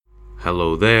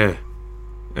Hello there,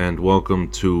 and welcome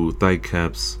to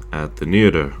Nightcaps at the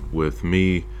Theater with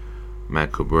me,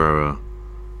 Matt Cabrera,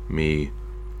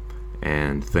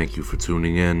 and thank you for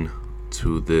tuning in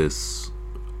to this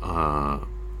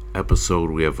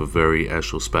episode. We have a very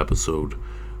special episode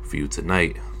for you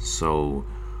tonight, so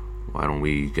why don't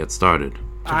we get started?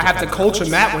 I have to culture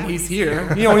Matt when he's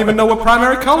here. He don't even know what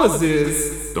primary colors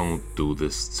is. Don't do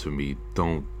this to me.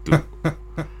 Don't do...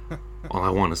 All I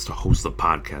want is to host the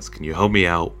podcast. Can you help me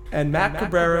out? And Matt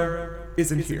Cabrera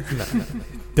isn't here.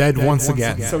 Dead once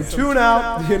again. So tune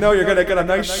out. You know you're going to get a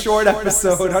nice short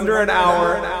episode, under an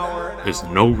hour. There's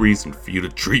no reason for you to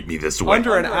treat me this way.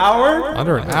 Under an hour?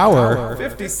 Under an hour?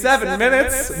 57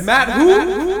 minutes. Matt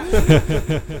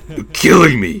who? You're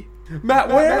killing me. Matt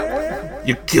where?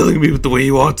 You're killing me with the way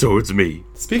you are towards me.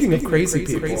 Speaking of crazy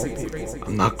people,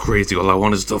 I'm not crazy. All I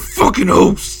want is to fucking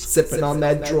host. sipping on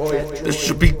that droid. This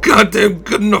should be goddamn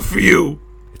good enough for you.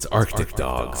 It's Arctic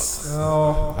Dogs.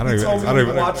 Oh, I don't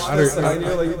even watch this and I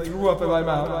nearly threw up in my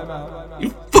mouth. You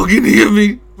fucking hear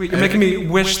me? Wait, you're making me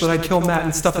wish that I'd kill Matt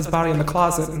and stuff his body in the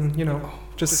closet and,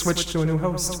 just switch to a new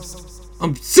host.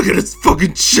 I'm sick of this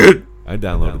fucking shit. I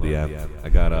downloaded the app. I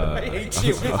got I hate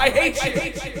you. I hate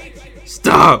you.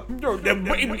 Stop.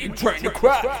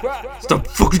 Stop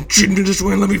fucking treating me this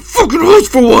way and let me fucking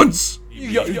host for once.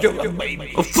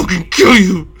 I'll fucking kill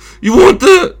you. You want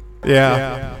that?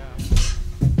 Yeah.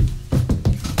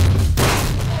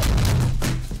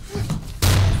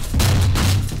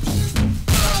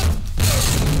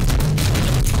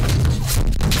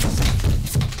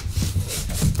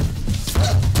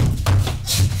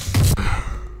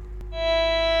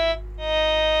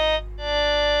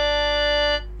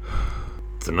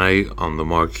 Tonight on the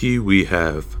marquee we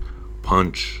have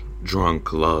Punch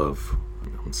Drunk Love.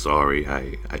 I'm sorry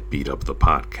I beat up the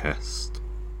podcast.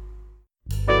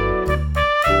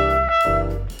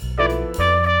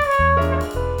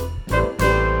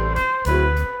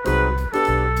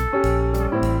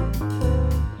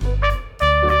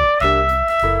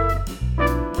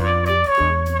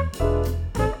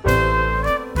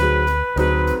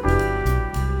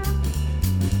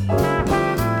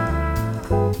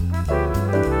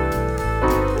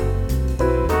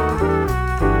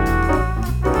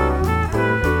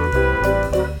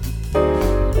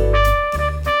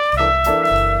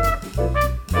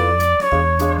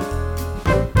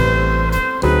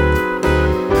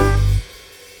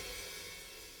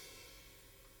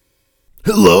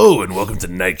 Hello, and welcome to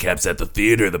Nightcaps at the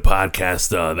Theater, the podcast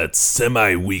that's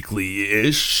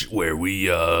semi-weekly-ish, where we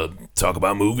talk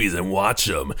about movies and watch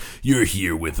them. You're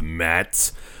here with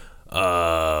Matt.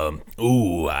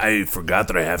 I forgot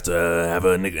that I have to have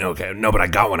a nickname. Okay, no, but I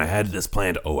got one. I had this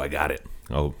planned. Oh, I got it.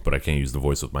 Oh, but I can't use the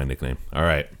voice with my nickname. All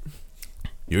right.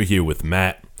 You're here with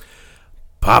Matt.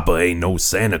 Papa ain't no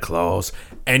Santa Claus,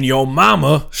 and your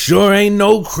mama sure ain't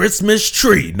no Christmas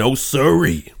tree. No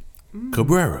siree.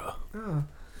 Cabrera.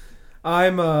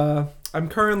 I'm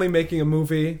currently making a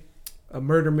movie, a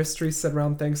murder mystery set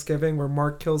around Thanksgiving, where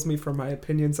Mark kills me for my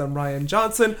opinions on Rian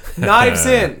Johnson. Knives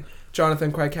In,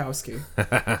 Jonathan Kwiatkowski.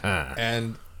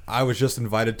 And I was just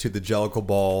invited to the Jellicle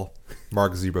Ball,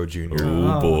 Mark Zebo Jr.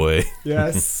 Oh, boy.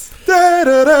 Yes. Listen,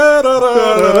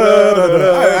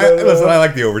 I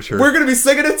like the overture. We're going to be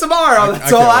singing it tomorrow.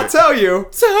 That's all I tell you.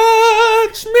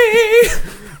 Touch me.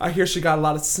 I hear she got a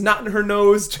lot of snot in her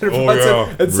nose, Jennifer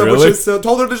Hudson, and someone just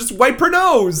told her to just wipe her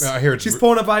nose. I hear she's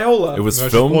pulling a viola. It was She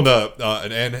filmed. pulled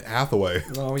an Anne Hathaway.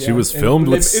 Oh, yeah. She was filmed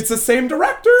with. It's the same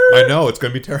director. I know, it's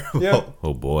going to be terrible. Yeah.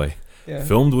 Oh boy. Yeah.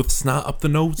 Filmed with snot up the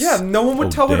nose. Yeah, no one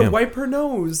would tell her to damn. wipe her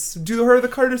nose. Do her the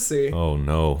courtesy. Oh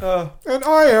no. And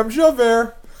I am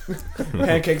Javert.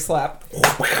 Pancake slap.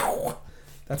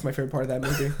 That's my favorite part of that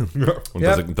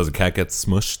movie. Does a cat get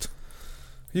smushed?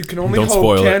 You can only Don't hope,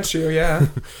 spoil it. can't you? Yeah.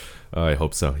 I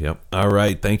hope so. Yep. All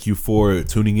right. Thank you for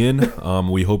tuning in.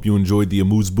 We hope you enjoyed the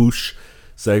Amuse Bouche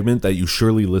segment that you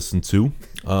surely listened to.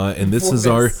 And this is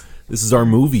our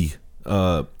movie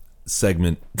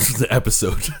segment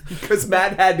episode. Because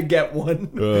Matt had to get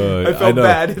one. I I felt know.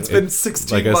 bad. It's been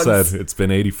 16 months. Like I said, it's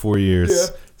been 84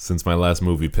 years since my last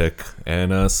movie pick,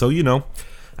 and so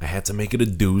I had to make it a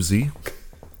doozy.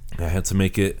 I had to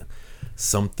make it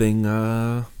something.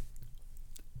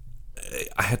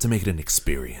 I had to make it an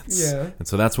experience. Yeah. And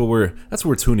so that's what we're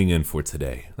tuning in for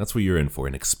today. That's what you're in for,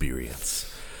 an experience.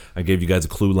 I gave you guys a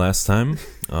clue last time.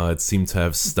 It seemed to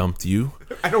have stumped you.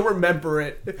 I don't remember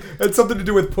it. It had something to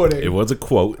do with pudding. It was a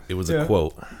quote. It was a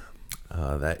quote.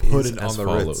 That is Pudding as on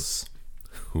the follows.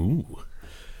 Ooh.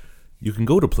 You can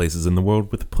go to places in the world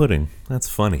with pudding. That's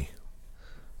funny.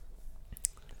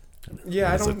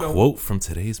 Yeah, I It's don't a know. quote from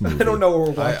today's movie. I don't know what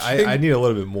we're watching. I need a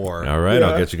little bit more. All right, Yeah.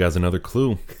 I'll get you guys another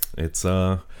clue. It's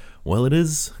well, it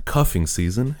is cuffing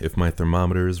season if my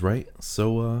thermometer is right.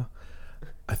 So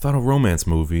I thought a romance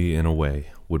movie in a way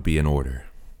would be in order.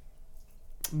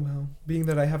 Well, being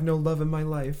that I have no love in my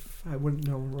life, I wouldn't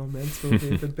know a romance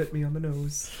movie if it bit me on the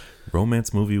nose.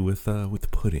 Romance movie with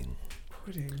pudding.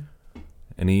 Pudding.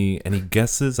 Any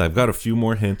guesses? I've got a few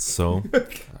more hints, so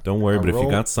don't worry. But if you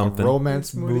got something, a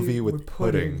romance Movie movie with with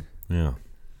pudding. yeah.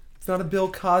 It's not a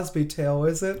Bill Cosby tale,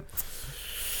 is it?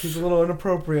 He's a little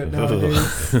inappropriate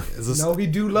nowadays. Is this, No, he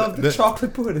do love the th-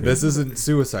 chocolate pudding. this isn't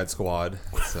Suicide Squad.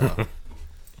 So.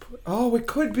 Oh, it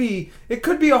could be. It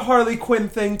could be a Harley Quinn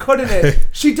thing, couldn't it?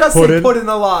 She does say Puddin'? puddin'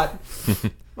 a lot.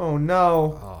 Oh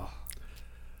no.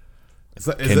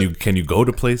 Can you go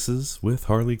to places with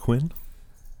Harley Quinn?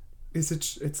 Is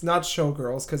it? It's not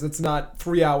Showgirls because it's not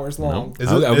 3 hours No. long.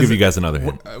 I'll give you guys another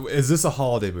hint. Is this a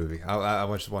holiday movie? I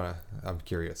just want to. I'm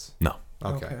curious. No.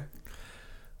 Okay.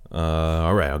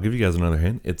 All right, I'll give you guys another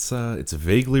hint. It's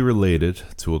vaguely related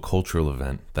to a cultural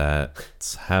event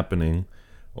that's happening,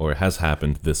 or has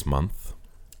happened this month.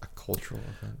 A cultural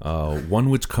event. One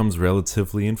which comes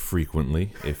relatively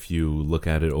infrequently if you look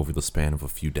at it over the span of a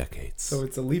few decades. So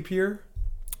it's a leap year.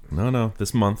 No,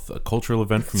 this month, a cultural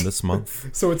event from this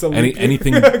month. So it's a leap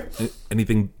year.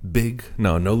 anything big?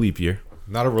 No leap year.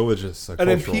 Not a religious. A An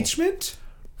cultural. impeachment.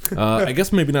 I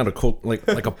guess maybe not a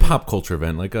like a pop culture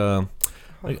event, like a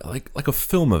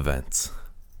film event.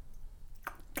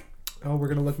 Oh, we're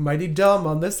gonna look mighty dumb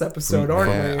on this episode,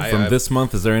 aren't we? From this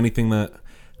month, is there anything that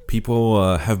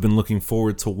people have been looking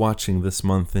forward to watching this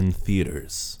month in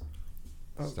theaters?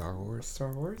 Star Wars.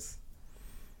 Star Wars.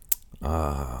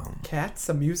 Cats,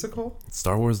 a musical.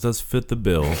 Star Wars does fit the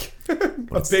bill,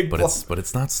 but big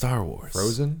it's not Star Wars.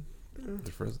 Frozen.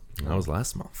 The Frozen. That was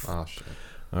last month. Oh shit.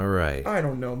 All right, I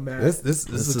don't know, man. This is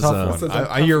is, a tough this one.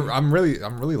 is a I'm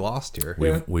really lost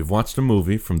here. we've watched a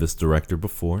movie from this director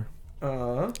before.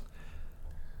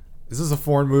 Is this a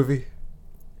foreign movie?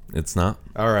 It's not.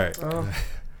 All right.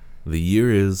 The year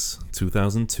is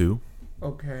 2002,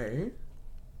 Okay.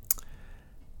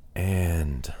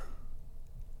 and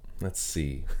let's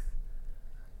see.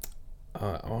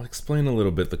 I'll explain a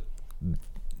little bit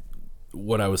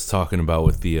what I was talking about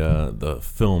with the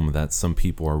film that some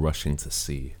people are rushing to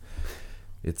see.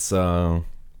 It's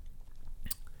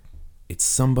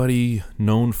somebody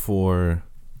known for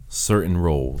certain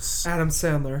roles Adam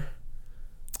Sandler.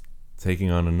 taking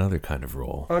on another kind of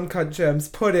role. Uncut Gems.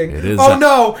 Pudding. It is Oh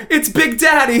no! It's Big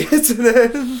Daddy, isn't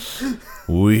it?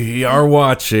 We are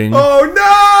watching. Oh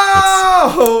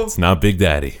no! It's not Big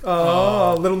Daddy.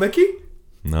 Oh, Little Nicky?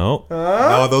 No.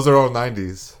 No, those are all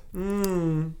 90s.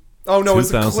 Oh no, it's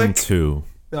a Click. 2002.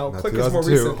 No, Not Click is more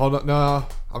 2002. recent. Hold on. No.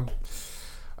 Oh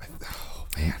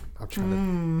man, I'm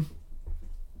trying to.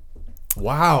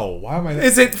 Wow. Why am I?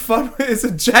 Is it fun? Is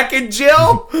it Jack and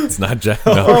Jill? It's not Jack.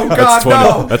 No, Oh God,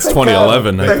 no! That's Thank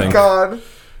 2011, God. I think. Thank God.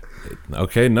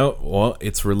 Okay, no. Well,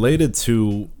 it's related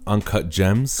to Uncut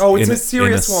Gems. Oh, it's in a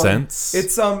serious in a one. sense.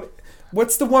 It's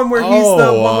what's the one where he's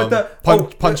the one with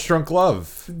the Punch Drunk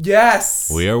Love. Yes.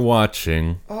 We are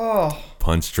watching Oh,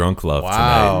 Punch Drunk Love tonight.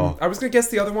 Wow. I was gonna guess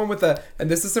the other one with the, and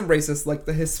this isn't racist, like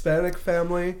the Hispanic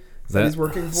family that he's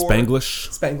working for.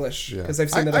 Spanglish? Because I've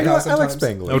seen that I a thousand like times.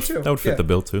 Spanglish. That would fit Yeah. the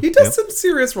bill too. He does Yeah. some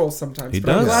serious roles sometimes. He but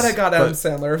I'm does. glad I got Adam But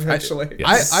Sandler eventually.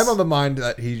 Yes. I'm on the mind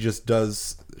that he just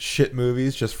does shit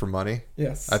movies just for money.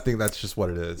 Yes. I think that's just what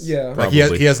it is. Yeah. Like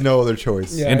Probably. he has no other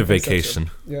choice. Yeah, And I a think so, too.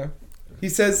 vacation. Yeah. He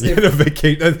says He had a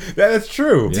vacation. That's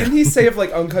true. didn't he say if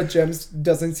like Uncut Gems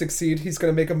doesn't succeed, he's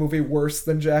gonna make a movie worse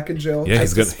than Jack and Jill? Yeah,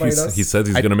 to spite us? he said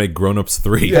he's gonna make Grown Ups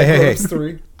 3. Yeah, Hey. Grown Ups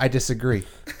 3. I disagree.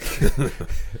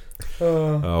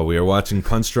 We are watching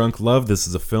Punch Drunk Love. This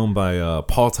is a film by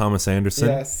Paul Thomas Anderson.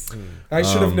 Yes. I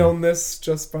should have known this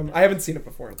just from. I haven't seen it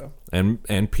before though. And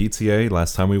PTA,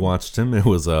 last time we watched him, it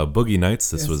was Boogie Nights.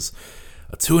 This Yes. was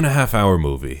a 2.5 hour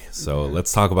movie. So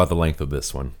let's talk about the length of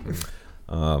this one.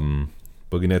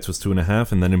 Boogie Nights was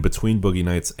 2.5, and then in between Boogie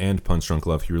Nights and Punch Drunk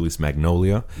Love, he released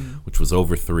Magnolia, which was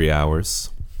over 3 hours.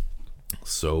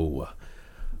 So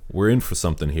we're in for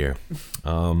something here.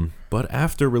 But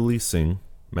after releasing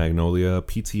Magnolia,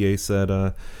 PTA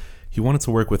said he wanted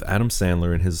to work with Adam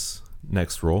Sandler in his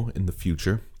next role in the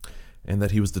future, and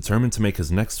that he was determined to make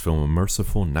his next film a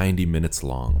merciful 90 minutes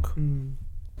long.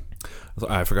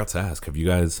 I forgot to ask, have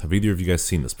either of you guys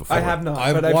seen this before? I have not,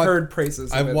 I've but I've wa- heard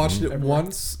praises. I've of watched it everywhere.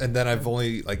 once, and then I've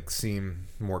only seen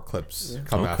more clips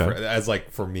come Okay. after as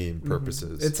for meme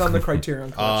purposes. It's on the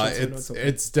Criterion Collection. so I know it's okay.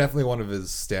 it's definitely one of his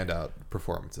standout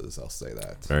performances. I'll say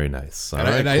that. Very nice. All And,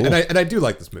 right, I, and, cool. I, and I do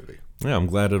like this movie. Yeah, I'm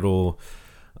glad it'll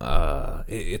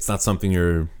it's not something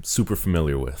you're super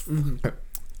familiar with.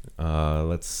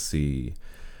 Let's see.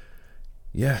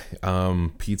 Yeah,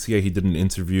 PTA, he did an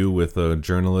interview with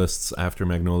journalists after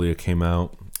Magnolia came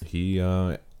out. He,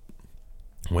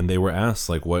 when they were asked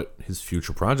like what his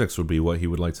future projects would be, what he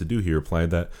would like to do, he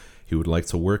replied that he would like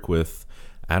to work with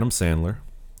Adam Sandler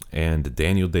and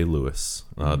Daniel Day-Lewis.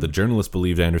 The journalist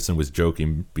believed Anderson was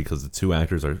joking because the two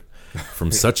actors are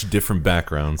from such different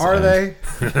backgrounds. Are they?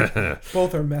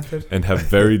 Both are method. And have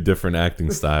very different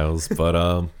acting styles.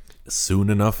 But soon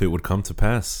enough, it would come to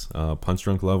pass. Punch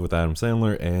Drunk Love with Adam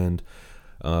Sandler and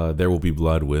There Will Be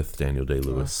Blood with Daniel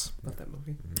Day-Lewis. Not that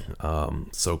movie.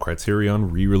 So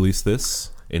Criterion re-released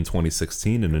this in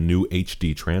 2016 in a new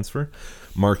HD transfer,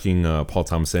 marking Paul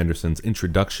Thomas Anderson's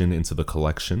introduction into the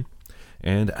collection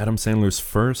and Adam Sandler's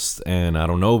first, and I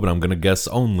don't know, but I'm going to guess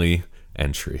only,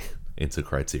 entry into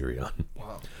Criterion.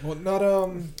 Wow. Well, not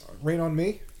Rain on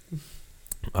Me?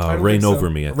 Reign Over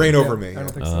Me. I think. Reign Over Me. I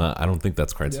don't think so. I don't think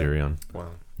that's Criterion. Wow.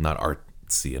 Not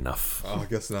artsy enough. Oh, I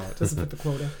guess not. Doesn't fit the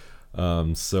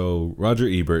quota. So Roger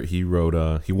Ebert, he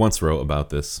once wrote about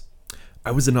this.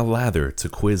 I was in a lather to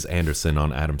quiz Anderson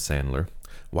on Adam Sandler.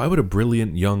 Why would a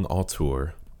brilliant young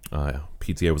auteur,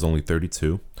 PTA was only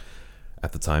 32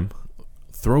 at the time,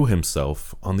 throw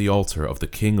himself on the altar of the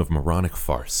king of moronic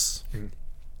farce?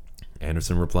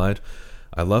 Anderson replied,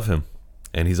 I love him,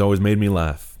 and he's always made me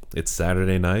laugh. It's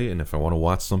Saturday night, and if I want to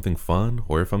watch something fun,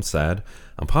 or if I'm sad,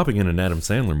 I'm popping in an Adam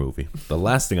Sandler movie. The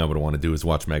last thing I would want to do is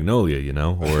watch Magnolia, you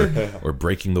know, or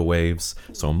Breaking the Waves.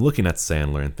 So I'm looking at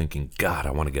Sandler and thinking, God,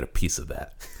 I want to get a piece of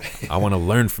that. I want to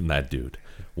learn from that dude.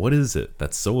 What is it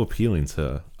that's so appealing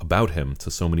about him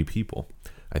to so many people?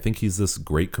 I think he's this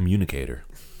great communicator.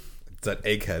 It's that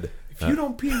egghead. If you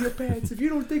don't pee in your pants, if you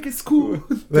don't think it's cool,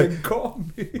 then call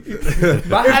me.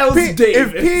 Miles Davis.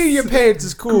 If peeing in your pants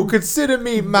is cool, consider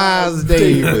me Miles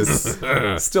Davis.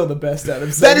 Still the best Adam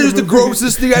Sandler. That is the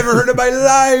grossest thing I ever heard in my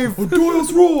life.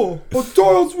 Doyle's Rule.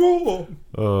 Doyle's Rule.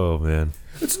 Oh, man.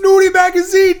 It's Nudie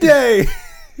Magazine Day.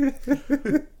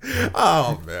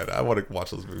 Oh man, I want to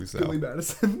watch those movies now. Billy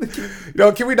Madison.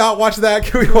 Can we not watch that?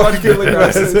 Can we watch Billy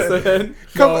Madison?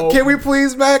 Come on, can we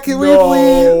please, Matt? Can we please?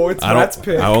 No, it's Matt's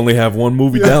pick. I only have one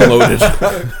movie downloaded.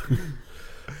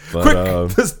 But,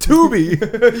 Quick, this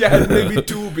Tubi. Yeah, maybe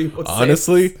Tubi.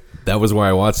 Honestly, that was where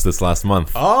I watched this last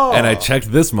month. Oh. And I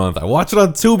checked this month. I watched it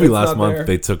on Tubi last not month. there.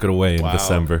 They took it away in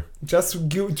December. Just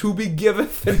Tubi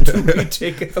giveth and Tubi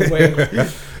taketh away.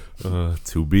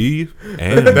 To be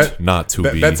and not to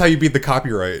be. That's how you beat the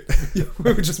copyright.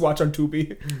 We would just watch on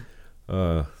Tubi.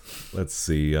 Let's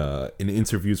see. In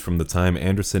interviews from the time,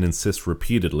 Anderson insists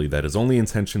repeatedly that his only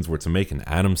intentions were to make an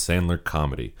Adam Sandler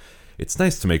comedy. It's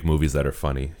nice to make movies that are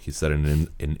funny, he said in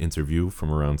an interview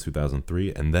from around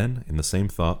 2003. And then, in the same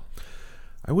thought,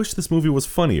 I wish this movie was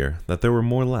funnier, that there were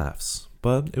more laughs,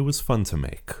 but it was fun to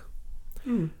make.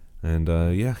 And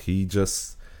yeah, he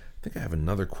just... I think I have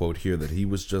another quote here that he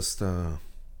was just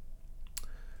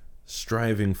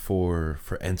striving for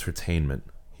entertainment.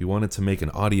 He wanted to make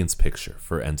an audience picture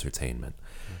for entertainment.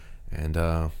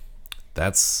 And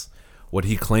that's what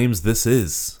he claims this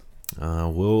is.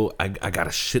 I got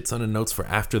a shit ton of notes for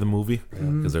after the movie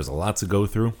because there's a lot to go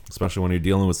through, especially when you're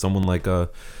dealing with someone like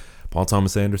Paul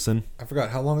Thomas Anderson. I forgot,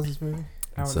 how long is this movie?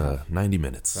 It's 90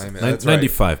 minutes.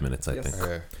 95 minutes, I think.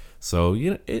 Okay. So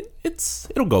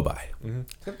it'll go by.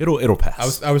 It'll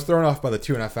pass. I was thrown off by the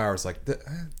 2.5 hours. Like,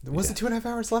 was it 2.5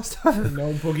 hours last time?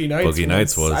 No, Boogie Nights. Boogie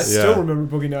Nights was. I still remember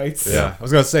Boogie Nights. Yeah, I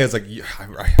was gonna say it's like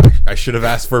I should have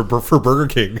asked for Burger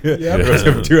King. Yeah, It was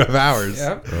 2.5 hours.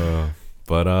 Yeah.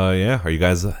 But yeah, are you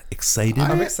guys excited?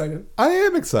 I'm excited. I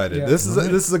am excited. Yeah. This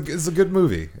is a good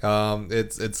movie.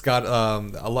 It's got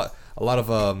a lot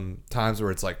of times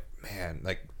where it's like, man,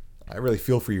 like I really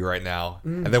feel for you right now.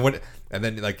 And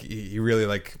then like he really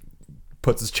like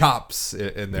puts his chops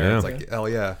in there. Yeah. It's like, hell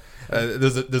yeah.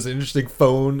 There's an interesting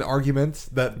phone argument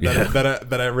that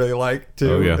I really like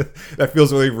too. Oh, yeah. That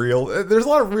feels really real. There's a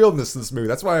lot of realness in this movie.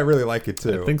 That's why I really like it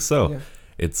too. I think so. Yeah.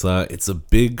 It's a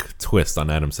big twist on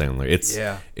Adam Sandler.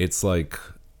 It's like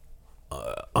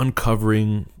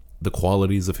uncovering the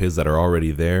qualities of his that are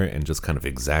already there and just kind of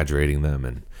exaggerating them,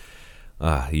 and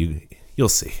you'll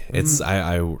see. It's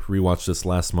I rewatched this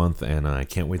last month and I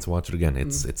can't wait to watch it again.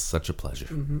 It's such a pleasure.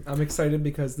 I'm excited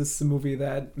because this is a movie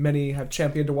that many have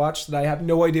championed to watch that I have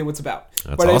no idea what's about.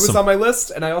 That's but it was awesome. on my list,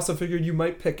 and I also figured you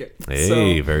might pick it. Hey,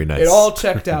 So very nice. It all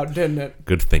checked out, didn't it?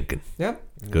 Good thinking. Yep.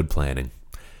 Good planning.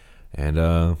 And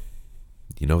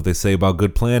you know what they say about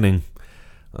good planning?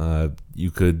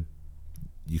 You could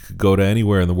go to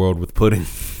anywhere in the world with pudding.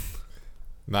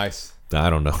 Nice. I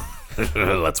don't know.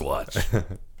 Let's watch.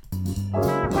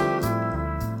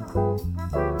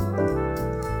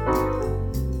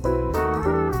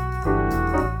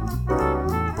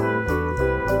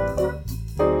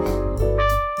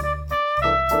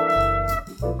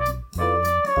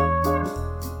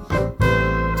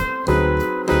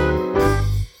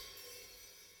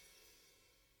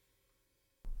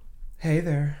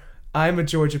 I'm a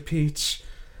Georgia Peach.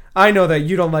 I know that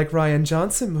you don't like Rian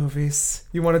Johnson movies.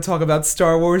 You want to talk about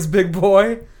Star Wars, big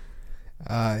boy?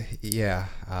 Yeah.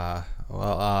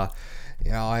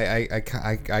 You know, I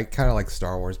kind of like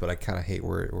Star Wars, but I kind of hate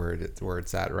where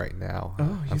it's at right now.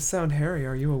 Oh, you sound hairy.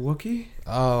 Are you a Wookiee?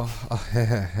 Oh,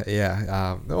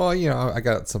 yeah. Well, you know, I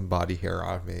got some body hair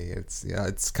on me.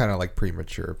 It's kind of like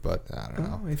premature, but I don't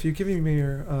know. Oh, if you give me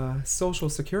your social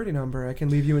security number, I can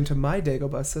leave you into my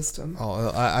Dagobah system.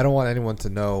 Oh, I don't want anyone to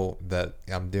know that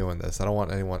I'm doing this. I don't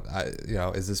want anyone.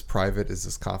 Is this private? Is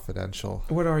this confidential?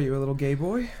 What are you, a little gay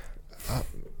boy?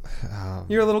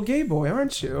 You're a little gay boy,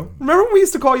 aren't you? Remember when we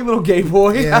used to call you little gay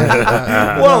boy?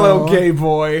 Yeah. What a little gay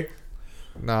boy.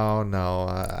 No,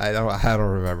 I don't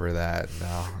remember that.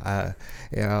 No,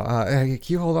 can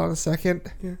you hold on a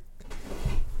second? Yeah.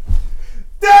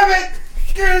 Damn it!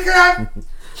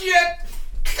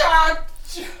 God.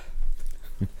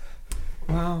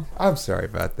 Wow. I'm sorry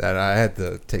about that. I had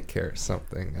to take care of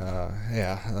something.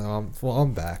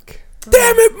 I'm back.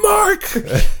 Damn it, Mark!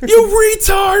 You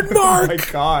retard, Oh my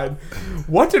Mark! God.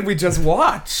 What did we just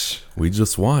watch? We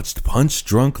just watched Punch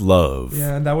Drunk Love.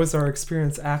 Yeah, and that was our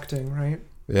experience acting, right?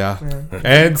 Yeah. Yeah.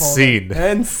 And Call scene. it.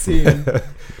 And scene.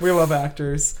 We love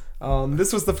actors.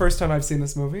 This was the first time I've seen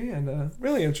this movie, and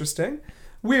really interesting.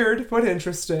 Weird, but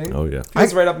interesting. Oh, yeah.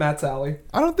 Feels right up Matt's alley.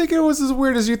 I don't think it was as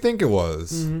weird as you think it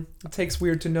was. Mm-hmm. It takes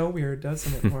weird to know weird,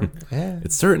 doesn't it, Mark? Yeah.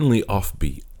 It's certainly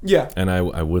offbeat. Yeah. And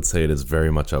I would say it is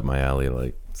very much up my alley,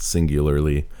 like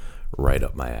singularly right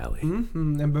up my alley.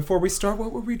 Mm-hmm. And before we start,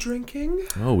 what were we drinking?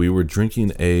 Oh, we were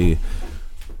drinking a...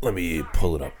 Let me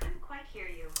pull it up.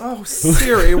 Oh,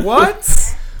 Siri,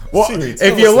 what? Well, Siri,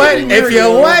 if you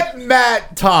let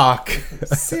Matt talk.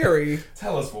 Siri.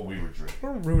 Tell us what we were drinking.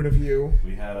 What rude of you.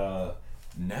 We had a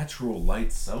natural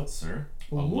light seltzer,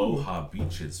 Aloha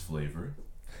Beaches flavor,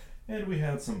 and we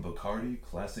had some Bacardi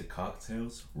classic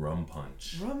cocktails, rum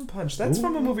punch. Rum Punch. That's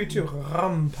from a movie, too.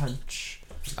 Rum Punch.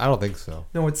 I don't think so.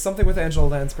 No, it's something with Angela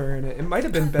Lansbury in it. It might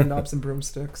have been Ben Knobs and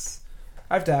Broomsticks.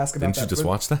 I have to ask about that. Didn't you just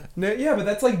watch that? No, yeah, but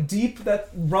that's like deep. That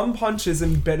Rum Punch is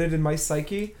embedded in my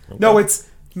psyche. Okay. No, it's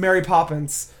Mary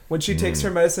Poppins. When she takes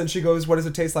her medicine, she goes, "What does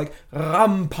it taste like?"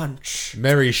 Rum Punch.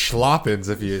 Mary Schloppins,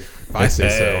 if I say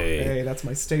so. Hey, that's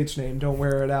my stage name. Don't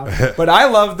wear it out. But I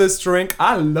love this drink.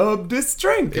 I love this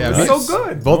drink. It was so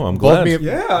good. I'm glad.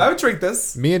 Yeah, I would drink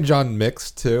this. Me and John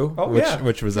mixed too,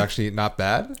 which was actually not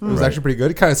bad. It was actually pretty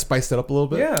good. It kind of spiced it up a little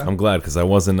bit. Yeah. I'm glad because I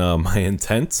wasn't my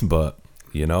intent, but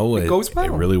it goes well.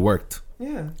 It really worked.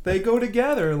 Yeah, they go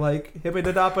together like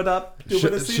hippity-dop-a-dop,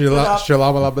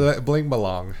 bling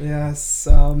belong. Yes.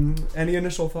 Any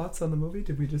initial thoughts on the movie?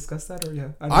 Did we discuss that or yeah?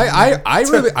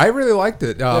 I really liked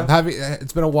it.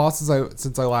 It's been a while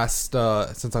since I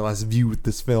last viewed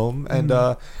this film, and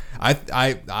I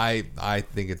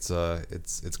think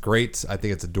it's great. I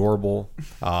think it's adorable.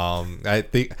 I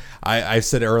think I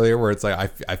said earlier where it's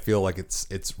like I feel like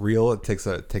it's real. It takes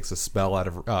a spell out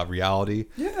of reality.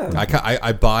 Yeah.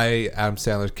 I buy Adam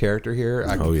Sandler's character here.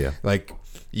 Like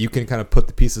you can kind of put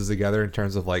the pieces together in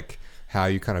terms of like how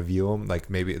you kind of view him. Like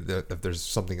maybe if there's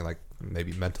something like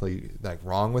maybe mentally like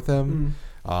wrong with him.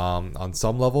 On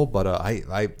some level, but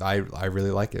I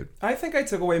really like it. I think I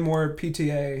took away more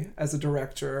PTA as a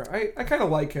director. I kind of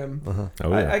like him.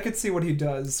 Oh, yeah. I could see what he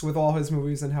does with all his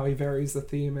movies and how he varies the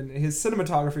theme, and his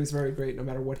cinematography is very great no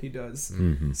matter what he does.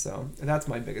 So that's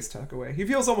my biggest takeaway. He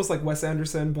feels almost like Wes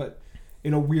Anderson, but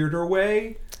in a weirder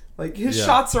way. Like his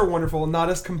shots are wonderful, not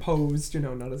as composed,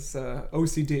 not as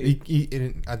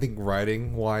OCD. I think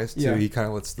writing wise too, he kind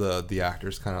of lets the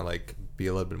actors kind of like be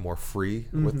a little bit more free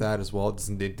with that as well. It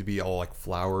doesn't need to be all like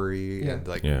flowery and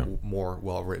like more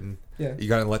well written. Yeah, you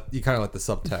kind of let the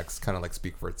subtext kind of like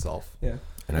speak for itself. Yeah,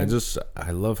 and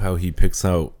I love how he picks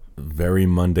out very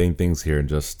mundane things here and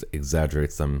just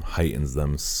exaggerates them, heightens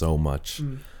them so much.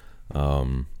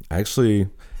 Actually,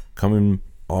 coming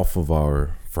off of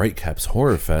our Fright Caps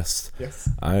Horror Fest,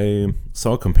 I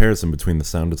saw a comparison between the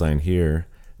sound design here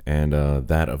and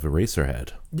that of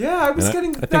Eraserhead. Yeah, I was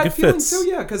getting that feeling too.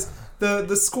 Yeah, because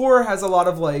the score has a lot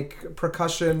of like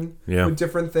percussion with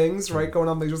different things, right, going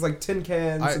on. There's like tin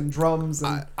cans and drums.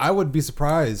 And I would be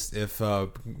surprised if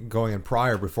going in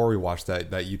prior before we watched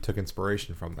that you took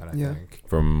inspiration from that. I think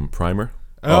from Primer.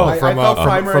 I felt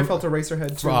Primer. I felt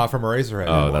Eraserhead too. From Eraserhead.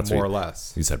 Oh, that's more or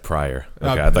less. You said prior.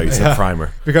 Okay, I thought you said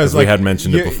Primer because we had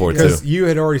mentioned it before too. Because you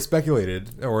had already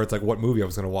speculated, or it's like what movie I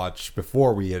was going to watch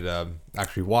before we had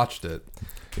actually watched it.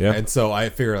 Yeah, and so I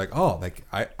figured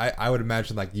I would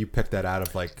imagine like you picked that out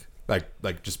of like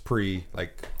like just pre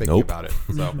thinking Nope. about it.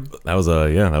 So That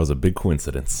was a big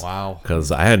coincidence. wow.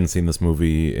 Because I hadn't seen this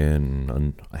movie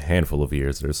in a handful of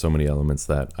years. There's so many elements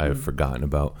that I've forgotten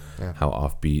about Yeah. how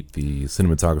offbeat the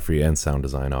cinematography and sound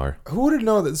design are. Who would have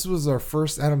known that this was our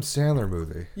first Adam Sandler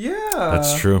movie? Yeah,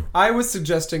 That's true. I was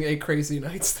suggesting A Crazy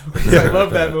Nights though, because I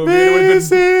love that movie. It would have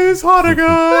been. is Hardigan.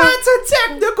 That's a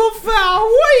technical foul.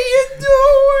 What are you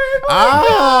doing?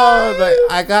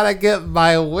 I gotta get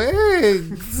my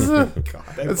wings. God,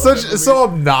 I It's love such that it's so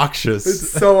movie. obnoxious.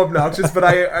 It's so obnoxious, but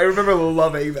I remember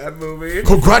loving that movie.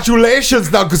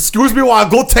 Congratulations! Now excuse me while I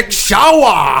go take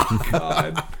shower.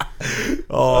 God.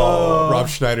 Rob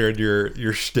Schneider and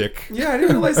your shtick. Yeah, I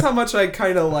didn't realize how much I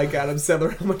kind of like Adam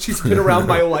Sandler, how much he's been around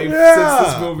my life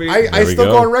since this movie. I There we still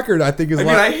go. go on record. I think his I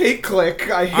mean, last, I hate Click.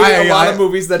 I hate a lot of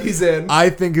movies that he's in. I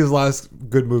think his last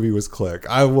good movie was Click.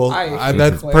 I will. I hate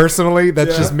That's Click. personally.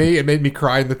 That's Yeah. just me. It made me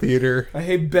cry in the theater. I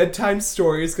hate bedtime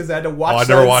stories because I had to Oh, watch I that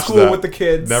never in watched school that. with the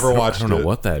kids. Never I watched don't it. know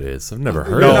what that is. I've never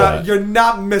heard You're of not, that. you're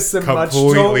not missing much.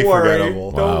 Completely Don't worry.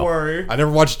 forgettable. Don't Wow. worry. I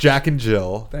never watched Jack and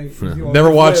Jill. Thank you. Never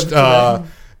You've watched lived, man.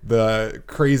 the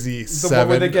Crazy the one where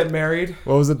Seven. they get married.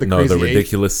 What was it? The No, Crazy the Eight?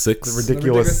 Ridiculous Six. The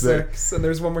Ridiculous Six. And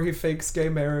there's one where he fakes gay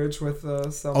marriage with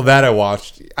some. Oh, that I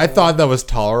watched. I thought that was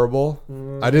tolerable.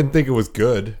 I didn't think it was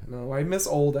good. No, I miss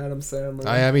old Adam Sandler.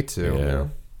 I me too. Yeah.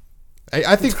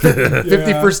 I think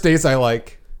 50 First Dates I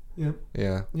like. Yeah.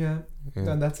 Yeah. Yeah. Yeah.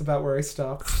 And that's about where I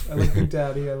stopped. I like Big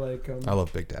Daddy. I like I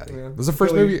love Big Daddy. Yeah. It was the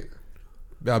first Billy-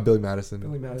 movie. Billy Madison.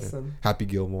 Billy Madison. Happy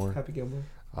Gilmore. Happy Gilmore.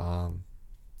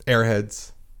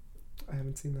 Airheads. I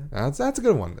haven't seen that. That's a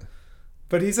good one.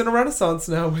 But he's in a renaissance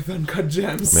now with Uncut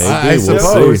Gems. Maybe. I we'll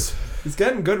suppose. see. He's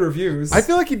getting good reviews. I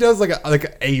feel like he does like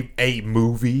a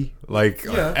movie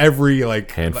Yeah. every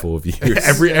Handful of years.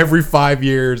 every 5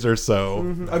 years or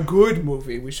so. A good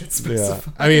movie, we should Yeah,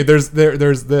 specify. I mean, there's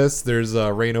this, there's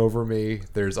Reign Over Me,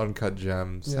 there's Uncut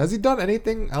Gems. Yeah. Has he done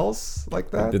anything else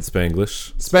like that? Did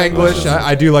Spanglish. Spanglish,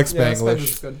 I do like Yeah, Spanglish.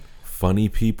 is good. Funny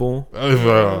People. I'm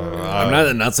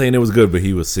I'm not saying it was good, but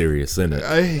he was serious in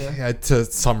it. to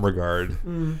some regard.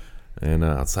 And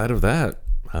outside of that,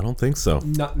 I don't think so.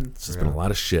 Nothing. It's just been a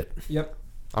lot of shit. Yep.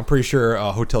 I'm pretty sure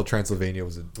Hotel Transylvania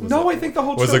was I think the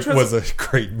whole was show was a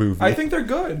great movie. I think they're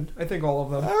good. I think all of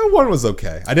them. One was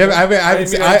okay. I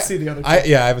haven't seen the other two. I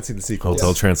haven't seen the sequel.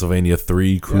 Hotel Transylvania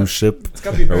 3 cruise ship. It's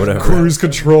gotta be or better whatever. than that. Cruise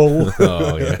Control.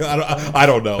 Oh, yeah. I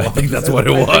don't know. I think that's what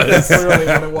it I think that's was. really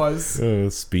what it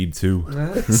was. Speed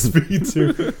 2. Speed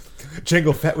 2.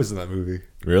 Jango Fett was in that movie.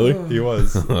 Really? He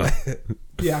was.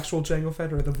 The actual Jango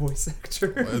Fett or the voice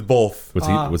actor? Both.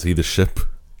 Was he the ship?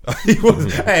 He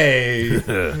was. Hey.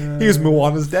 He was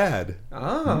Moana's dad.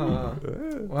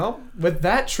 Well, with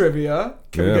that trivia,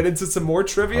 can we Yeah. get into some more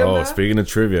trivia? Oh, Matt? speaking of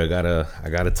trivia, I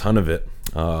got a ton of it.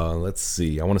 Let's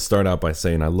see. I want to start out by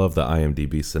saying I love the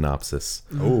IMDb synopsis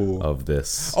of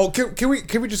this. Oh, can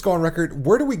we just go on record?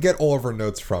 Where do we get all of our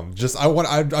notes from?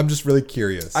 I'm just really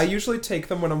curious. I usually take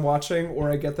them when I'm watching, or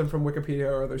I get them from Wikipedia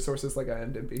or other sources like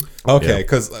IMDb. Okay, Yeah.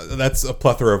 because that's a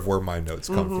plethora of where my notes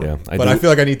come from. Yeah, But I feel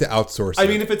like I need to outsource I it.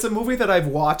 mean, if it's a movie that I've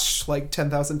watched like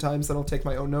 10,000 times, then I'll take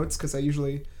my own notes because I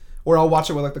usually, or I'll watch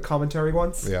it with like the commentary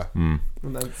once, yeah. and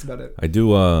that's about it. I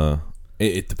do.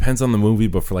 It depends on the movie,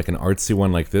 but for like an artsy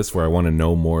one like this, where I want to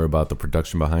know more about the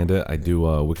production behind it, I do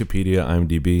Wikipedia,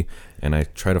 IMDb, and I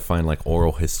try to find like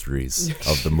oral histories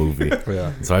of the movie.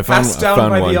 Yeah. So I found, Passed down I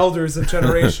found by one. the elders of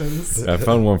generations. I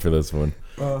found one for this one.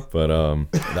 But the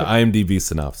IMDb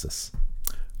synopsis.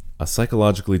 A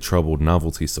psychologically troubled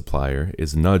novelty supplier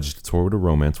is nudged toward a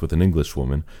romance with an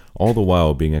Englishwoman, all the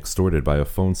while being extorted by a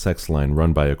phone sex line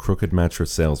run by a crooked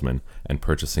mattress salesman and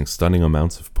purchasing stunning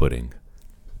amounts of pudding.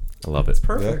 I love it.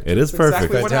 Perfect. It is That's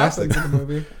perfect. Exactly what Fantastic. happens in the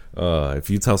movie.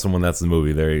 If you tell someone that's the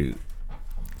movie,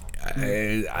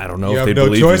 I don't know You if have they no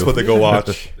believe choice you. but to go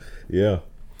watch. Yeah.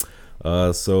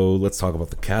 So let's talk about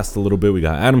the cast a little bit. We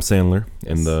got Adam Sandler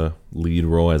in the lead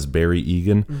role as Barry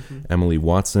Egan, Emily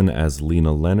Watson as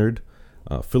Lena Leonard,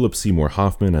 Philip Seymour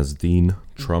Hoffman as Dean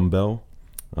Trumbell,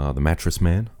 the Mattress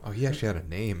Man, Oh, he actually had a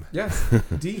name. Yes,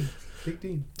 Dean, Big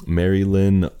Dean. Mary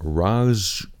Lynn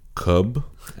Rajkub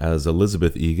as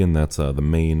Elizabeth Egan. That's the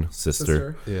main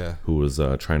sister. Yeah. Who was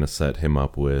trying to set him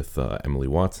up with Emily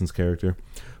Watson's character.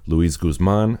 Luis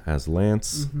Guzman as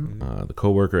Lance, the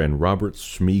coworker, and Robert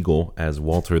Schmiegel as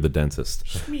Walter the dentist.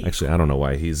 Actually, I don't know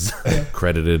why he's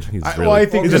credited. He's really, Well, I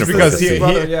think Well, just just because his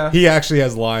brother, yeah. he actually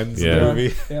has lines in Yeah. the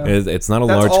movie. Yeah. it's not a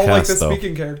That's large all like cast the though.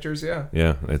 speaking characters, yeah.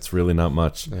 Yeah, it's really not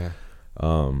much. Yeah.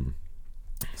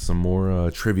 Some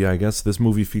more trivia, I guess. This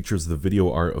movie features the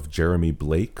video art of Jeremy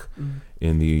Blake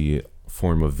in the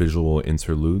form of visual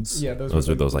interludes. Yeah, those those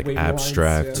were are those like wavy lines,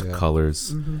 abstract yeah.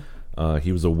 colors.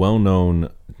 He was a well-known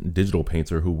digital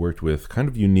painter who worked with kind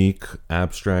of unique,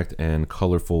 abstract, and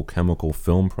colorful chemical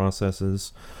film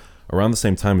processes. Around the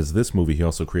same time as this movie, he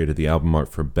also created the album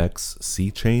art for Beck's Sea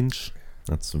Change.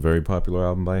 That's a very popular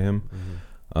album by him.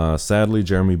 Sadly,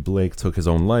 Jeremy Blake took his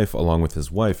own life along with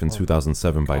his wife in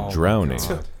 2007 by drowning,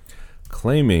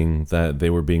 claiming that they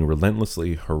were being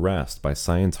relentlessly harassed by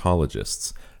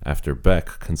Scientologists after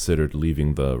Beck considered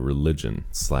leaving the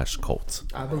religion/cult.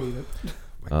 I believe it.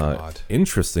 My God.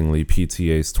 Interestingly,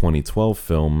 PTA's 2012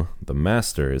 film The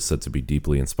Master is said to be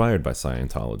deeply inspired by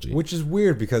Scientology. Which is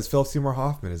weird because Philip Seymour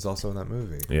Hoffman is also in that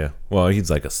movie. Yeah, well,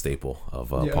 he's like a staple of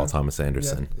Paul Thomas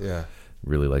Anderson. Yeah.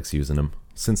 Really likes using him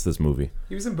since this movie.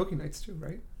 He was in Boogie Nights too,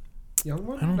 right? Young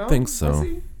one? I don't think so. Was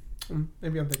he?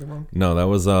 Maybe I'm thinking wrong. No, that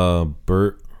was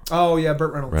Burt Oh yeah,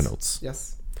 Burt Reynolds.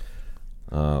 Yes.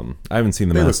 I haven't seen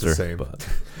The They look the Master, same. but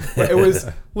It was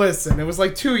it was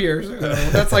like 2 years ago.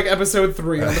 That's like episode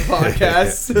 3 on the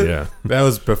podcast. yeah. That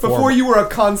was Before you were a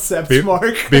concept,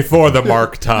 Mark. Before the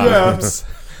Mark times.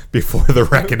 Before the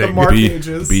reckoning. The Mark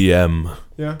ages. BM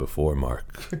Yeah. before Mark.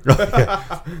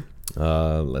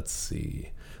 Let's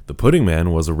see. The Pudding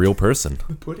Man was a real person.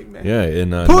 Pudding Man. Yeah,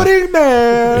 in Pudding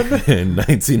Man! in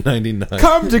 1999.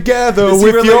 Come together Is he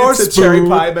with related your to spoon. Cherry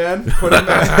Pie Man? Pudding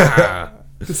Man.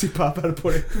 Does he pop out of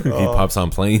pudding? He pops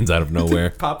on planes out of nowhere.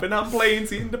 Popping on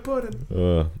planes, eating the pudding.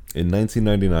 In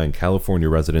 1999, California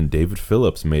resident David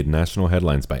Phillips made national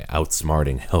headlines by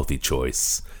outsmarting Healthy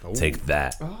Choice. Take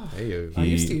that. Hey, I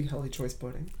used to eat Healthy Choice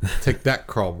pudding. take that,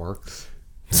 Karl Marx.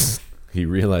 He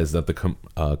realized that the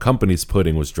company's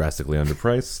pudding was drastically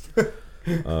underpriced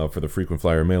for the frequent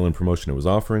flyer mail-in promotion it was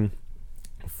offering.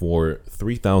 For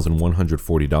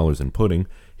 $3,140 in pudding,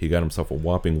 he got himself a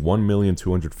whopping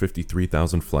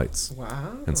 1,253,000 flights.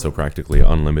 Wow. And so practically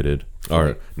unlimited,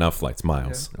 or not flights,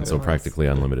 miles. Yeah, and so miles. practically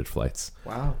unlimited flights.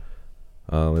 Wow.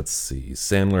 Let's see.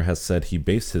 Sandler has said he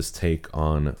based his take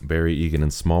on Barry Egan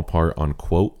in small part on,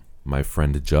 quote, my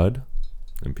friend Judd.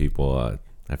 And people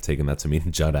have taken that to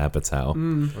mean Judd Apatow,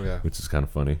 Oh, yeah. which is kind of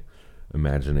funny.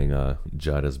 Imagining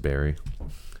Judd as Barry.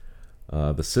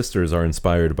 The sisters are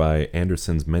inspired by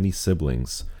Anderson's many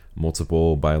siblings,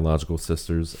 multiple biological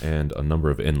sisters, and a number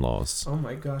of in-laws. Oh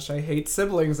my gosh, I hate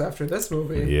siblings after this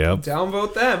movie. Yep.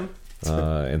 Downvote them.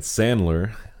 And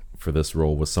Sandler, for this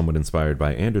role, was somewhat inspired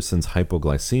by Anderson's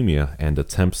hypoglycemia and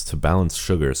attempts to balance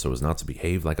sugar so as not to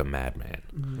behave like a madman.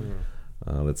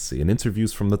 Let's see. In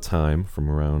interviews from the time, from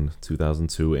around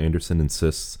 2002, Anderson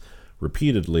insists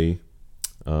repeatedly,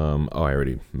 I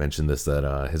already mentioned this,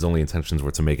 that his only intentions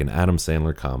were to make an Adam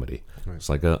Sandler comedy. Right. It's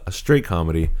like a straight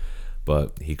comedy,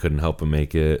 but he couldn't help but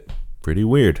make it pretty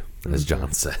weird, as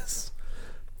John says.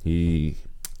 He...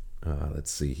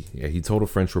 let's see. Yeah, he told a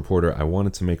French reporter, I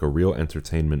wanted to make a real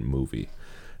entertainment movie.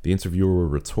 The interviewer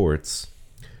retorts,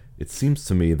 it seems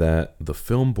to me that the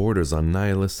film borders on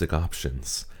nihilistic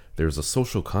options. There's a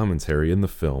social commentary in the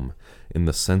film, in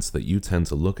the sense that you tend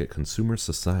to look at consumer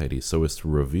society so as to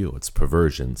reveal its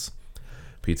perversions.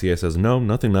 PTA says, no,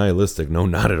 nothing nihilistic. No,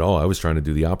 not at all. I was trying to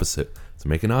do the opposite, to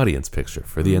make an audience picture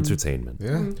for the entertainment.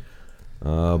 Yeah.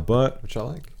 But Which I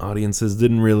like. audiences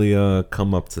didn't really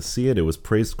come up to see it. It was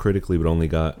praised critically, but only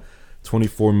got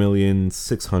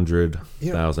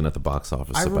 24,600,000 at the box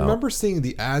office. I remember seeing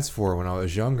the ads for it when I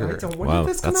was younger. When Wow, did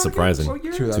this come that's out surprising.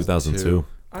 Again? What year? 2002.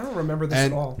 I don't remember this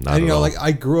And, at all. Not and you at know, all. like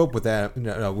I grew up with that.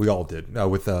 No, we all did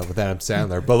with Adam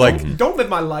Sandler. But like, Don't live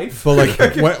my life. but like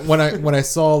when I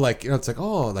saw like it's like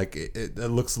like it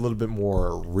looks a little bit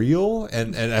more real,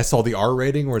 and I saw the R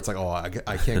rating where it's like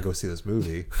I can't go see this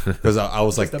movie because I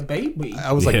was like the baby.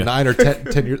 I was like Yeah. 9 or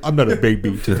 10 years. I'm not a baby.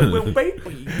 Little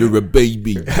baby. You're a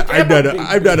baby. I'm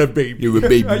not a baby. You're a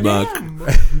baby, Mark.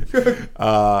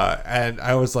 And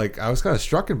I was kind of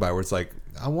struck by where it's like,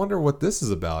 I wonder what this is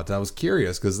about. And I was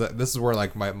curious because this is where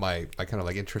like my kind of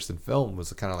like interest in film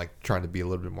was kind of like trying to be a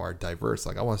little bit more diverse.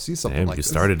 Like I want to see something Damn, like you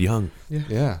this. started young.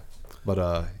 Yeah, but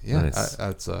yeah, Nice.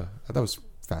 I thought that was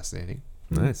fascinating.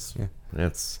 Nice. Yeah.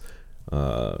 That's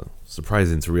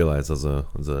surprising to realize as a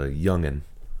youngin,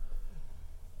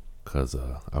 because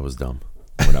I was dumb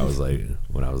when I was 9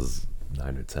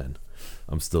 or 10.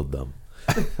 I'm still dumb.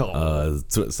 So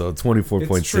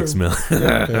 24.6 million.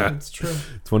 Yeah, it's true.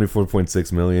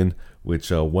 24.6 million, which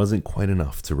wasn't quite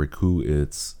enough to recoup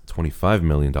its $25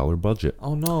 million budget.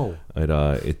 Oh no!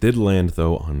 It did land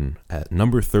though at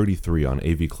number 33 on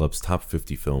AV Club's top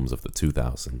 50 films of the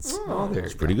 2000s. Oh, there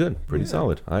It's pretty good, pretty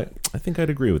solid. I think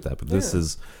I'd agree with that, but this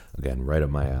is again right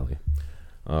up my alley.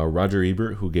 Roger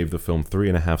Ebert, who gave the film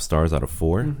 3.5 stars out of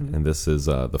 4, and this is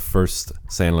the first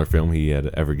Sandler film he had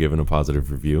ever given a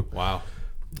positive review. Wow.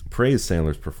 Praised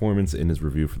Sandler's performance in his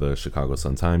review for the Chicago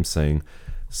Sun-Times, saying,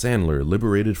 Sandler,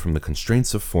 liberated from the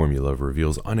constraints of formula,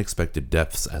 reveals unexpected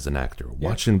depths as an actor.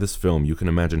 Watching this film, you can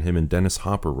imagine him in Dennis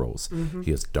Hopper roles.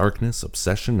 He has darkness,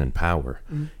 obsession, and power.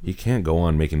 He can't go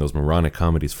on making those moronic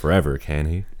comedies forever, can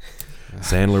he?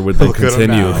 Sandler would then Look at him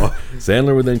continue. now.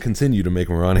 Sandler would then continue to make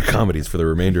moronic comedies for the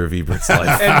remainder of Ebert's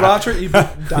life. And Roger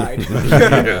Ebert died.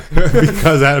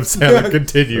 Because Adam Sandler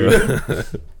continued.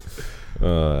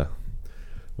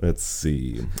 Let's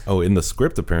see. Oh, in the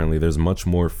script, apparently, there's much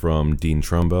more from Dean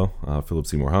Trumbo, Philip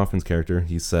Seymour Hoffman's character.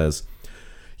 He says,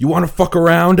 "You want to fuck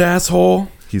around, asshole?"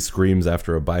 He screams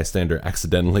after a bystander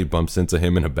accidentally bumps into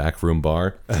him in a backroom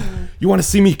bar. "You want to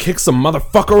see me kick some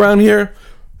motherfucker around here?"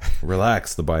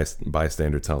 "Relax," the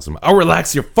bystander tells him. "I'll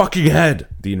relax your fucking head,"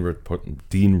 Dean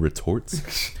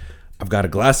retorts. "I've got a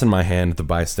glass in my hand," the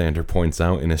bystander points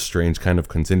out in a strange kind of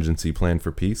contingency plan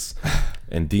for peace.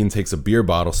 And Dean takes a beer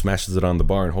bottle, smashes it on the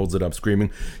bar, and holds it up,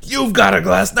 screaming, "You've got a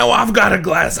glass! Now I've got a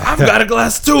glass! I've got a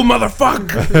glass too,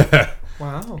 motherfucker!"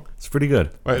 Wow. It's pretty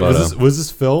good. Wait, But, was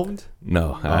this filmed?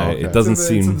 no, okay. it doesn't It's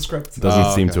in seem the script.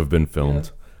 doesn't seem okay. to have been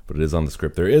filmed, but it is on the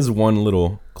script. There is one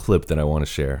little clip that I want to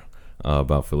share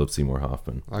about Philip Seymour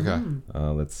Hoffman. Okay.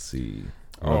 Let's see.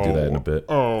 I'll do that in a bit.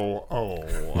 Oh.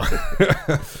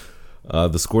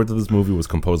 The score to this movie was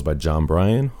composed by John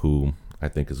Bryan, who I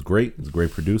think is great. He's a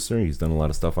great producer. He's done a lot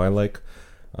of stuff I like,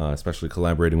 especially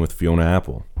collaborating with Fiona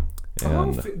Apple.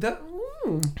 And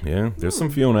yeah, there's some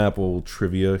Fiona Apple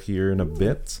trivia here in a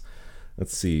bit.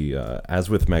 Let's see. As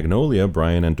with Magnolia,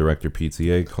 Bryan and director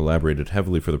PTA collaborated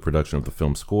heavily for the production of the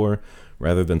film score.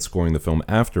 Rather than scoring the film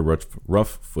after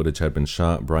rough footage had been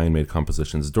shot, Bryan made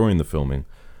compositions during the filming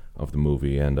of the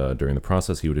movie, and during the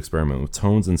process, he would experiment with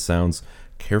tones and sounds,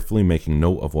 carefully making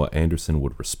note of what Anderson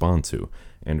would respond to.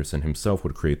 Anderson himself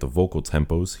would create the vocal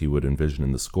tempos he would envision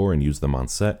in the score and use them on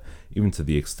set, even to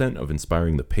the extent of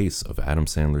inspiring the pace of Adam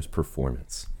Sandler's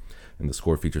performance. And the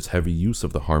score features heavy use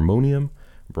of the harmonium.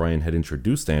 Bryan had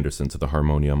introduced Anderson to the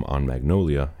harmonium on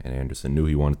Magnolia, and Anderson knew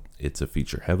he wanted it to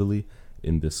feature heavily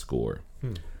in this score.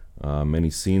 Many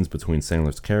scenes between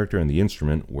Sandler's character and the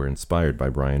instrument were inspired by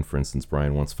Bryan. For instance,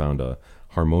 Bryan once found a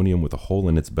harmonium with a hole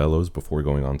in its bellows before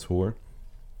going on tour.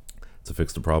 To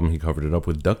fix the problem, he covered it up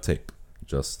with duct tape,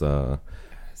 just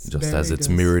as it's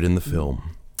mirrored in the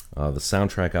film. The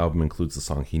soundtrack album includes the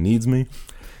song "He Needs Me"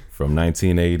 from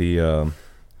 1980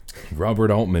 Robert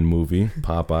Altman movie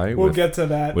Popeye. We'll get to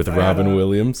that. With Robin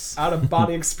Williams. Out of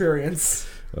body experience.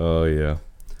 Oh yeah.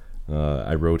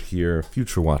 I wrote here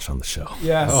future watch on the show.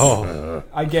 Yes. Oh.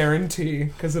 I guarantee,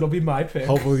 because it'll be my pick.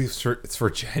 Hopefully it's for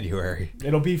January.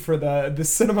 It'll be for the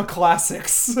cinema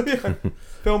classics.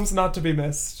 Films not to be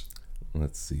missed.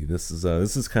 Let's see. This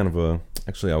is kind of a.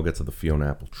 Actually, I'll get to the Fiona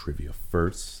Apple trivia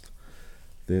first.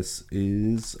 This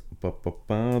is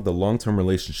the long-term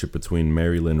relationship between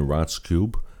Marilyn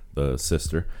Rothschild, the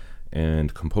sister,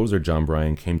 and composer John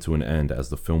Bryan came to an end as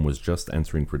the film was just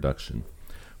entering production,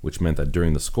 which meant that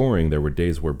during the scoring, there were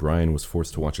days where Bryan was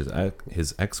forced to watch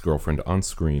his ex-girlfriend on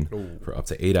screen for up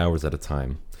to 8 hours at a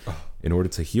time. In order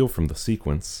to heal from the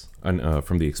sequence,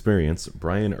 from the experience,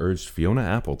 Bryan urged Fiona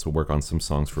Apple to work on some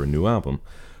songs for a new album,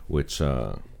 which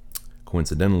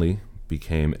coincidentally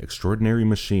became Extraordinary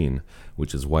Machine,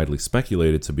 which is widely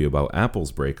speculated to be about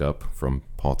Apple's breakup from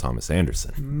Paul Thomas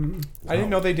Anderson. I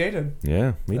didn't know they dated.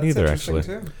 Yeah, me That's neither, interesting,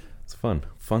 actually. too. It's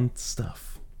fun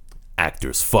stuff.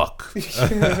 Actors fuck.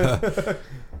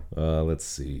 Let's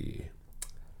see.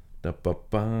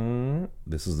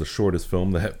 This is the shortest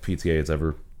film that PTA has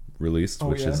ever released,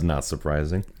 which is not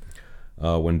surprising.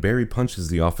 When Barry punches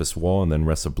the office wall and then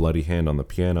rests a bloody hand on the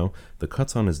piano, the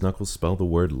cuts on his knuckles spell the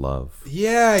word love.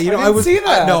 Yeah, you know, I didn't see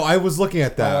that. I was looking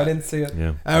at that. Oh, I didn't see it.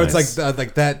 Yeah, I was nice.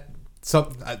 like that.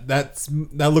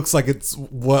 That looks like it's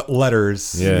what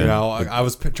letters. Yeah. You know, I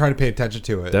was trying to pay attention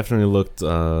to it. Definitely looked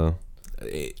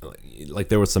like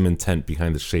there was some intent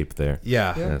behind the shape there.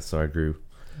 Yeah. Yeah, so I agree.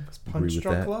 Punch with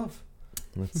drunk that. love.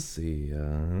 Let's see.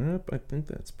 I think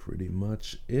that's pretty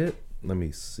much it. Let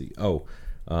me see. Oh,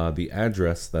 the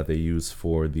address that they use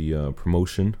for the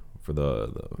promotion, for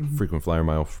the frequent flyer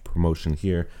mile promotion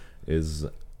here, is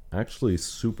actually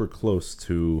super close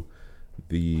to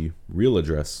the real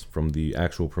address from the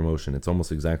actual promotion. It's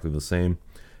almost exactly the same,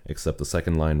 except the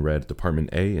second line read Department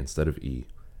A instead of E.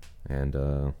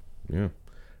 And yeah,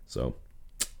 so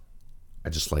I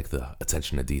just like the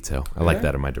attention to detail. I like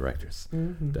that in my directors.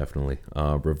 Definitely.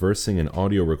 Reversing an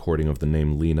audio recording of the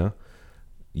name Lena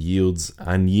yields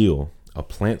anil, a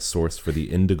plant source for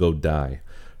the indigo dye.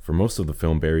 For most of the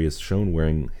film, Barry is shown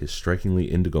wearing his strikingly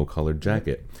indigo-colored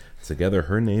jacket. Together,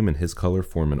 her name and his color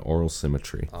form an oral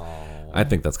symmetry. I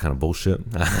think that's kind of bullshit.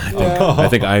 I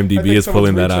think IMDb is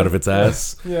pulling that out of its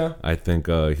ass. Yeah. I think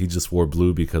he just wore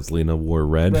blue because Lena wore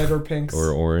red Red or pink.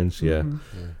 or orange. Yeah.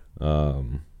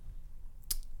 Mm-hmm.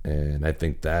 And I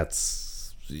think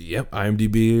that's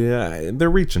IMDb. They're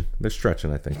reaching. They're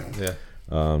stretching. I think. Yeah.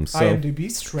 So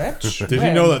IMDb stretch. Did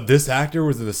you know that this actor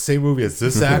was in the same movie as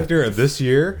this actor and this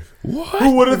year? What?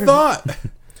 Who would have thought?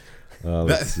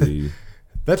 let's see.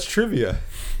 That's trivia.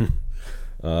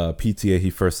 PTA, he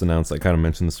first announced, I kind of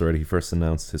mentioned this already, he first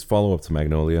announced his follow-up to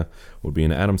Magnolia would be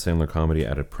an Adam Sandler comedy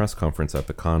at a press conference at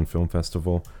the Cannes Film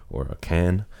Festival, or a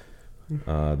Cannes.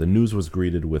 The news was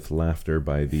greeted with laughter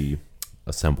by the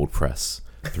assembled press.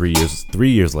 3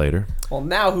 years later. Well,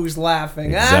 now who's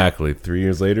laughing? Exactly. 3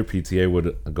 years later, PTA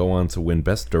would go on to win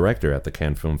Best Director at the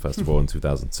Cannes Film Festival in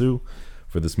 2002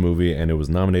 for this movie, and it was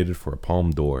nominated for a Palme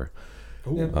d'Or.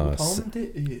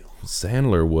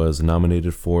 Sandler was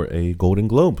nominated for a Golden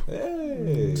Globe,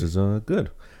 which is good.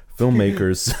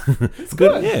 Filmmakers, It's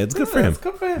good. Yeah, it's good for him. It's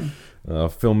good for him.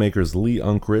 Filmmakers Lee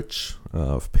Unkrich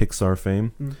of Pixar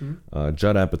fame,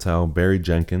 Judd Apatow, Barry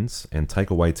Jenkins, and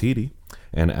Taika Waititi,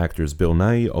 and actors Bill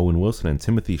Nighy, Owen Wilson, and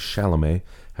Timothée Chalamet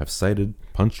have cited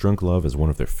Punch Drunk Love as one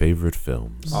of their favorite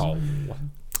films.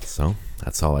 So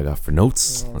that's all I got for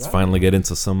notes. Let's finally get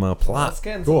into some plot. Let's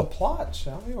get into the plot,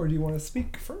 shall we? Or do you want to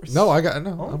speak first? No,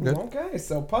 I'm good. Okay,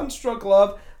 so Punch Drunk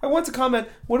Love. I want to comment.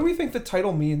 What do we think the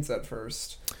title means at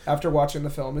first? After watching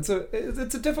the film, it's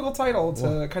a difficult title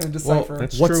to kind of decipher.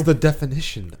 that's What's true. the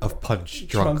definition of Punch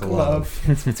Drunk Love?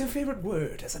 What's your favorite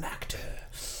word as an actor?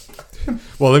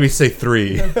 Well, let me say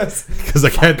 3 because I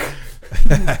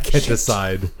can't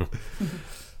decide.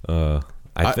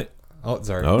 I think. Oh,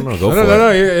 sorry. Oh no, go for No,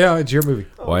 it. yeah, it's your movie.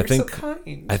 Well, I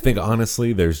think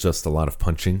honestly, there's just a lot of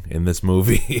punching in this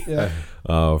movie, Yeah.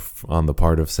 on the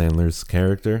part of Sandler's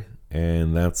character,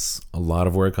 and that's a lot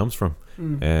of where it comes from.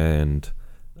 And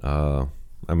I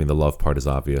mean, the love part is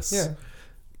obvious. Yeah.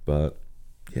 But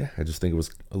yeah, I just think it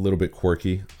was a little bit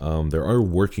quirky. There are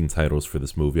working titles for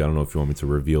this movie. I don't know if you want me to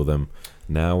reveal them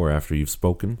now or after you've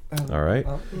spoken. All right.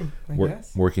 I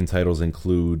guess. Working titles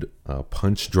include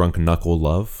Punch Drunk Knuckle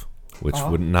Love, which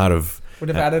would not have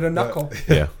added a knuckle.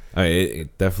 yeah,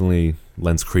 it definitely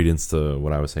lends credence to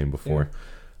what I was saying before.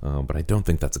 But I don't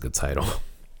think that's a good title.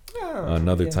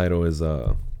 Another title is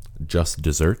Just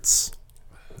Desserts.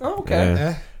 Oh, okay.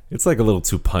 Yeah. It's like a little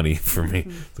too punny for me.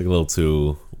 It's like a little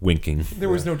too winking. There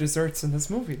was no desserts in this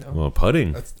movie, though. Well,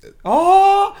 pudding.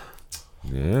 Oh!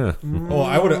 Yeah. Oh,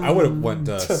 I would have went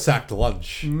sacked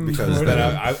lunch because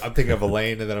then I'm thinking of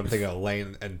Elaine and then I'm thinking of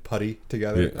Elaine and Putty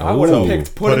together. Yeah. I would have Ooh.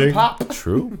 picked Pudding Pop.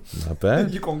 True. Not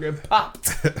bad. You gonna get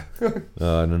popped.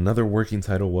 And another working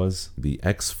title was The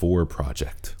X4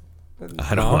 Project.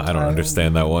 I don't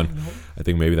understand that one. I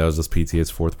think maybe that was just PTA's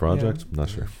fourth project. I'm not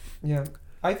sure. Yeah.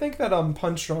 I think that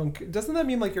Punch Drunk, doesn't that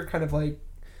mean like you're kind of like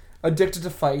addicted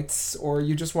to fights or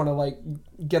you just want to like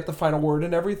get the final word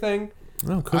and everything?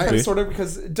 Oh, could be. Sort of,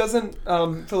 because doesn't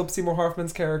Philip Seymour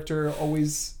Hoffman's character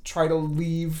always try to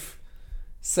leave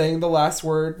saying the last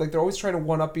word? Like they're always trying to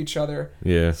one up each other.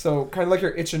 Yeah. So kind of like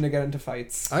you're itching to get into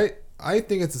fights. I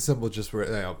think it's a simple just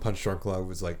where Punch Drunk Love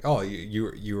was like, oh,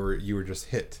 you were just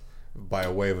hit by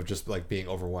a wave of just like being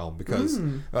overwhelmed because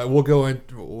we're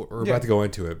about to go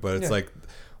into it, but it's like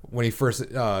when he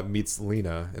first meets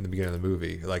Lena in the beginning of the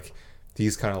movie, like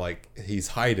he's kind of like he's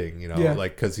hiding,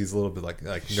 like because he's a little bit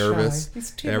like nervous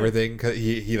and everything. Cause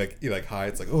he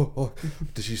hides, like oh,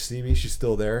 did she see me? She's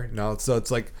still there. So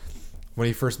it's like when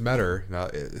he first met her,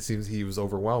 it seems he was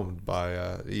overwhelmed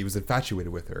by he was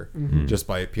infatuated with her just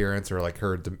by appearance or like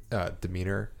her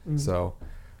demeanor. So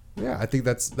yeah, I think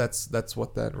that's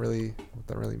what that really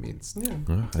means.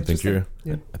 Yeah. I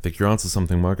think you're onto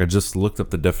something, Mark. I just looked up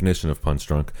the definition of punch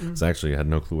drunk. So actually I had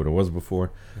no clue what it was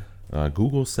before.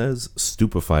 Google says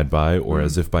stupefied by or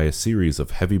as if by a series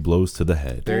of heavy blows to the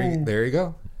head. There you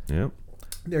go. Yep.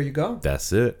 There you go.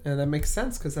 That's it. And that makes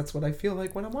sense because that's what I feel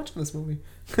like when I'm watching this movie.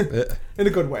 In a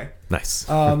good way. Nice.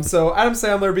 So Adam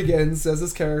Sandler begins as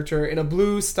his character in a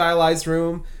blue stylized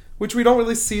room, which we don't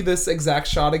really see this exact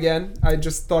shot again. I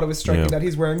just thought it was striking that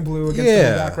he's wearing blue against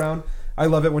the background. I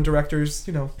love it when directors,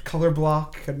 color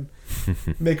block and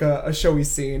make a showy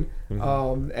scene.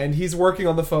 And he's working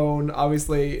on the phone,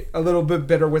 obviously a little bit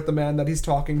bitter with the man that he's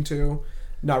talking to.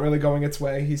 Not really going its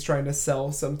way. He's trying to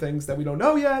sell some things that we don't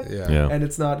know yet. Yeah. And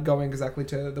it's not going exactly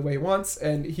to the way he wants.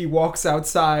 And he walks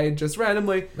outside just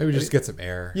randomly. Maybe just get some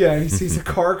air. Yeah, and he sees a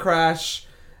car crash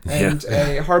and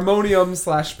a harmonium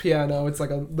 / piano. It's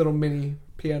like a little mini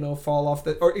piano fall off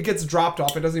or it gets dropped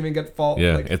off. It doesn't even get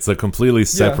Yeah, like, it's a completely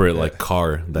separate like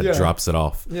car that Yeah. drops it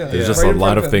off. Yeah. There's Yeah. just Right a in lot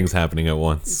front of of him. things happening at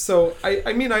once. So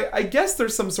I mean I guess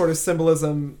there's some sort of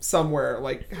symbolism somewhere,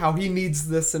 like how he needs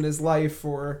this in his life,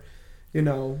 or you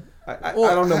know, I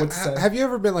don't know what to say. Have you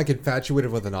ever been like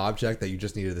infatuated with an object that you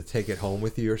just needed to take it home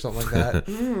with you or something like that?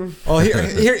 Well,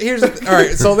 here's all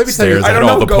right. So let me tell you. Stares I at don't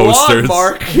all know. the Go posters. on,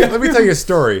 Mark. Let me tell you a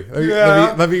story.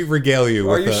 Yeah. Let me regale you.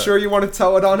 Are with you sure you want to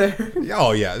tell it on air?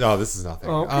 Oh yeah, no, this is nothing.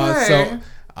 Okay.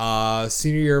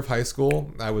 Senior year of high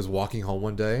school, I was walking home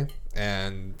one day,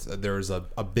 and there was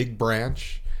a big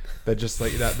branch that just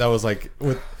like that was like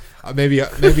with maybe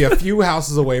a few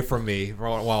houses away from me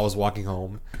while I was walking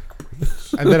home,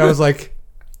 and then I was like,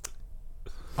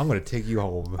 I'm gonna take you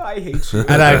home, I hate you.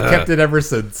 and I've kept it ever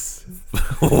since.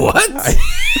 What?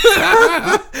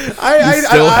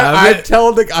 still have I'm it?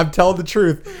 telling the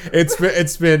truth.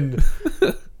 It's been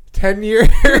 10 years.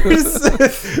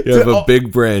 You have a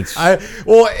big branch.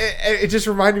 It just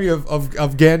reminded me of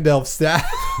Gandalf's staff.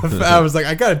 I was like,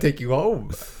 I gotta take you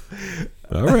home.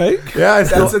 All right. Yeah,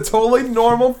 That's a totally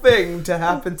normal thing to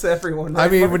happen to everyone. I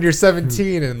mean, when you're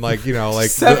 17 and like you know, like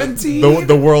 17?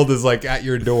 the world is like at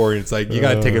your door, and it's like you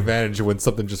gotta take advantage of when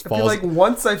something just I feel falls. like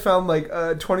once I found like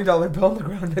a $20 bill on the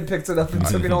ground, I picked it up and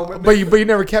took it home with me. but you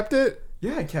never kept it.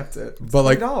 Yeah, I kept it. It's But,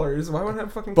 like- $20. Why wouldn't I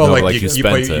fucking? But No, like, like you you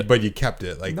spent it. but you kept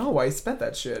it. Like No, I spent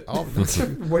that shit. Oh.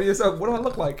 What do do I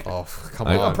look like? oh come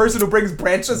I- A on. person who brings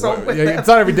branches home with Yeah, them. it's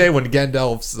not every day when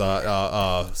Gandalf's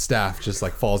staff just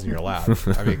like falls in your lap.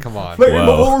 I mean, come on. Play Wow.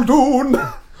 Muldoon.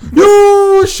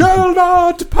 You shall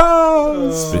not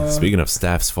pass. Speaking of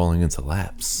staffs falling into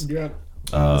laps, Yeah.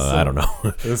 I don't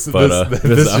know, This- but this I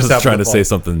just was happened trying to to say fall.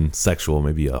 something sexual,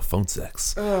 maybe phone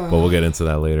sex, but we'll get into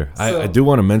that later. So- I do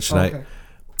want to mention Okay.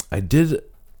 I did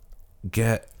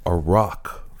get a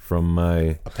rock from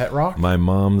my A pet rock? my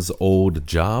mom's old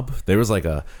job. There was like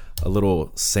a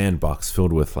little sandbox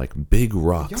filled with like big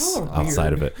rocks Y'all are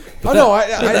outside weird. of it. Oh But no, I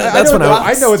that's know, when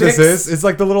I know what this sticks. is. It's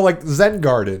like the little like Zen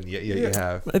garden you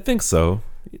have. I think so,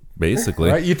 basically.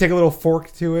 Right? You take a little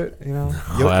fork to it, you know.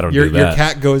 I don't your, do Your that.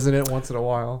 cat goes in it once in a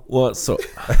while. Well, so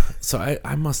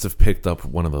I must have picked up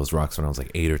one of those rocks when I was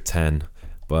like 8 or 10,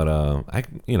 but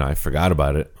I forgot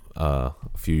about it a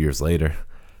few years later.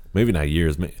 Maybe not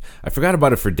years. I forgot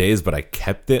about it for days, but I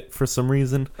kept it for some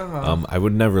reason. I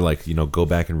would never go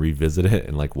back and revisit it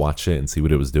and like watch it and see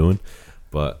what it was doing.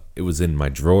 But it was in my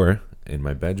drawer in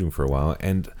my bedroom for a while.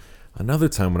 And another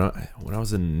time when I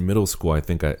was in middle school, I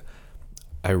think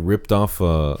I ripped off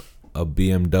a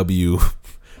BMW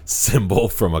symbol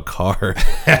from a car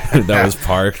that was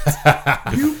parked.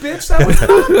 You bitch, that was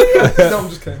not me. No, I'm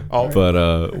just kidding.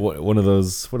 But one of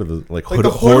those, what are the like hood,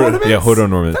 the hood ornaments? Yeah, hood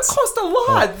That ornaments. cost a lot.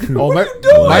 Oh, What my, are you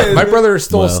doing? my brother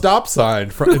stole a Well. stop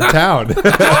sign in town.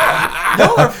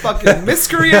 Y'all are fucking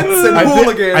miscreants and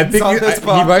hooligans I think on he this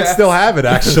might podcast. still have it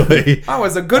actually. I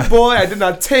was a good boy. I did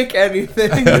not take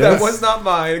anything that was not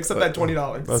mine except that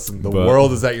 $20. Listen, the But-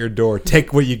 world is at your door.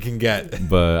 Take what you can get.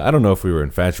 But I don't know if we were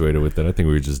infatuated with it. I think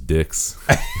we were just dicks.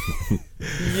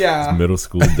 Yeah. Middle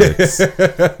school dicks.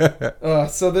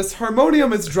 So this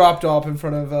harmonium is dropped off in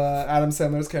front of Adam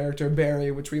Sandler's character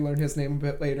Barry, which we learn his name a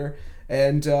bit later.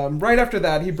 And right after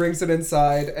that, he brings it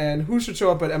inside, and who should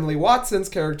show up but Emily Watson's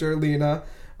character Lena,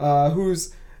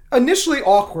 who's initially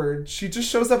awkward. She just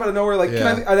shows up out of nowhere, like,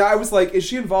 Yeah. and I was like, is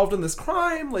she involved in this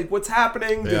crime? Like, what's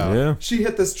happening? Did Yeah. Yeah. she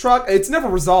hit this truck? It's never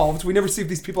resolved. We never see if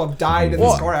these people have died in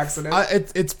Well, this car accident.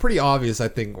 It's pretty obvious, I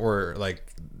think, or like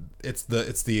it's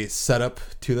the setup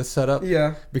to the setup.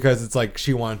 Yeah. Because it's like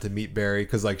she wanted to meet Barry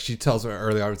because like she tells her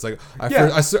early on, it's like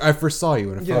Yeah. I first saw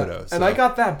you in a photo. So. And I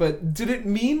got that, but did it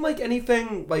mean like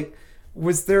anything? Like,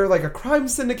 was there like a crime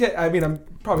syndicate? I mean, I'm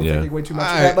probably Yeah. thinking way too much.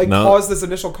 I- That like No. caused this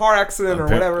initial car accident or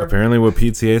whatever. Apparently, what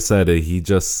PTA said,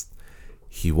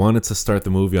 he wanted to start the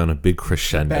movie on a big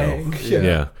crescendo. Bang.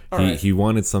 Yeah. All He right. he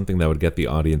wanted something that would get the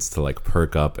audience to like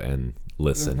perk up and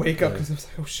listen. Wake up because I was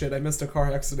like, oh shit, I missed a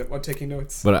car accident while taking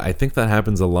notes. But I think that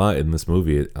happens a lot in this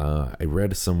movie. I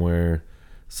read somewhere,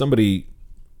 somebody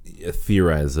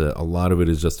theorized that a lot of it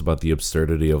is just about the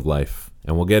absurdity of life.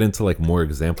 And we'll get into like more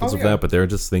examples Oh, of yeah. that, but there are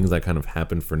just things that kind of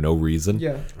happen for no reason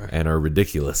Yeah. and are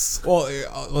ridiculous. Well,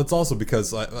 it's also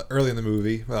because early in the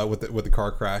movie with the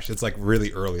car crash, it's like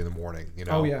really early in the morning. You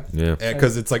know. Oh yeah. Yeah.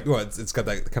 Because it's like it's got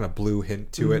that kind of blue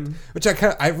hint to it, which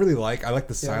I really like. I like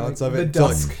the silence like of the it until,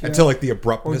 dusk, yeah. until like the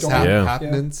abruptness Or dawn. Yeah.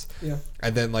 happens, Yeah.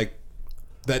 and then like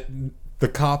that the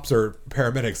cops or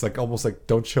paramedics like almost like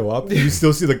don't show up. You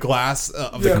still see the glass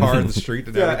of the Yeah. car in the street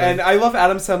and Yeah, everything. and I love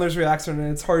Adam Sandler's reaction,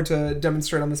 and it's hard to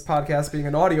demonstrate on this podcast being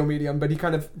an audio medium, but he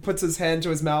kind of puts his hand to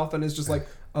his mouth and is just like,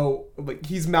 oh, like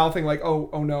he's mouthing like, oh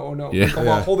no, Yeah. like,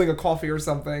 while holding a coffee or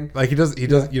something. Like he does. You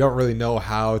don't really know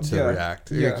how to Yeah.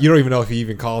 react. Yeah. You don't even know if he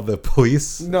even called the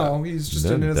police. No, he's just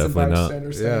No, an innocent definitely not.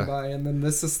 bystander standing Yeah. by, and then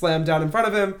this is slammed down in front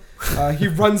of him. He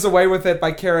runs away with it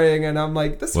by carrying, and I'm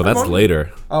like, this. Well, that's harmonium-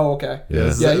 later. Oh, okay. Yeah.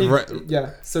 This is Yeah, right- yeah.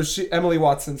 So Emily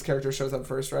Watson's character shows up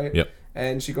first, right? Yep.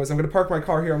 And she goes, "I'm going to park my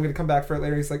car here. I'm going to come back for it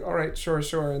later." He's like, "All right, sure."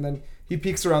 And then he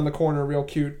peeks around the corner, real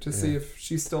cute, to see if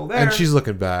she's still there. And she's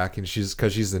looking back, and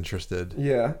because she's interested.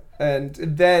 yeah. And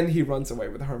then he runs away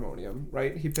with the harmonium,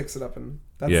 right? He picks it up, and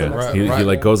that's the Yeah, next right, he, episode. he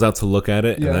like goes out to look at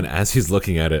it, Yeah. and then as he's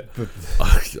looking at it,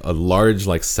 a large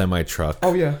like semi truck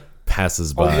Oh yeah.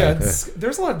 passes Oh by. yeah.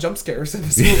 There's a lot of jump scares in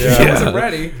this movie. Yeah. I wasn't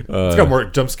ready. It's got more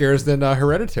jump scares than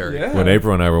Hereditary. Yeah. When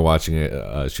April and I were watching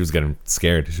it, she was getting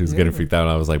scared. She was getting freaked out.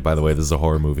 And I was like, by the way, this is a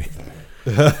horror movie.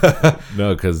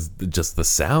 No, because just the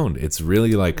sound, it's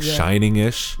really like Yeah.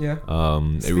 Shining-ish, Yeah.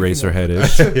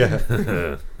 Eraserhead-ish.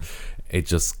 Yeah. It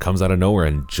just comes out of nowhere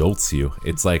and jolts you.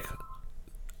 It's like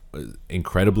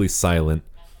incredibly silent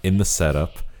in the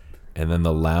setup, and then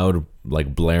the loud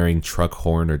like blaring truck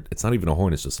horn, or it's not even a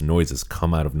horn, it's just noises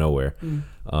come out of nowhere.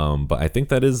 But I think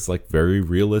that is like very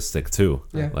realistic too.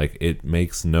 Yeah. Like it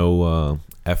makes no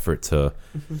effort to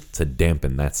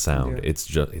dampen that sound. Yeah.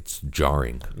 It's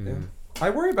jarring. Yeah. I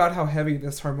worry about how heavy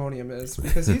this harmonium is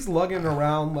because he's lugging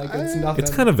around like it's nothing.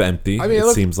 It's kind of empty. I mean, it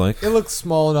look- seems like. It looks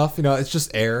small enough, it's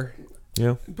just air.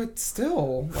 Yeah. But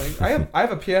still, like I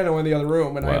have a piano in the other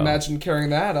room, and I Wow. imagine carrying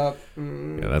that up.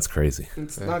 Yeah, that's crazy.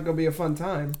 It's not gonna be a fun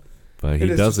time. But he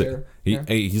It is does just it. there. He Yeah.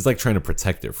 he's like trying to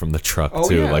protect it from the truck Oh,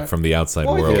 too, yeah. like from the outside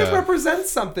Well, I world. think it Yeah.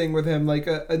 represents something with him, like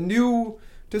a new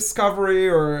discovery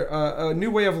or a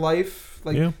new way of life.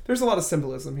 Like Yeah. there's a lot of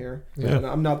symbolism here. Yeah. And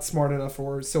I'm not smart enough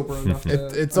or sober enough to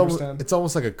It's understand.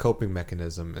 almost like a coping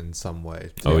mechanism in some way.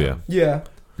 Oh yeah. Yeah.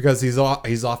 Because he's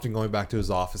often going back to his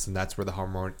office, and that's where the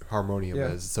harmonium Yeah.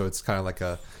 is. So it's kind of like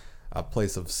a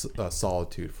place of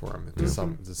solitude for him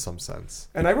Mm-hmm. to some sense.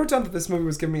 And I wrote down that this movie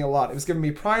was giving me a lot. It was giving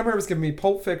me Primer, it was giving me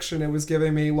Pulp Fiction, it was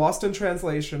giving me Lost in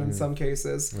Translation in some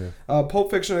cases. Yeah. Pulp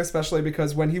Fiction especially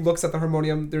because when he looks at the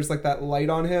harmonium, there's like that light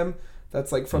on him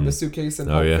that's like from the suitcase in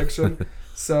Oh, Pulp yeah. Fiction.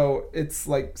 So it's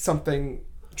like something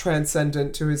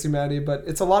transcendent to his humanity, but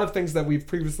it's a lot of things that we've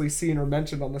previously seen or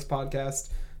mentioned on this podcast.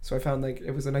 So I found like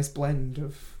it was a nice blend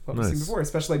of what we've seen Nice. before,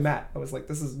 especially Matt. I was like,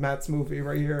 this is Matt's movie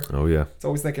right here. Oh yeah. It's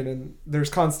always thinking, and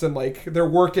there's constant like they're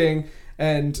working,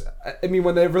 and I mean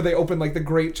whenever they open like the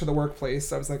grate to the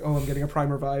workplace, I was like, oh, I'm getting a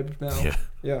Primer vibe now.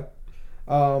 Yeah.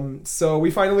 So we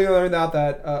finally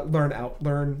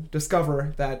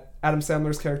discover that Adam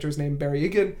Sandler's character is named Barry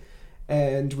Egan,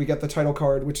 and we get the title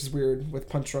card, which is weird with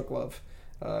Punch Drunk Love,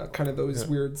 kind of those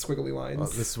weird squiggly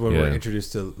lines. This is when Yeah. we're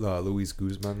introduced to Luis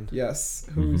Guzman. Yes,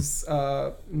 whose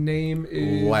name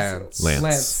is Lance.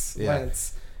 Lance. Yeah.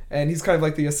 Lance. And he's kind of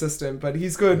like the assistant, but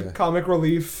he's good Yeah. comic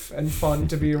relief and fun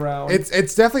to be around.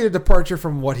 It's definitely a departure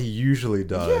from what he usually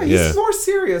does. yeah, he's Yeah. more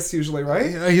serious usually,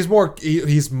 right?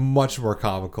 He's much more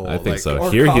comical. I think like- so.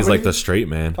 or Here he's like comedy? the straight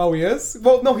man. Oh, he is?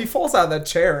 Well, no, he falls out of that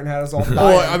chair and has all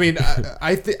Well, I mean,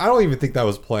 I don't even think that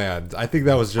was planned. I think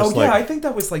that was just Oh, like yeah, I think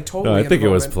that was like totally No, I in think the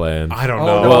it was moment. planned. I don't Oh,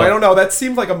 know. no, Well- I don't know. That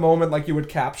seemed like a moment like you would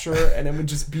capture and it would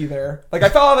just be there. Like, I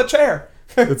fell out of the chair.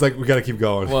 It's like we got to keep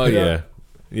going. Well, Yeah.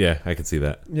 yeah, I can see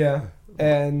that. Yeah.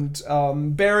 And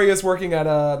Barry is working at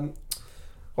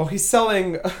he's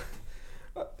selling,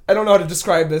 I don't know how to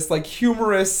describe this, like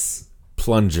humorous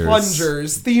Plungers,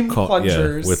 themed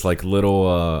plungers. yeah, with like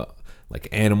little like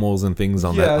animals and things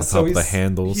on on top of the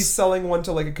handles. He's selling one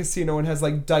to like a casino and has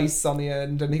like dice on the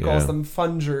end, and he calls Yeah. them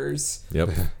fungers. Yep.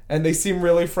 And they seem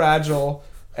really fragile.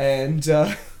 And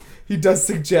he does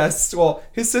suggest, well,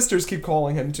 his sisters keep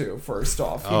calling him too, first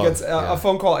off. He Oh, gets yeah. a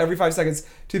phone call every 5 seconds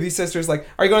to these sisters, like,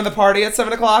 are you going to the party at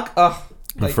 7 o'clock? Ugh.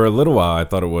 And Like, for a little while, I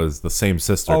thought it was the same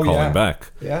sister Oh, calling yeah.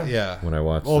 back yeah. yeah. when I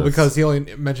watched. Well, this. because he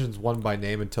only mentions one by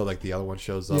name until like the other one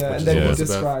shows up. Yeah, which and is then he Elizabeth.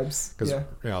 describes. Because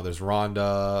Yeah. there's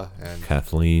Rhonda and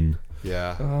Kathleen.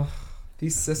 yeah, Ugh,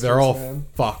 these sisters, they're all man.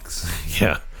 fucks.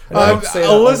 Yeah. I don't say that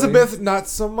Elizabeth, not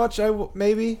so much.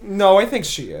 Maybe. No, I think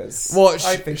she is. Well,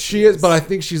 I think she is, but I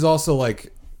think she's also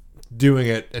like doing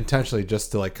it intentionally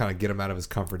just to like kind of get him out of his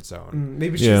comfort zone.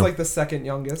 Maybe she's Yeah. like the second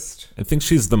youngest. I think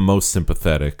she's the most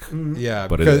sympathetic, Yeah,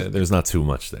 but because there's not too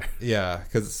much there. yeah,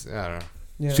 because I don't know.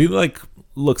 Yeah. She like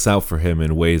looks out for him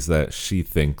in ways that she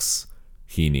thinks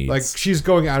he needs. Like she's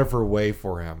going out of her way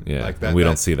for him. yeah, like and we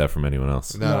don't see that from anyone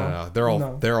else. No. They're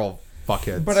all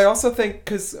fuckheads. But I also think,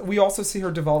 because we also see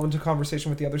her devolve into conversation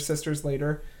with the other sisters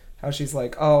later, how she's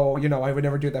like, oh, I would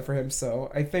never do that for him. So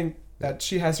I think that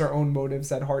she has her own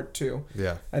motives at heart too.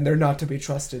 yeah. And they're not to be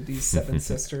trusted, these 7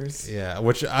 sisters. Yeah,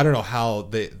 which I don't know how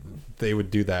they would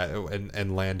do that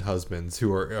and land husbands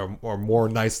who are more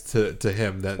nice to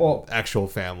him than actual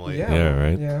family. Yeah,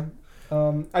 right. Yeah.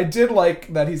 I did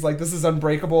like that he's like, this is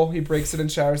unbreakable. He breaks it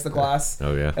and shatters the glass.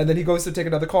 Oh, yeah. And then he goes to take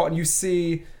another call, and you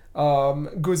see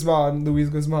Luis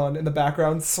Guzman in the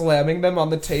background slamming them on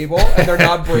the table, and they're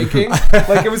not breaking.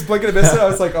 Like, it was blinking and missing. I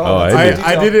was like,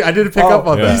 I didn't pick up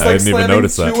on that. He's like I didn't even slamming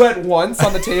notice that. two at once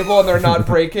on the table, and they're not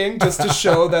breaking, just to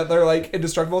show that they're like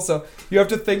indestructible. So you have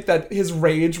to think that his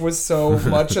rage was so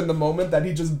much in the moment that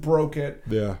he just broke it.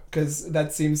 Yeah, because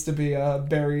that seems to be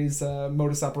Barry's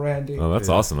modus operandi. Oh, that's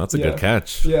awesome. That's a good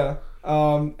catch. Yeah.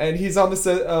 And he's on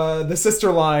the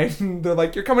sister line. They're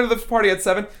like, "You're coming to the party at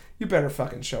 7. You better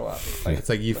fucking show up." Like, it's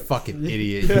like, you fucking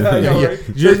idiot. Yeah, I know, right?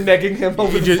 You're negging him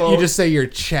over the phone. You just say you're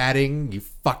chatting. You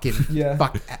fucking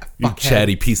You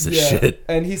chatty piece of shit.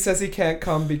 And he says he can't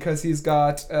come because he's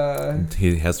got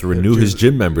he has to renew his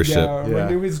gym membership.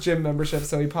 Renew his gym membership,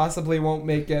 so he possibly won't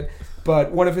make it.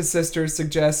 But one of his sisters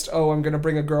suggests, I'm going to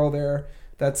bring a girl there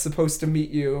that's supposed to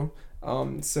meet you.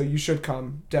 So you should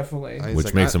come, definitely.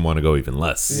 Which makes him want to go even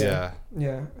less.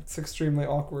 Yeah, it's extremely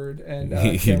awkward, and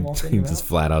he just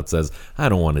flat out says, "I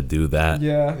don't want to do that.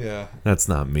 Yeah, that's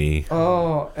not me."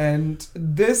 Oh, and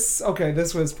this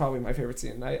was probably my favorite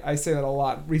scene. I say that a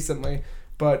lot recently,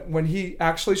 but when he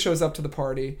actually shows up to the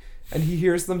party and he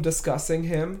hears them discussing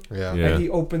him, and he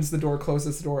opens the door,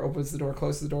 closes the door, opens the door,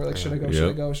 closes the door, like, should I go, should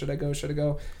I go, should I go, should I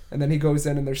go? And then he goes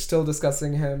in, and they're still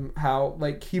discussing him, how,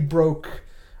 like, he broke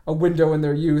a window in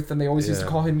their youth, and they always used to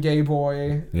call him gay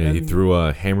boy. Yeah, he threw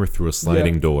a hammer through a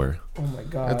sliding door. Oh my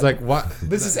god! It's like, what?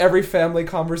 This is every family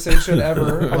conversation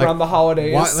ever around the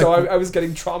holidays. Why, so I was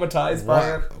getting traumatized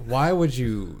by it. Why would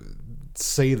you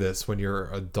say this when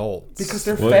you're adults? Because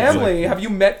they're family. Have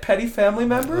you met petty family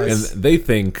members? And they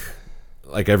think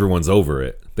like everyone's over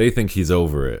it. They think he's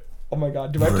over it. Oh my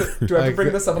god! Do I have to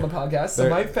bring this up on the podcast? So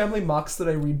my family mocks that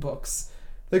I read books.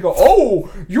 They go,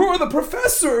 "Oh, you're the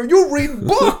professor. You read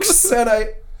books." And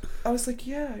I was like,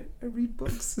 "Yeah, I read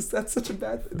books. Is that such a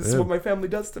bad thing? This is what my family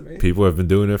does to me." People have been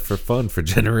doing it for fun for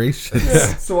generations.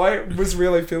 Yeah. So I was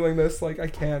really feeling this. Like, I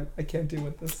can't deal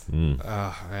with this.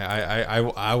 I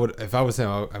would, if I was him,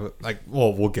 I would, like,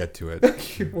 well, we'll get to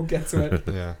it. We'll get to it.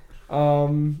 Yeah.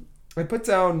 I put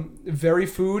down very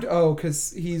food. Oh,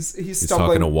 because he's stumbling.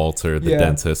 Talking to Walter, the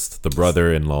dentist, the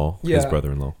brother-in-law, his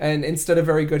brother-in-law. And instead of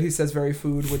very good, he says very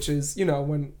food, which is,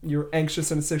 when you're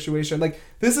anxious in a situation. Like,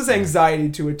 this is anxiety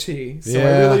to a T. So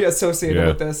I really associate it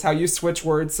with this, how you switch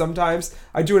words sometimes.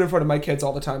 I do it in front of my kids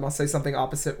all the time. I'll say something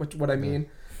opposite what I mean.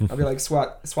 I'll be like,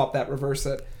 swap that, reverse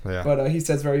it. Yeah. But he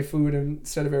says very food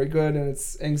instead of very good, and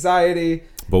it's anxiety.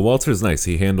 But Walter's nice.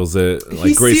 He handles it like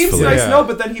he gracefully. He seems nice,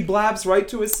 but then he blabs right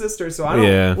to his sister. So I don't.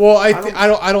 Yeah. Well,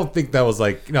 I don't think that was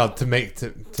like, to make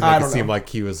it seem like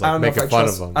he was like making fun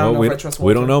of him. I don't know if I trust Walter.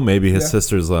 We don't know. Maybe his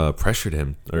sisters pressured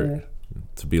him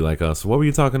to be like us. So what were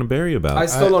you talking to Barry about? I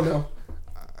still don't know.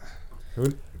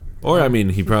 Or I mean,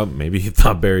 he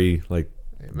thought Barry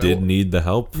did need the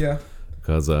help. Yeah.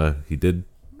 Because he did.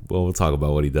 Well, we'll talk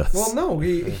about what he does. Well, no,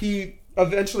 he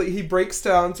eventually he breaks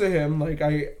down to him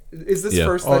is this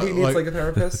first that he needs a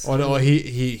therapist? Oh no,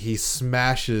 he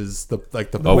smashes the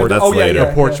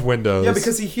porch windows. Yeah,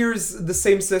 because he hears the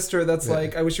same sister that's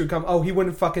like, I wish you would come. Oh, he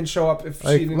wouldn't fucking show up if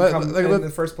she didn't come in the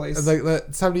first place. Like,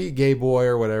 it's time to eat, gay boy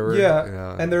or whatever.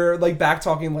 Yeah, and they're like back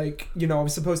talking like, I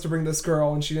was supposed to bring this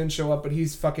girl and she didn't show up, but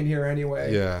he's fucking here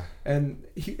anyway. Yeah. And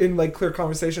he, in clear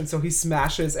conversation, so he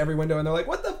smashes every window, and they're like,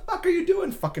 "What the fuck are you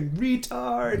doing, fucking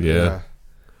retard?" Yeah.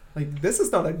 Like, this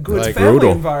is not a good family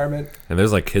brutal environment. And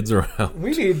there's kids around.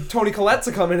 We need Toni Collette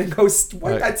to come in and go,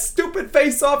 wipe that stupid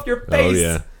face off your face. Oh,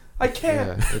 yeah. I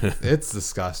can't. Yeah, it's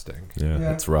disgusting.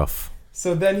 Yeah, it's rough.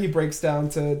 So then he breaks down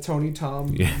to Tony,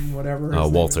 Tom, whatever.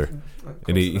 Walter.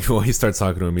 And he starts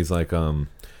talking to him. He's like,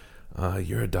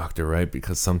 you're a doctor, right?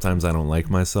 Because sometimes I don't like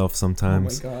myself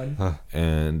sometimes. Oh, my God. Huh.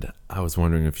 And I was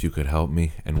wondering if you could help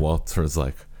me. And Walter's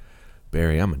like,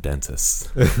 Barry, I'm a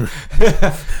dentist. Which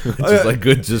is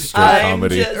good, just straight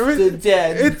comedy. I'm just a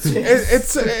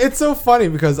dentist. It's so funny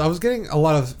because I was getting a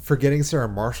lot of Forgetting Sarah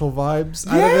Marshall vibes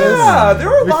out of this. Yeah, there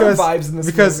were a lot of vibes in this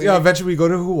movie. Eventually we go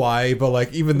to Hawaii,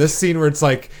 but even this scene where it's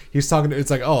he's talking, it's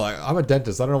like, oh, I'm a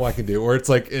dentist, I don't know what I can do. Or it's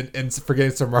in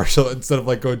Forgetting Sarah Marshall, instead of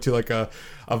going to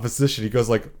a physician, he goes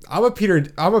I'm a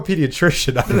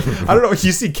pediatrician. I don't know.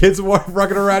 You see kids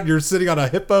running around, you're sitting on a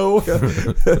hippo.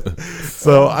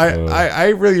 So I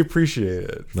really appreciate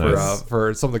it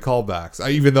for some of the callbacks.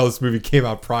 Even though this movie came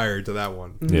out prior to that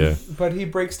one. Yeah. But he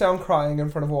breaks down crying in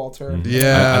front of Walter. Mm-hmm.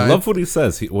 Yeah. I love what he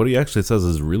says. What he actually says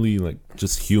is really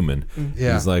just human.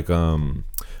 Yeah. He's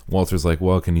Walter's like,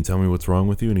 well, can you tell me what's wrong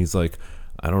with you? And he's like,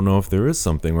 I don't know if there is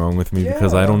something wrong with me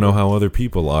because I Yeah. don't know how other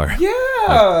people are.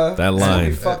 Yeah, That It's line. gonna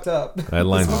be fucked up. That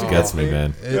line just gets me,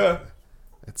 man. Yeah.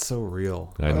 It's so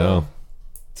real. I know.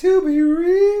 To be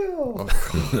real.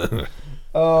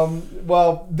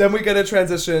 Well, then we get a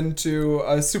transition to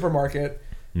a supermarket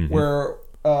where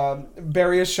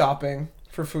Barry is shopping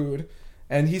for food,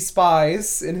 and he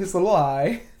spies in his little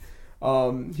eye.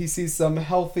 He sees some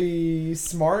healthy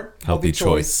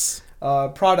choice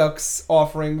products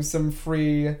offering some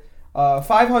free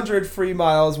 500 free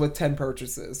miles with 10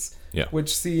 purchases. Yeah.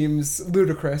 Which seems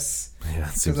ludicrous. Yeah, it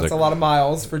Because seems that's like a lot of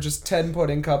miles for just 10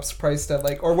 pudding cups priced at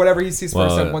like, or whatever he sees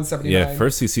first at $179. yeah.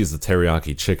 First he sees the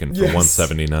teriyaki chicken for Yes.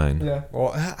 $179. Yeah.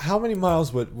 Well, how many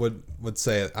miles would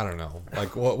say I don't know,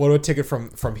 like what would take it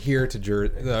from here to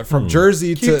Jersey, from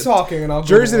Jersey Keep to talking and I'll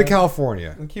Jersey to Google it.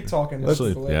 California? Keep talking.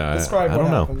 Actually, Describe yeah, I what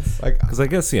don't know. happens. Like, Because I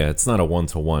guess it's not a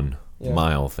 1-to-1 Yeah.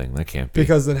 mile thing. That can't be.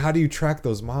 because then how do you track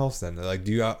those miles then? Like,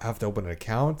 do you have to open an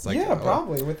account? Like, Yeah,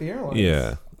 probably with the airlines.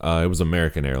 Yeah. It was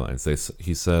American Airlines.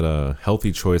 He said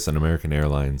Healthy Choice and American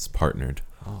Airlines partnered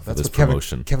for that's this what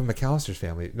promotion. Kevin McAllister's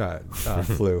family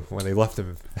flew when they left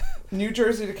him. New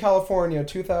Jersey to California,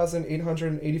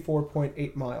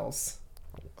 2,884.8 miles.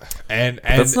 And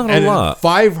that's not a lot.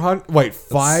 500. Wait,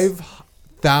 5,000.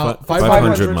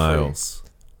 500 free. miles.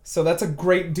 So that's a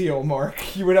great deal,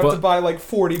 Mark. You would have But- to buy like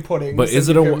 40 puddings. but is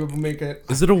and it you a- could make it?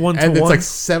 Is it a 1-to-1? And it's like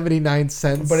 79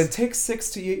 cents. But it takes 6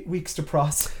 to 8 weeks to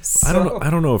process. I don't so- know. I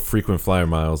don't know if frequent flyer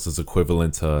miles is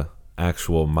equivalent to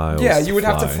actual miles. Yeah, you would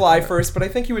have to fly first, but I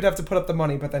think you would have to put up the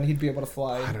money, but then he'd be able to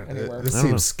fly anywhere. This I don't know.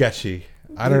 seems sketchy.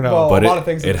 I don't know. Well, But a lot of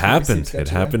things it seem happened. sketchy, It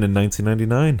happened in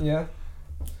 1999. Yeah.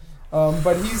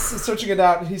 But he's searching it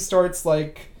out, and he starts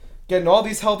like getting all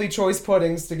these healthy choice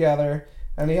puddings together,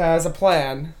 and he has a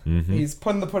plan. Mm-hmm. He's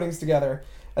putting the puddings together,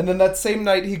 and then that same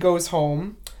night he goes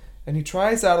home, and he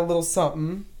tries out a little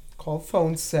something called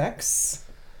phone sex.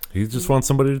 He just wants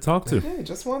somebody to talk to. Yeah, he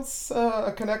just wants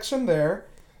a connection there,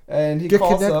 and he Get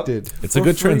calls connected. It's a for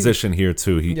good free. transition here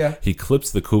too. Yeah. He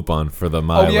clips the coupon for the up.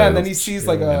 mile. Oh yeah, and then he sees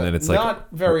like and a then it's like- not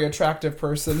very attractive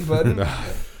person, but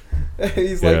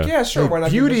he's like, Yeah. yeah, sure, why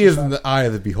not? give Beauty this is a in shot? the eye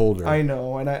of the beholder. I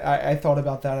know, and I thought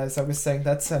about that as I was saying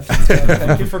that sentence. But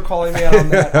thank you for calling me out on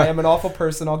that. I am an awful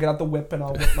person. I'll get out the whip and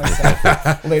I'll whip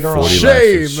myself later on. 40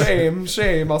 Shame. lashes.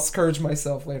 Shame. I'll scourge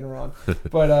myself later on.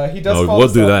 But he does. No, call we'll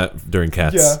us do up. that during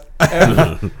cats. Yeah,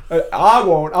 and, I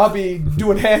won't. I'll be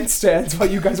doing handstands while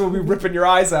you guys will be ripping your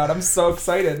eyes out. I'm so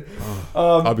excited.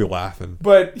 I'll be laughing.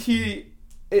 But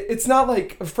it's not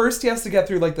like first he has to get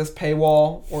through like this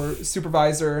paywall or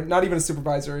supervisor, not even a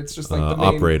supervisor. It's just like the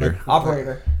main Operator.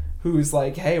 operator who's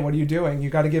like, hey, what are you doing? You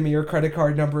got to give me your credit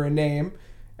card number and name.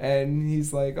 And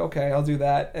he's like, okay, I'll do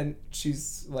that. And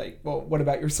she's like, well, what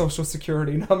about your social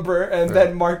security number? And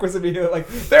then Mark was immediately like,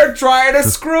 they're trying to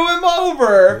screw him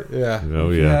over. Yeah. Oh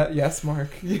yeah. Yes, Mark.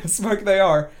 Yes, Mark, they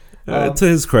are. To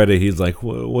his credit, he's like,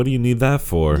 "What do you need that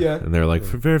for?" Yeah. And they're like,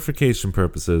 "For verification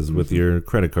purposes with your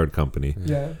credit card company."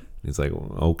 Yeah. He's like,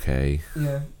 well, "Okay."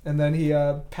 Yeah. And then he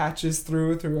patches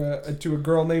through to a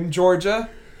girl named Georgia.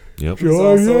 Yep. Who's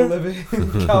also living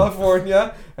in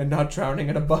California and not drowning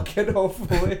in a bucket,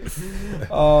 hopefully.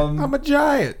 I'm a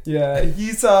giant. Yeah,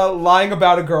 he's lying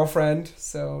about a girlfriend.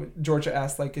 So Georgia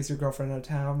asks, like, is your girlfriend out of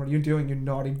town? What are you doing, you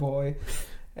naughty boy?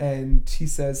 And he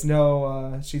says,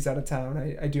 no, she's out of town.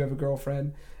 I do have a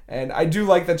girlfriend. And I do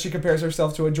like that she compares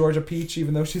herself to a Georgia peach,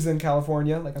 even though she's in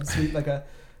California. Like, I'm sweet like a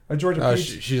Georgia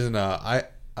peach. She's in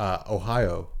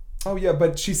Ohio. Oh, yeah,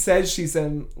 but she says she's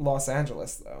in Los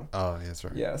Angeles, though. Oh, yeah, that's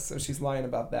right. Yeah, so she's lying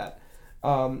about that.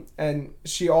 And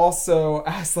she also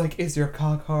asks, like, is your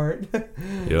cock hard?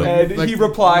 And Like, he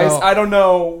replies, no. I don't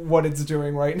know what it's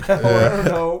doing right now. I don't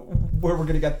know where we're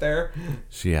going to get there.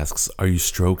 She asks, "Are you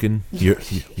stroking your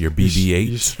You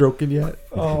BB-8? stroking yet?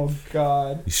 Oh,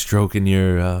 God. You stroking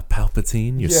your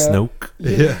Palpatine, your Yeah. Snoke?"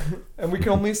 Yeah. And we can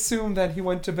only assume that he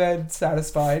went to bed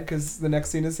satisfied because the next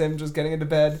scene is him just getting into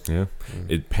bed. Yeah.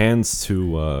 It pans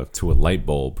to a light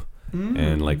bulb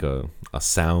and like a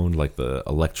sound, like the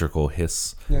electrical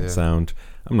hiss Yeah. sound.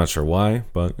 I'm not sure why,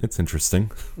 but it's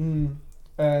interesting.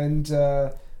 And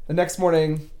the next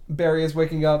morning, Barry is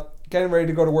waking up, getting ready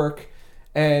to go to work.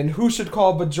 And who should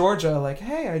call but Georgia? Like,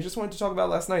 hey, I just wanted to talk about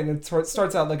last night. And it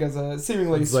starts out like as a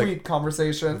seemingly It's like- sweet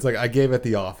conversation. It's like I gave at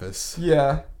the office.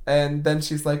 Yeah. And then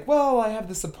she's like, well, I have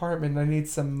this apartment. I need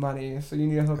some money. So you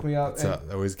need to hook me up. That's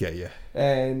I always get you.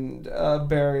 And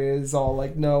Barry is all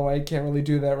like, no, I can't really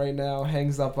do that right now.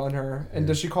 Hangs up on her. And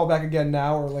does she call back again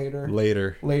now or later?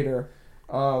 Later.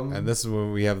 And this is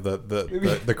when we have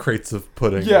the crates of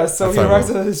pudding. Yeah, so he outside arrives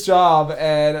of- at his job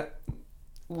and...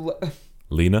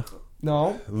 Lena?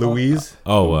 No. Louise.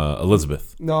 Oh,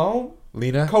 Elizabeth. No.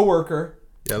 Lena. coworker.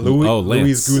 Yeah, Louis. Oh, Lance.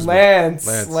 Louise Guzman.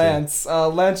 Lance.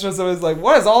 Lance shows up and is like,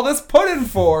 what is all this pudding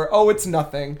for? Oh, it's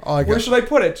nothing. Oh, I Where got- should I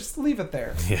put it? Just leave it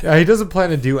there. Yeah, he doesn't plan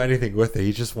to do anything with it.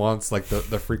 He just wants like the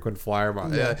frequent flyer.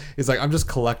 Yeah, he's like, I'm just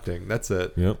collecting. That's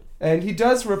it. Yep. And he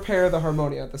does repair the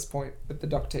harmonia at this point with the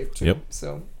duct tape too. Yep.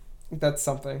 So that's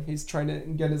something. He's trying to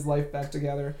get his life back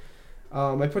together.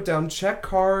 I put down check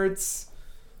cards.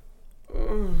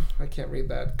 I can't read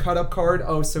that. Cut up card.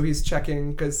 Oh, so he's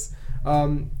checking because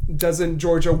doesn't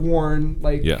Georgia warn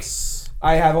like Yes.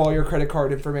 I have all your credit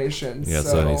card information. Yeah, so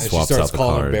so he And she Swaps starts out the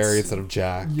calling him cards. Barry instead of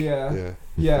Jack. yeah.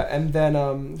 Yeah, and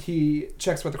then he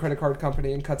checks with the credit card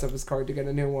company and cuts up his card to get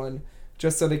a new one,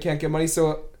 just so they can't get money.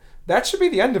 So that should be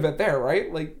the end of it there,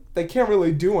 right? Like, they can't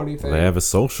really do anything. They have his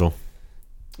social.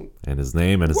 And his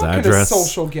name and his what address. can a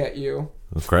social get you?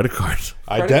 A credit card.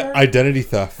 Credit card? Identity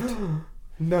theft.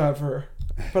 Never.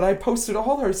 But I posted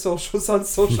all our socials on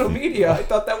social media. I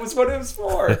thought that was what it was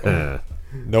for.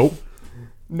 Nope.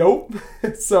 Nope.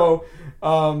 So,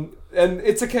 and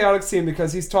it's a chaotic scene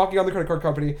because he's talking on the credit card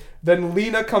company. Then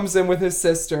Lena comes in with his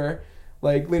sister.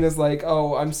 Like, Lena's like,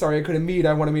 oh, I'm sorry I couldn't meet.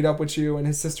 I want to meet up with you. And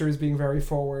his sister is being very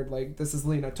forward. Like, this is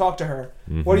Lena. Talk to her.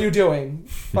 What are you doing?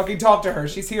 Fucking talk to her.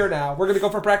 She's here now. We're going to go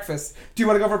for breakfast. Do you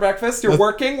want to go for breakfast? You're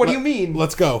working? What do you mean?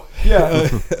 Let's go. Yeah.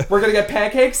 We're going to get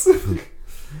pancakes?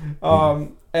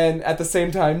 And at the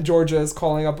same time, Georgia is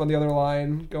calling up on the other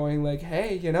line, going like,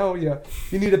 hey, you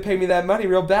need to pay me that money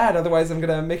real bad. Otherwise, I'm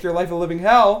going to make your life a living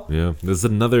hell. Yeah. There's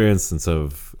another instance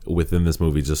of, within this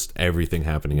movie, just everything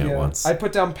happening at once. I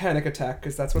put down panic attack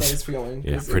because that's what I was feeling.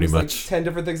 Yeah, It pretty was much. Like 10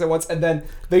 different things at once. And then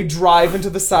they drive into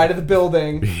the side of the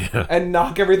building and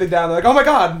knock everything down. They're like, oh my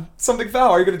God, something fell.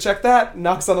 Are you going to check that?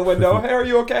 Knocks on the window. Hey, are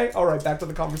you okay? All right, back to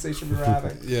the conversation we were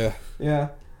having. Yeah. Yeah.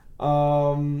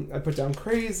 I put down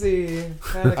crazy.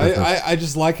 Panic I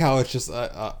just like how it's just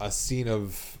a scene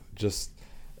of just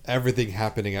everything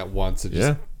happening at once and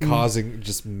just causing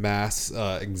just mass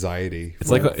anxiety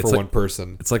It's for, like for one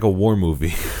person. It's like a war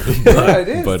movie. Yeah, it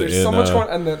is. But There's so much going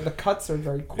and the cuts are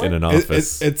very quick. in an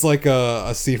office. It's like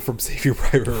a scene from Saving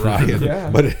Private Ryan, Yeah.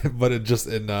 but it just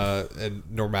in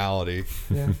normality.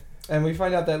 Yeah. And we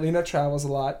find out that Lena travels a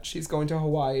lot. She's going to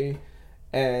Hawaii.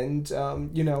 And,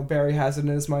 Barry has it in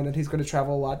his mind that he's going to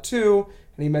travel a lot too.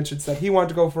 And he mentions that he wanted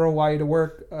to go for Hawaii to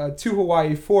work, to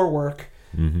Hawaii for work.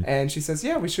 Mm-hmm. And she says,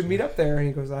 yeah, we should meet up there. And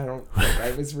he goes, I don't think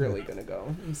I was really going to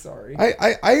go. I'm sorry.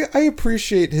 I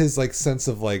appreciate his like sense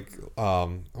of like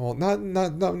not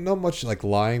much like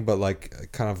lying, but like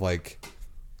kind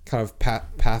of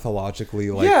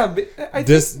pathologically like yeah, but I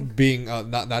this think, being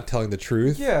not telling the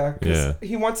truth. yeah, 'cause Yeah.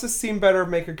 he wants to seem better,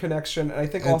 make a connection. And I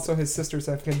think And- also his sisters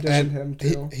have conditioned him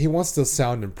to. he wants to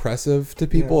sound impressive to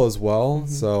people Yeah. as well.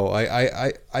 So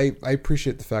I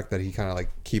appreciate the fact that he kind of like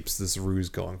keeps this ruse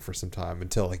going for some time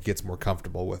until like gets more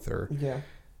comfortable with her. Yeah.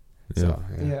 So,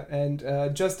 Yeah,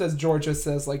 and just as Georgia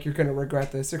says, like, you're gonna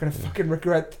regret this. You're gonna fucking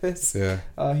regret this.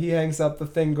 Yeah. He hangs up. The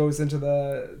thing goes into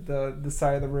the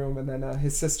side of the room, and then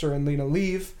his sister and Lena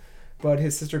leave. But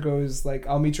his sister goes like,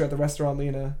 "I'll meet you at the restaurant,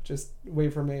 Lena. Just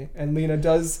wait for me." And Lena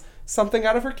does something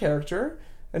out of her character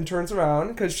and turns around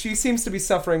because she seems to be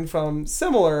suffering from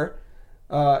similar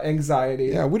anxiety.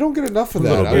 Yeah, we don't get enough of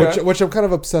little that, bit. which I'm kind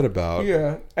of upset about.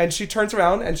 Yeah, and she turns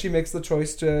around and she makes the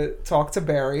choice to talk to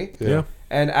Barry. Yeah.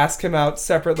 And ask him out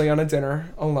separately on a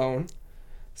dinner alone.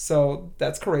 So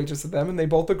that's courageous of them, and they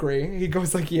both agree. He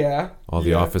goes like, yeah. All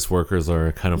the office workers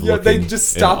are kind of Yeah, looking. they just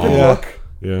stop in and awe. look,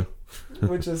 Yeah.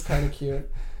 which is kind of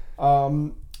cute.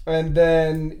 And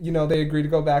then, they agree to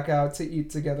go back out to eat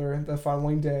together the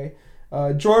following day.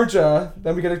 Georgia,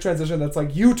 then we get a transition that's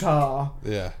like Utah.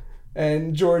 Yeah.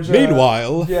 And Georgia.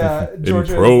 Meanwhile, Yeah, In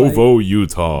Georgia is Provo,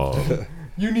 Utah. like,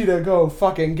 you need to go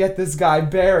fucking get this guy,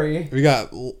 Barry. we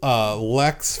got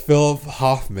Lex Philip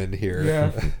Hoffman here.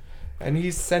 Yeah. And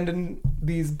he's sending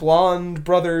these blonde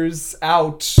brothers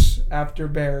out after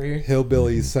Barry.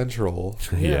 Hillbilly Central.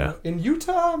 Yeah. In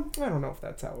Utah, I don't know if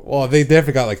that's how it works. Well, they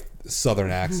definitely got like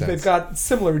southern accents. They've got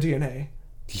similar DNA.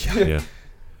 Yeah.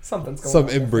 Something's going some on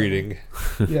there. inbreeding.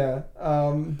 Yeah.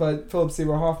 But Philip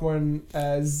Seymour Hoffman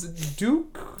as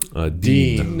Duke.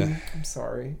 Dean. I'm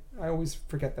sorry. I always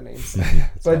forget the names.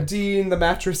 But Dean, the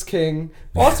Mattress King,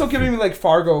 also giving me like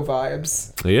Fargo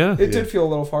vibes. Yeah. It did feel a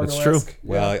little Fargo-esque. That's true.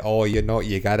 Well, you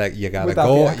gotta Without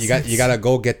go. the You got accents. gotta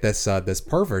go get this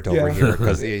pervert over Yeah. here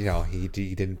because he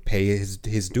didn't pay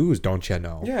his dues, don't you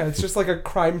know? Yeah, it's just like a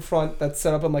crime front that's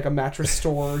set up in like a mattress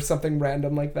store or something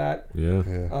random like that. Yeah.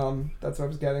 That's what I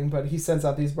was getting. But he sends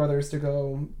out these brothers to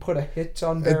go put a hit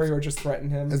on Barry or just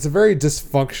threaten him. It's a very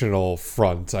dysfunctional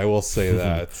front, I will say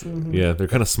that. Yeah. They're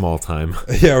kind of small small time.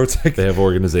 Yeah, where it's like They have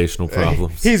organizational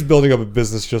problems. he's building up a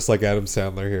business just like Adam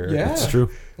Sandler here. Yeah. It's true.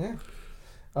 Yeah.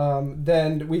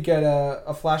 Then we get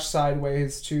a flash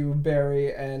sideways to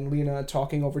Barry and Lena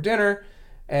talking over dinner,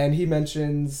 and he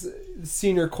mentions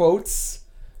senior quotes.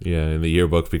 Yeah, in the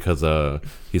yearbook because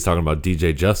he's talking about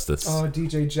DJ Justice. Oh,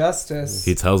 DJ Justice.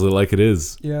 He tells it like it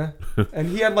is. Yeah. And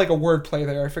he had like a wordplay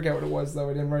there. I forget what it was though.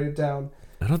 I didn't write it down.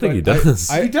 I don't think he But does.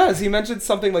 He does. He mentioned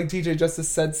something like DJ Justice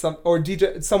said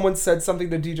someone said something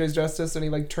to DJ Justice, and he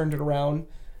like turned it around.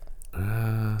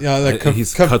 Yeah, like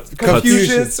he's cut.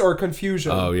 Confucius or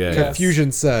confusion. Oh, yeah, Yes. yeah.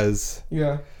 Confusion says.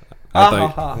 Yeah. I Ha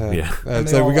thought- ha ha. Yeah.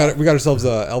 It's they like all we got ourselves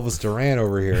Elvis Duran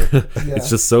over here. Yeah. It's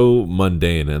just so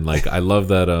mundane, and like I love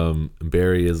that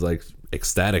Barry is like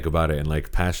ecstatic about it and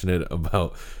like passionate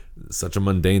about such a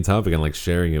mundane topic and like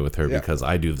sharing it with her Yeah. because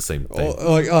I do the same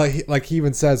thing. He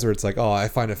even says where it's like, oh, I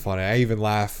find it funny. I even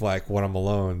laugh like when I'm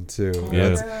alone too. Yeah.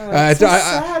 It's so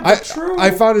sad, but true.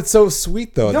 I found it so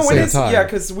sweet though. At No, the it same is. time. Yeah,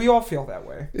 because we all feel that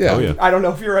way. Yeah. Oh, yeah. I don't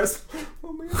know if you're as.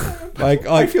 Oh my god. Like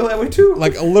I feel that way too.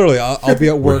 like literally, I'll be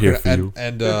at work here for and, you.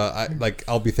 and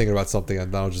I'll be thinking about something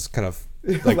and I'll just kind of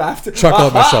like Laughed. chuckle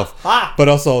at myself, Ha! but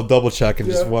also I'll double check and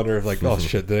just Yeah. wonder if like, oh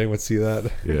shit, did anyone see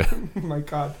that? Yeah. Oh my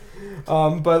god.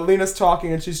 But Lena's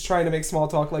talking and she's trying to make small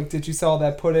talk. Like, did you sell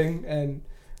that pudding? And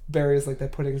Barry is like,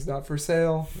 that pudding's not for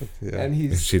sale. Yeah. And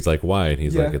he's She's like, why? And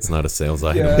he's Yeah. like, it's not a sales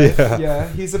item. yeah.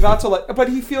 He's about to like, but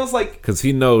he feels like Because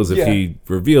he knows if Yeah. he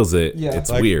reveals it, Yeah. it's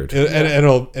Like, weird. and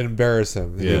it'll embarrass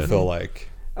him. Yeah. He'll feel like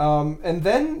and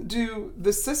then do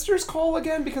the sisters call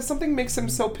again because something makes him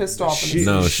so pissed off. And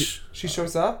No, she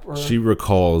shows up. Or? she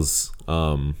recalls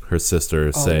her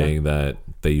sister saying that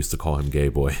they used to call him Gay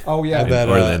Boy. Oh yeah. And that,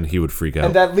 or then he would freak out.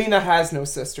 And that Lena has no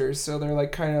sisters, so they're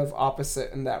like kind of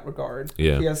opposite in that regard.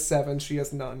 Yeah. He has 7, she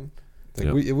has none. like,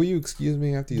 Yep. will you excuse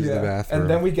me? I have to use the bathroom. And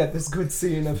then we get this good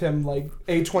scene of him like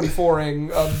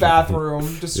A24ing a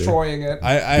bathroom, destroying it.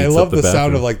 I Beats love up the the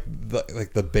sound of bathroom.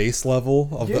 like the bass level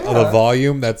of the Yeah.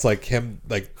 volume. That's like him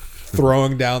like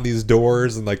throwing down these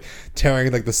doors and like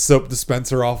tearing like the soap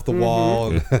dispenser off Mm-hmm. the wall.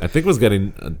 And I think it was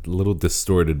getting a little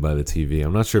distorted by the TV.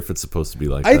 I'm not sure if it's supposed to be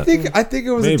like I that. think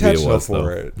it was Maybe it intentional was, for though.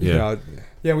 it. Yeah. You know,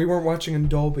 Yeah, we weren't watching in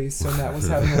Dolby, so Matt was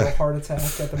having a little heart attack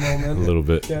at the moment. a little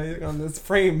bit. Yeah, on this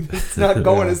frame, it's not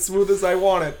going as smooth as I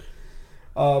want it.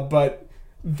 But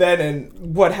then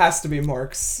in what has to be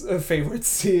Mark's favorite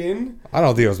scene. I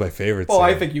don't think it was my favorite. Well,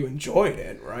 I scene. think you enjoyed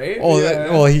it, right? Oh, Yeah.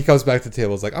 well, he comes back to the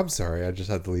table. It's like, I'm sorry, I just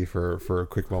had to leave for a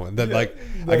quick moment. And then, like,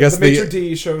 I guess the maitre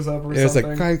d shows up or it's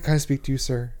something. like, can I speak to you,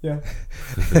 sir? Yeah.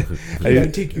 I- You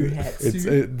gotta take your hat, It's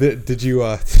sir. did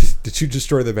you did you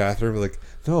destroy the bathroom? Like,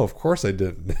 no, of course I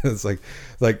didn't. It's like,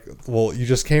 well, you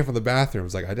just came from the bathroom.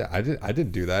 It's like I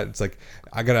didn't do that. It's like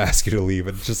I gotta ask you to leave.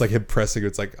 And it's just like him pressing.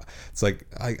 It's like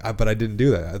but I didn't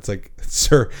do that. It's like,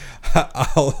 sir,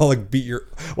 I'll like beat your.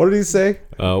 What did he say?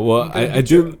 Well, I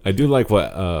do like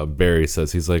what Barry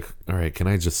says. He's like, all right, can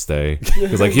I just stay?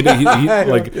 Because like he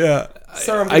like Yeah.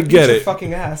 Sir, I'm I gonna get beat your it.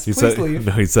 fucking ass. he Please said leave.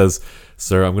 no. He says,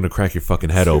 sir, I'm gonna crack your fucking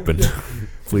head open.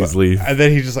 Please leave. And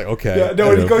then he's just like, okay. Yeah, no,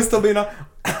 and he know. goes to Lena.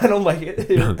 I don't like it.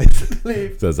 Here,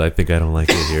 leave. Says, I think I don't like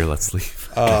it here. Let's leave.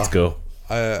 Let's go.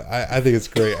 I think it's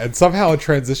great, and somehow it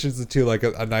transitions into like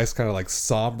a nice kind of like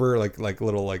somber, like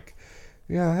little like,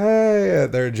 yeah, hey,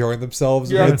 they're enjoying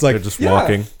themselves. Yeah. And it's like They're just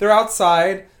walking. They're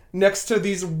outside next to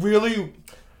these really.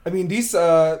 I mean, these.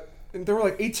 There were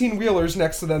like 18 wheelers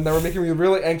next to them that were making me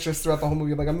really anxious throughout the whole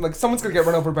movie. Like I'm like, someone's gonna get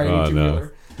run over by an Oh, 18 no.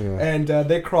 wheeler. And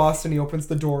they cross, and he opens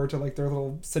the door to like their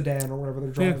little sedan or whatever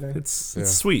they're Yeah, driving. it's Yeah.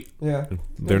 sweet. Yeah, Their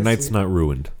Very night's sweet. not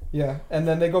ruined. Yeah, and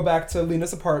then they go back to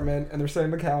Lena's apartment, and they're sitting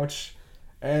on the couch,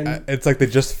 and it's like they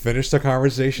just finished a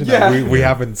conversation Yeah. that we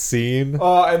haven't seen.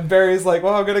 and Barry's like,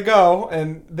 "Well, I'm gonna go,"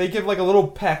 and they give like a little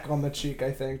peck on the cheek,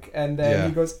 I think, and then Yeah.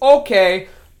 he goes, "Okay,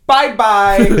 bye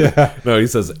bye." No, he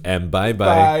says, and bye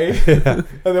bye. Bye.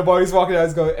 And then while he's walking out,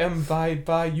 he's going, bye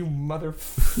bye, you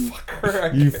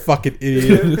motherfucker. You fucking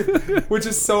idiot. Which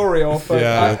is so real, but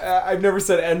Yeah. I've never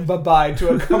said and bye bye to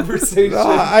a conversation.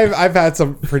 I've had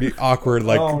some pretty awkward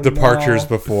like Oh, departures no.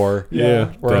 before.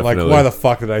 Yeah, Where I'm like, definitely. why the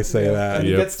fuck did I say And that? he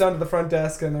Yep. gets down to the front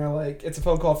desk, and they're like, "It's a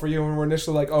phone call for you." And we're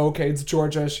initially like, "Oh, okay, it's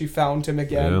Georgia. She found him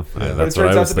again." Yeah, But it that's turns what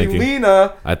I out was to thinking. be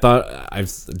Lena. I thought I've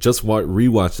just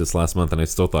rewatched this last month, and I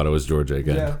still thought it was Georgia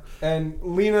again. Yeah, and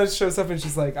Lena shows up, and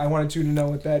she's like, "I wanted you to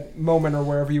know at that moment or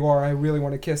wherever you are, I really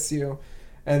want to kiss you."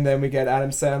 And then we get Adam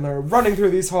Sandler running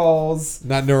through these halls,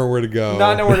 Not knowing where to go.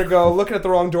 not knowing where to go, looking at the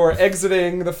wrong door,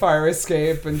 exiting the fire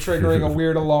escape, and triggering a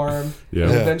weird alarm. Yeah.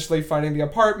 And Yeah. eventually finding the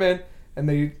apartment. and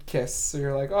they kiss. So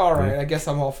you're like, all right, I guess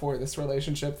I'm all for this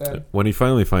relationship then. When he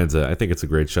finally finds it, I think it's a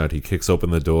great shot. He kicks open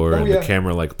the door, and yeah. the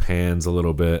camera like pans a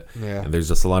little bit, Yeah. and there's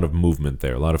just a lot of movement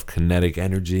there, a lot of kinetic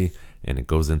energy, and it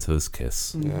goes into this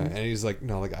kiss. Yeah, and he's like,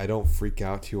 no, like I don't freak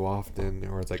out too often,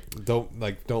 or it's like don't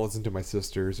listen to my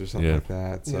sisters or something Yeah. like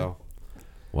that. So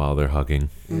While they're hugging.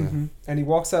 Mm-hmm. And he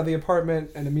walks out of the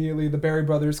apartment, and immediately the Berry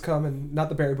brothers come, and not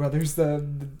the Berry brothers, the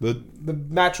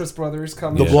mattress brothers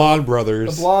come. the and blonde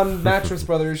brothers, the blonde mattress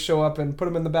brothers show up and put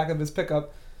him in the back of his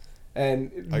pickup.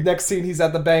 And next scene, he's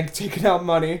at the bank taking out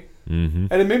money. Mm-hmm.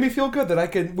 And it made me feel good that I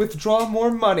could withdraw more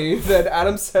money than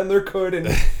Adam Sandler could in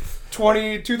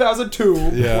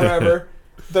 2002, Yeah. whatever,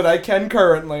 that I can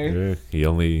currently.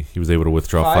 Yeah, he was able to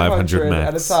withdraw 500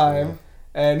 at max. a time.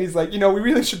 And he's like, we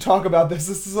really should talk about this.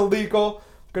 This is illegal.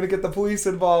 I'm going to get the police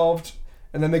involved.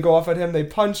 And then they go off at him. They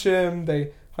punch him.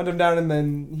 They hunt him down. And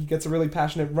then he gets a really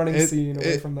passionate running scene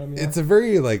away from them. Yeah. It's a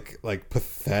very like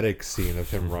pathetic scene of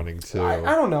him running too.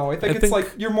 I don't know. I think it's like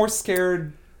you're more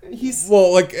scared. He's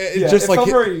well, like Yeah, just it like felt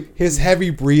very- his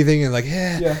heavy breathing and like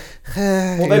yeah.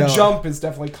 Well, you that know. jump is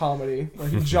definitely comedy. Where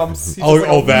he jumps. He Oh, just,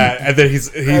 like, that, and then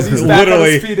he's he's back on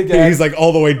literally his feet again. he's like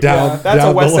all the way down. Yeah, that's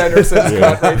down a Wes the line. Anderson's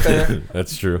cut right there.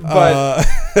 That's true. But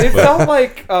it felt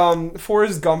like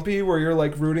Forrest Gumpy, where you're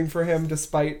like rooting for him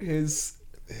despite his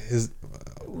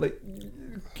like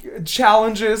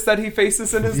challenges that he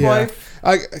faces in his life.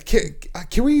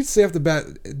 Can we say off the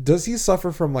bat? Does he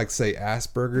suffer from like say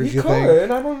Asperger's? He you could.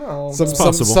 think I don't know. some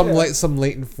but- some Yeah. some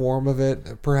latent form of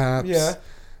it, perhaps? Yeah.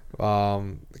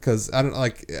 Because I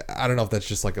don't know if that's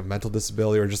just like a mental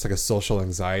disability or just like a social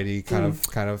anxiety kind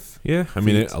of. Yeah, I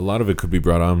mean, a lot of it could be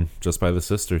brought on just by the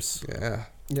sisters. Yeah.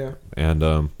 Yeah. And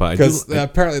but I Because do,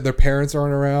 apparently their parents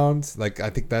aren't around. Like I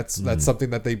think that's Mm-hmm. something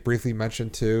that they briefly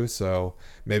mentioned too. So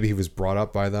maybe he was brought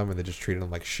up by them and they just treated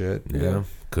him like shit. yeah,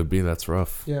 could be. That's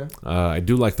rough. Yeah. I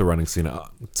do like the running scene.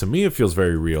 To me, it feels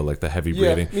very real, like the heavy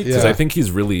Yeah, breathing. me too. Because Yeah. I think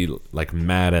he's really like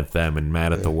mad at them and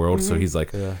mad at the world. So he's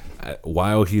like, Yeah.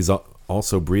 while he's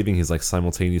also breathing, he's like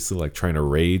simultaneously like trying to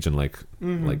rage and like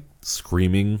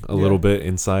screaming a little bit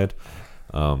inside.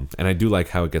 And I do like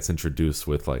how it gets introduced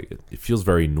with like it feels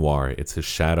very noir. It's his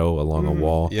shadow along a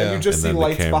wall. Yeah. And you just And see then the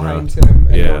lights camera. behind him,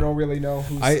 and Yeah. you don't really know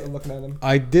who's looking at him.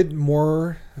 I did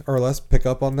more or less pick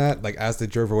up on that, like as they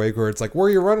drove away, where it's like, where are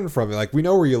you running from? Like we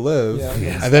know where you live,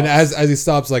 Yeah. and then as he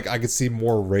stops, like I could see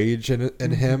more rage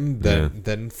in him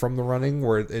than from the running.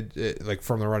 Where it like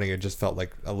from the running, it just felt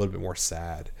like a little bit more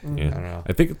sad. Yeah. I don't know.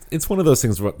 I think it's one of those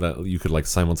things that you could like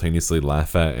simultaneously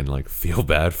laugh at and like feel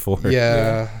bad for.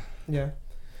 Yeah. Yeah.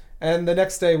 And the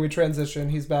next day we transition.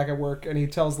 He's back at work, and he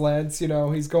tells Lance,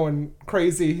 he's going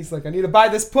crazy. He's like, I need to buy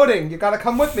this pudding. You got to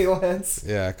come with me, Lance.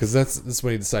 Yeah, because that's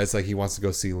when he decides like he wants to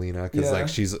go see Lena because Yeah. like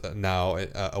she's now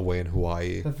away in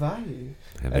Hawaii. Hawaii.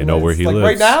 And they know where Lance he is like, lives.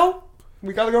 right now?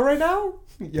 We got to go right now?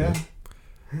 Yeah.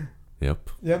 Yep.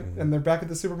 Yep. And they're back at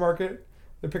the supermarket.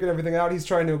 They're picking everything out. He's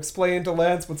trying to explain to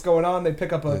Lance what's going on. They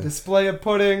pick up a display of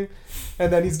pudding,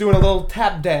 and then he's doing a little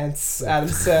tap dance, Adam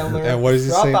Sandler. And what does he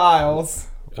throughout say? the aisles.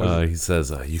 He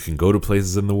says, "You can go to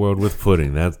places in the world with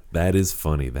pudding. That is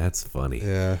funny. That's funny."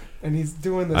 Yeah. And he's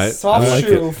doing the I soft like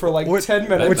shoe it. for like What- 10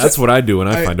 minutes. That's what I do when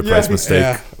I find a price yeah, mistake.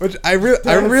 Yeah, which I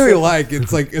really like.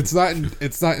 It's like it's not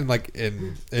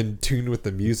in tune with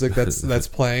the music that's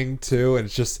playing too, and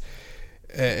it's just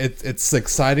it's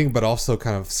exciting but also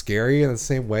kind of scary in the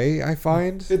same way. I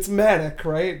find. It's manic,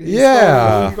 right? He's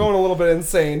Yeah. going a little bit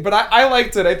insane. But I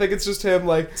liked it. I think it's just him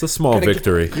like, It's a small Gonna get-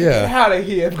 victory. Yeah. get out of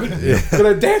here. I'm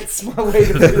gonna dance my way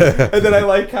to the And then I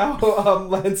like how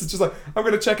Lance is just like, I'm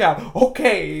gonna check out.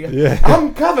 Okay. Yeah.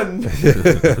 I'm coming.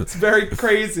 It's very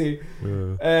crazy.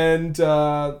 And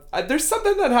there's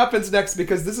something that happens next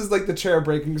because this is like the chair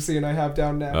breaking scene I have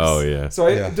down next. Oh, yeah. So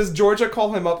Yeah. does Georgia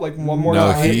call him up like one more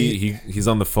No, time? he's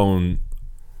on the phone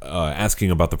asking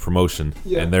about the promotion,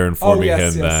 Yeah. and they're informing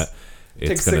yes, him yes. that it's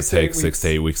Takes going to 6 to 8 take 6 to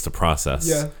 8 weeks to process.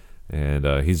 Yeah.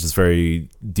 And he's just very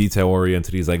detail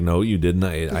oriented. He's like, "No, you did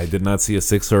not. I did not see a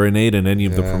 6 or an 8 in any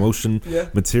of the Yeah. promotion Yeah.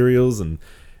 materials." And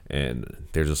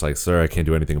they're just like, "Sir, I can't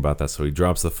do anything about that." So he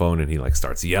drops the phone and he like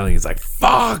starts yelling. He's like,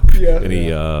 "Fuck!" Yeah. And he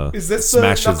Is this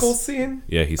smashes. the Knuckles scene?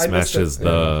 Yeah, he I missed smashes it.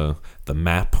 the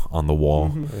map on the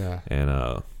wall Yeah.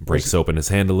 and breaks open his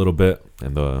hand a little bit,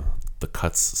 and the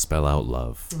cuts spell out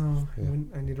love. Oh,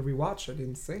 I need to rewatch. I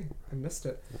didn't see. I missed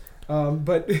it.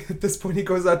 But at this point, he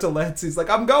goes out to Lance. He's like,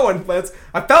 "I'm going, Lance.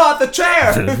 I fell out the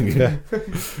chair.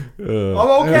 I'm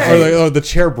okay. Or the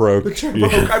chair broke. The chair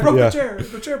broke. I broke Yeah. the chair.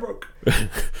 The chair broke."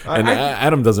 And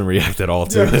Adam doesn't react at all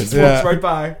to Yeah, it. just Yeah. walks right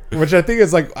by. Which I think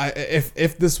is like,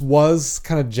 if this was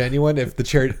kind of genuine, if the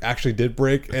chair actually did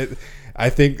break, I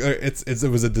think it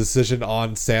was a decision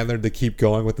on Sandler to keep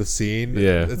going with the scene.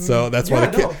 Yeah. And so that's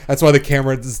why Yeah, that's why the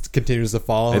camera just continues to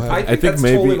follow him. I think that's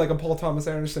maybe- totally like a Paul Thomas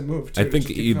Anderson move. Too, I think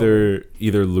to keep going.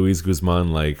 either Luis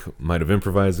Guzman like might have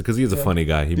improvised because he's a Yeah. funny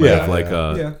guy. He might Yeah, have like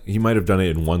yeah. he might have done it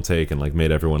in one take and like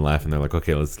made everyone laugh, and they're like,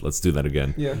 okay, let's do that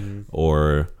again. Yeah.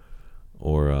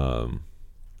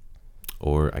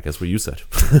 Or I guess what you said.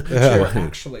 Chair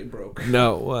actually broke.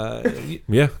 No,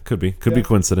 yeah, could be Yeah.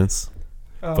 coincidence,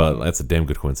 but Um, that's a damn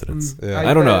good coincidence. Yeah.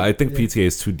 I don't know. bet- I think yeah. PTA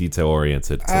is too detail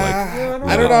oriented to like. Yeah,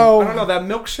 I don't know. I don't know that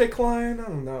milkshake line. I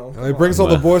don't know. It brings all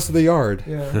the boys to the yard.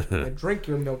 Yeah, I drink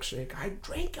your milkshake. I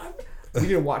drink your. We need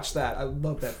to watch that. I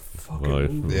love that fucking Well,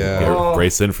 movie. Yeah. get Oh,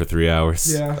 brace in for 3 hours.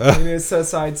 yeah. We need to set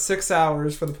aside 6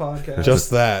 hours for the podcast. Just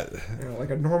that. Like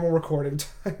a normal recording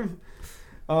time.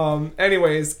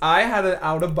 Anyways, I had an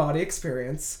out of body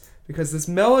experience because this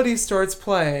melody starts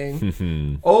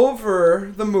playing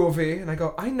over the movie, and I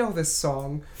go, I know this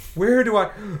song. Where do I?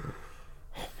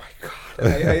 Oh my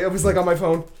god! I was like on my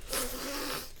phone.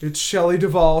 It's Shelley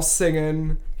Duvall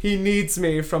singing "He Needs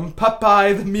Me" from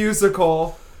Popeye the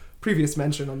Musical. Previous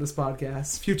mention on this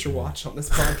podcast, future watch on this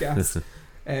podcast,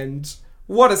 and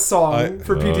what a song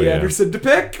for P.D. yeah. Anderson to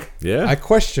pick Yeah. I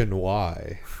question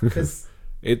why. because.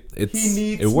 It He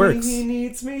needs works. me, he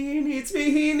needs me, he needs me,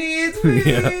 he needs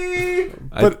me.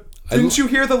 But Didn't you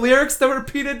hear the lyrics that were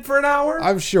repeated for an hour?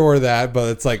 I'm sure of that, but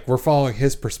it's like we're following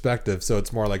his perspective, so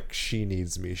it's more like she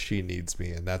needs me,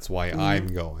 and that's why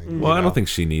I'm going. Well, you I know? don't think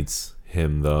she needs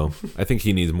him though. I think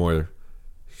he needs more.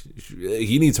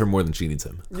 He needs her more than she needs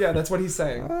him. Yeah, that's what he's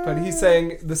saying. But he's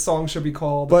saying the song should be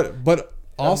called But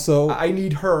also, I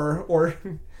Need Her or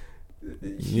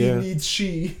He Yeah. Needs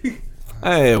She.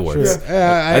 It works.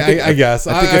 I guess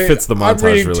I think it fits the I'm montage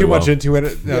reading really too much well. into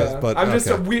it, Yeah. but I'm just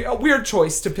okay. a weird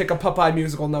choice to pick a Popeye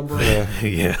musical number. Yeah,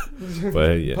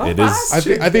 but yeah, it Popeyes?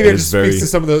 is. I think It it is just very- speaks to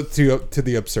some of the to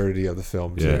the absurdity of the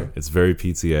film too. Yeah, it's very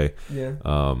PTA.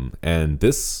 Yeah. And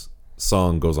this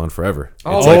song goes on forever. It's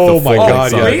Oh. Oh my full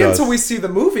God, song. yeah, it Wait does. until we see the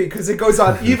movie because it goes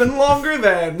on even longer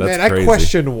than. That's Man, crazy. I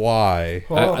question why.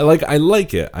 I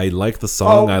like it. I like the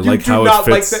song. I you like do how not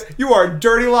it fits. like that. You are a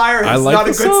dirty liar. It's I like not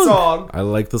the a good song. I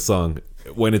like the song.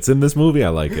 When it's in this movie, I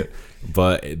like it.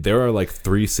 But there are like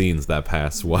 3 scenes that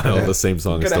pass while the same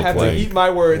song I'm is gonna still have playing. to eat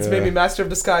my words. Yeah. Maybe Master of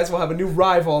Disguise will have a new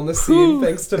rival in the scene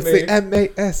thanks to It's me.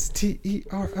 the MASTER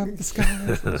of the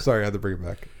sky. Sorry, I had to bring it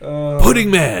back.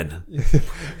 Pudding Man,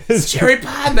 It's Cherry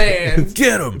Pie Man.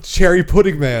 get him! Cherry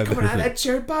Pudding Man. Coming out of that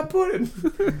cherry pie pudding.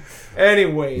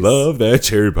 Anyways, Love that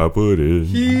cherry pie pudding.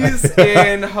 he's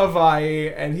in Hawaii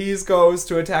and he goes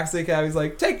to a taxi cab. He's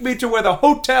like, "Take me to where the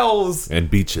hotels And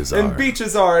beaches are. and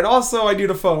beaches are, and also I need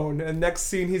a phone." And next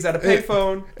scene, he's at a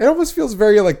payphone. It almost feels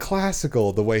very like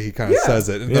classical the way he kind of Yeah. says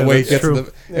it, and Yeah, the way he that's gets. true.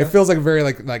 The, Yeah. It feels like very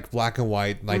like black and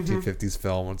white 1950s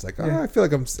film. It's like Yeah. I feel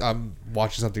like I'm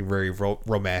watching something very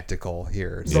romantical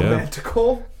here. So, Yeah.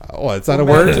 Romantical. oh, it's not a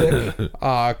word. Romantic.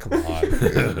 Ah, come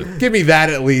on, give me that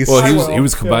at least. Well, I he was will. he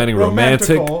was combining Yeah.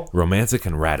 romantic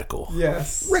and radical.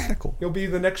 Yes. radical. You'll be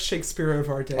the next Shakespeare of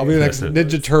our day. I'll be the next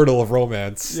Ninja Turtle of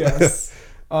romance. Yes.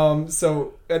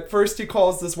 So at first he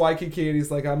calls this Waikiki and he's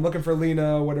like, "I'm looking for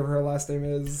Lena, whatever her last name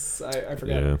is. I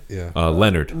forget. Yeah. Yeah.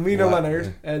 Leonard. Lena What?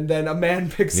 Leonard." And then a man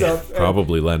picks Yeah, up. and-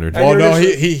 probably Leonard. And Oh you're no,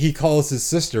 just- he calls his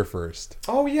sister first.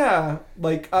 Oh yeah,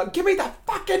 like give me the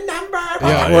fucking number.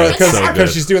 Yeah, yeah, because it's so good.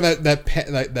 she's doing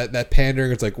that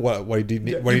pandering. It's like what do you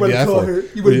need? What do you need that call for? her?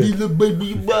 You want to be the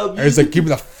baby? And it's like give me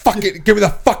the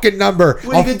fucking number.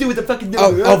 What are you gonna do with the fucking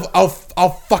number? I'll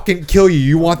fucking kill you.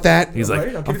 You want that? He's Right,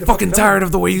 like, I'll give I'm you the fucking fucking tired number."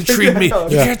 of the way you treat me. You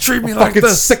Yeah. can't treat me I'm like fucking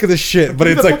this. sick of this shit. But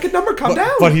Give it's me the like fucking number. Calm down.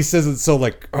 But he says it so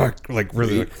like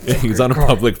really. Like, He's on a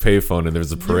public payphone and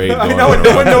there's a parade I going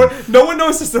know, on. no one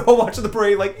notices the whole watch of the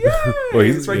parade. Like, yeah, Well,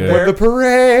 he's- it's right yeah. there. when the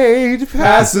parade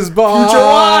passes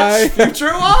by.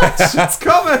 Future watch, it's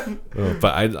coming.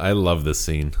 But I love this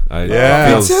scene. Yeah.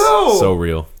 It feels Me too. so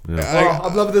real. Yeah.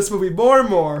 I'm loving this movie more and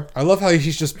more. I love how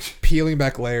he's just peeling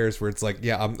back layers where it's like,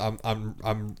 yeah,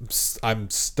 I'm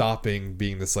stopping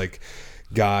being this like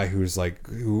guy who's like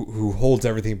who holds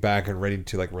everything back and ready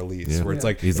to like release. Yeah. Where it's Yeah.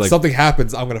 like He's if like- something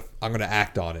happens, I'm gonna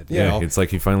act on it. Yeah, You know? it's like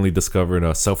he finally discovered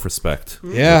self-respect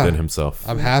Yeah. within himself.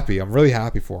 I'm happy. I'm really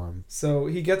happy for him. So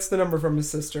he gets the number from his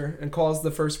sister and calls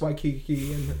the first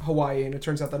Waikiki in Hawaii, and it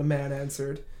turns out that a man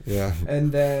answered. Yeah.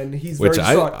 And then he's Which very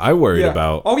I distraught. worried Yeah.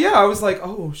 about. Oh yeah, I was like,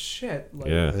 oh shit. Like,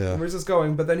 Yeah. Yeah. where's this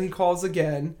going? But then he calls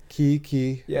again.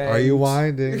 Kiki, Yeah, are you and-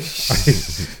 winding?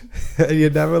 You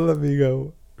never let me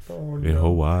go. Oh In no.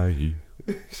 Hawaii.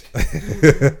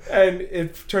 And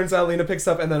it turns out Lena picks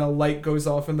up, and then a light goes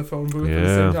off in the phone booth at the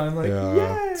Yeah. same time. Like, Yeah.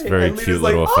 yay! It's a very and Lena's cute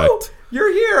like, little oh, effect.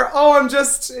 you're here. Oh, I'm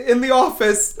just in the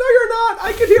office. No, you're not.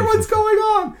 I can hear what's going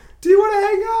on. Do you want to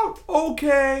hang out?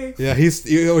 Okay. Yeah,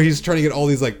 he's trying to get all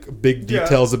these like big Yeah.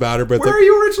 details about her, but it's Where like, are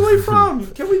you originally from?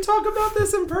 Can we talk about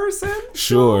this in person?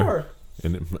 Sure.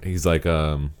 And he's like,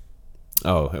 oh,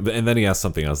 and then he asks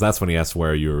something else. That's when he asks,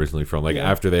 where are you originally from? Like, Yeah.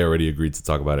 after they already agreed to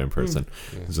talk about it in person.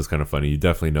 It's just kind of funny. You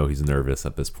definitely know he's nervous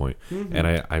at this point. And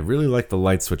I really like the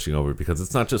light switching over, because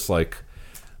it's not just like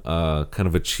kind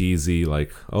of a cheesy,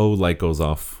 like, oh, light goes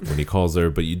off when he calls her,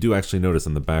 but you do actually notice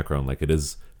in the background, like, it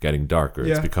is getting darker.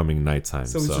 Yeah. It's becoming nighttime.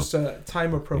 So it's just a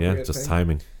time appropriate yeah, just thing.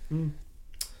 timing.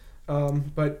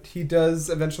 But he does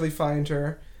eventually find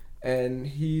her, and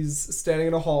he's standing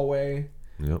in a hallway,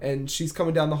 Yep. and she's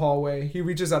coming down the hallway. He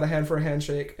reaches out a hand for a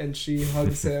handshake, and she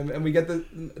hugs him, and we get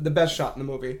the best shot in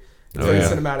the movie. It's Oh, very yeah.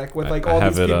 cinematic with like I all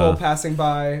have these it, people passing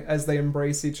by as they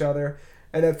embrace each other.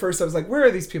 And at first I was like, where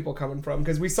are these people coming from?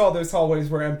 Because we saw those hallways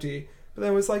were empty. But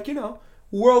then it was like,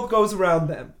 world goes around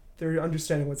them. They're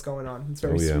understanding what's going on. It's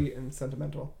very Oh, yeah. sweet and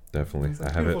sentimental. Definitely. It's a I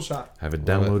have beautiful it. shot. Have it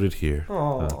Love it. downloaded here.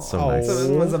 Oh, It's so Oh. nice. So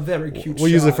it was a very cute we'll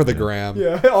use it shot. for the gram.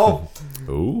 Yeah. Oh,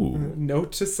 Ooh,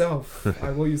 note to self.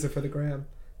 I will use it for the gram.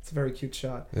 It's a very cute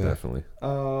shot. Yeah. definitely.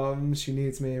 She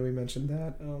needs me. We mentioned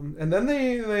that. And then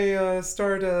they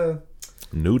start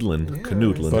Noodling, yeah,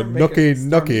 canoodling. start But nookie,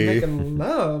 start nookie. making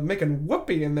love, making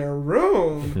whoopee in their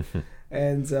room.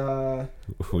 And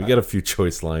We got a few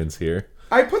choice lines here.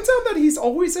 I put down that he's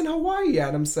always in Hawaii,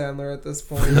 Adam Sandler, at this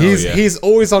point. He's yeah. he's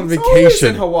always on He's always in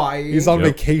vacation. Hawaii. He's on Yep.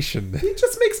 vacation. He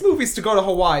just makes movies to go to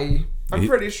Hawaii. I'm He-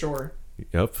 pretty sure.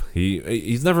 Yep.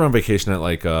 He's never on vacation at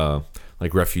like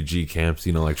refugee camps,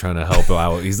 like trying to help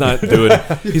out. He's not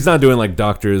doing like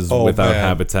Doctors Oh, Without man.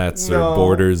 Habitats or No.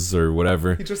 Borders or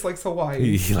whatever. He just likes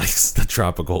Hawaii. He likes the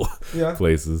tropical Yeah.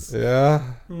 places. Yeah.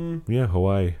 Yeah,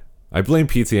 Hawaii. I blame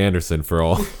P.T. Anderson for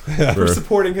all For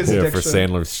supporting his for addiction.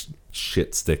 Sandler's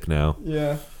shit stick now.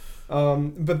 Yeah.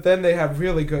 But then they have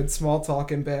really good small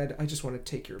talk in bed. I just want to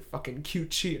take your fucking cute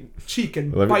cheek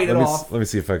and bite it off. Let me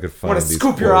see if I could I find want to these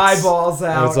scoop your quotes. eyeballs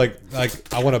And out. it's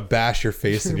like I want to bash your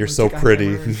face, and you're Take so a pretty.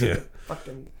 hammer and Yeah.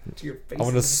 Fucking to your face. I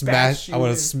want to and smash. bash I want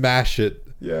you. to smash it.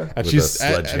 Yeah. And With she's a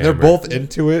and they're sledgehammer. both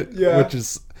into it, Yeah. which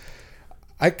is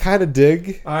I kind of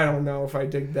dig. I don't know if I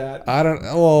dig that. I don't.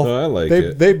 Well, No, I like they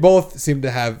it. they both seem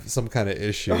to have some kind of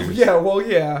issue. Yeah. Well.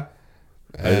 Yeah.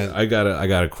 And I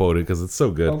gotta quote it because it's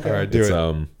so good. Okay. All right, do It's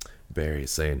it. Barry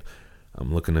saying,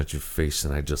 "I'm looking at your face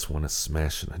and I just want to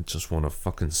smash it. I just want to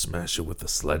fucking smash it with a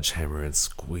sledgehammer and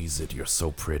squeeze it. You're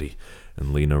so pretty."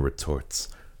 And Lena retorts,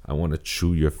 "I want to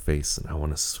chew your face and I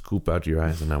want to scoop out your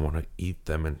eyes and I want to eat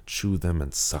them and chew them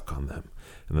and suck on them."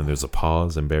 And then there's a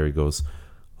pause and Barry goes,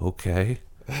 "Okay,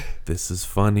 this is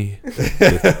funny.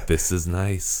 This is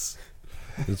nice."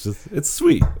 It's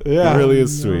sweet. Yeah. It really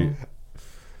is sweet.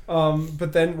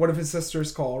 But then one of his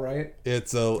sisters call, right?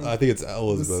 it's I think it's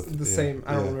Elizabeth. The Yeah, same.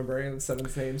 I don't yeah. remember any of the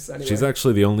seven's names. Anyway. She's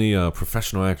actually the only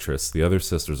professional actress. The other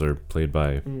sisters are played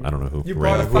by I don't know who. You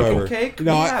brought a random- fucking Whoever. cake?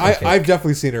 No, Yeah. I've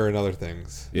definitely seen her in other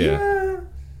things. yeah.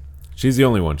 She's the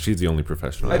only one. She's the only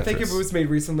professional I actress. think if it was made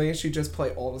recently, she'd just play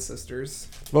all the sisters.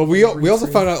 Well, we also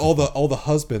Green found out all the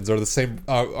husbands are the same.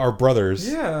 Are brothers.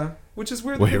 Yeah, which is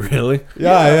weird. Wait, really?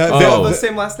 Yeah. They all Oh. have the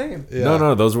same last name. Yeah.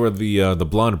 No, those were the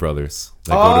blonde brothers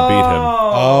that go to beat him.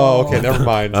 Oh, okay. Never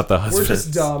mind. Not the We're husbands.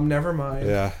 just dumb. Never mind.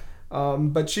 Yeah.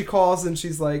 But she calls and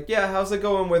she's like, "Yeah, how's it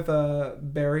going with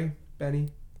Barry? Barry?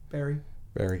 Very.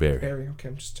 Barry. Barry? Okay,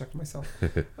 I'm just checking myself.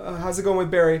 How's it going with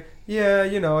Barry? Yeah,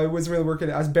 it was really working.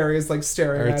 As Barry is like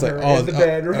staring Or at it's her like, in the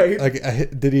bed,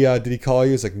 right? Did he call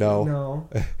you? It's like no. No.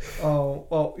 Oh,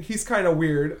 well, he's kind of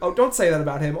weird. Oh, don't say that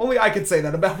about him. Only I could say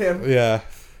that about him. Yeah.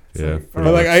 Yeah. like,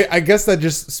 But like I guess that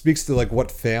just speaks to like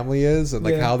what family is and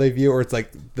like Yeah. how they view, or it's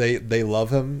like they love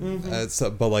him.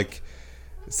 Mm-hmm. But like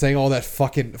saying all that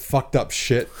fucking fucked up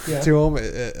shit Yeah. to him,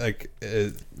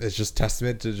 it's just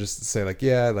testament to just say like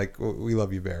like we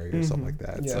love you, Barry, or something like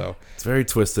that. Mm-hmm. Yeah. So It's very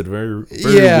twisted, very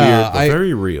Yeah, weird, but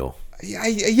very real.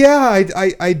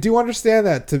 I do understand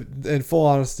that. In full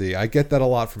honesty, I get that a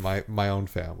lot from my own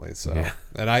family. So Yeah.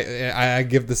 and I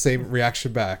give the same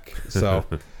reaction back. So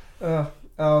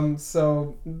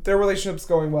So their relationship's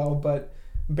going well, but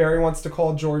Barry wants to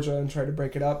call Georgia and try to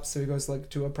break it up. So he goes like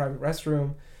to a private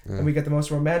restroom, and we get the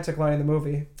most romantic line in the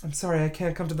movie. "I'm sorry, I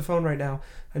can't come to the phone right now.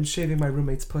 I'm shaving my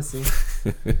roommate's pussy."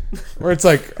 where it's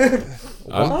like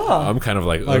I'm kind of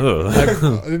like, like,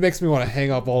 ugh. it makes me want to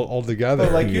hang up altogether.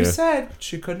 But like you Yeah. said,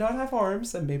 she could not have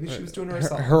arms, and maybe she was doing it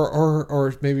herself.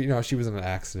 or maybe she was in an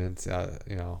accident.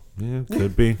 Yeah,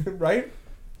 could be. Right?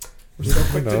 We're so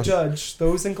quick to knows? judge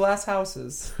those in glass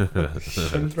houses.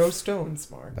 Shouldn't throw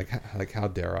stones, Mark. Like how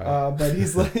dare I? But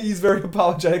he's very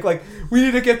apologetic. Like, we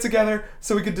need to get together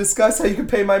so we could discuss how you can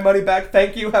pay my money back.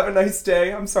 Thank you. Have a nice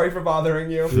day. I'm sorry for bothering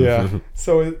you. Yeah.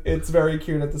 So it's very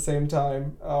cute at the same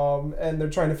time. And they're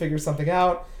trying to figure something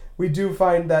out. We do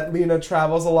find that Lena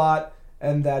travels a lot,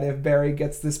 and that if Barry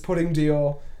gets this pudding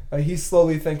deal, he's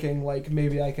slowly thinking, like,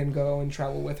 maybe I can go and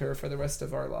travel with her for the rest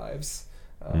of our lives.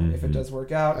 If it does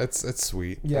work out. It's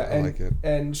sweet. Yeah, I like it.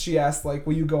 And she asked, like,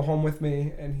 will you go home with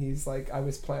me? And he's like, I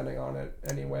was planning on it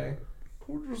anyway.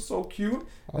 Which is so cute.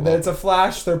 And then it's a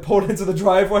flash. They're pulled into the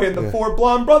driveway, and the four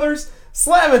blonde brothers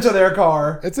slam into their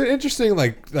car. It's an interesting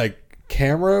like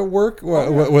camera work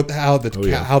with how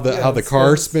the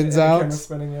car spins Yeah, out. camera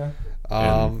spinning, yeah.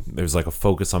 And there's like a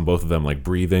focus on both of them, like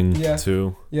breathing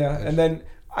too. Yeah, and then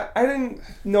I didn't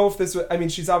know if this was... I mean,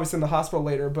 she's obviously in the hospital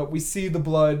later, but we see the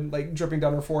blood, like, dripping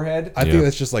down her forehead. I think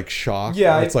that's just, like, shock.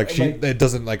 Yeah, It's like it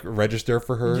doesn't, like, register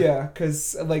for her. Yeah,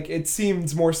 because, like, it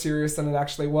seemed more serious than it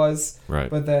actually was. Right.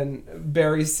 But then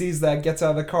Barry sees that, gets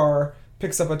out of the car,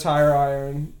 picks up a tire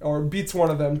iron, or beats one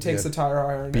of them, takes a tire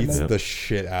iron, Beats and then, the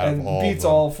shit out of and all beats of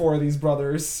them. all four of these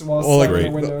brothers while Or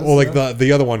slamming the windows.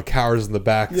 the other one cowers in the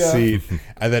back Yeah. seat,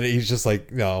 and then he's just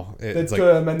like, no, It's it's like,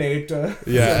 terminate.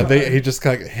 yeah, and he just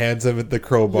kind of hands him the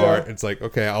crowbar. Yeah. It's like,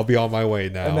 okay, I'll be on my way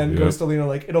now. And then goes to Lena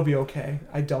like, it'll be okay.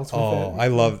 I dealt with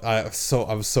it.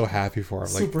 I'm so happy for him.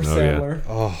 Like, Super yeah.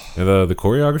 Sandler. And the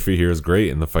choreography here is great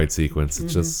in the fight sequence. It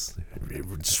just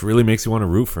really makes you want to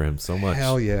root for him so much.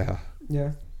 hell yeah.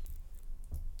 Yeah.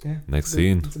 Yeah. Next It's a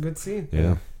scene. It's a good scene.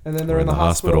 Yeah. And then they're in the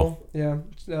hospital. Yeah.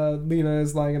 Lena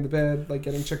is lying in the bed, like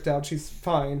getting checked out. She's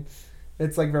fine.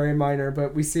 It's like very minor,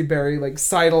 but we see Barry like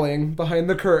sidling behind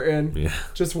the curtain, Yeah.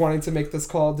 just wanting to make this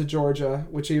call to Georgia,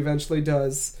 which he eventually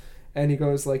does. And he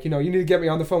goes like, you need to get me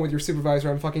on the phone with your supervisor.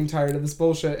 I'm fucking tired of this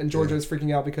bullshit. And Georgia is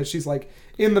freaking out because she's like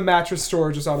in the mattress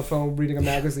store, just on the phone, reading a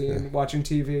magazine, watching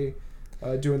TV.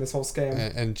 Doing this whole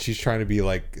scam. And she's trying to be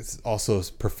like also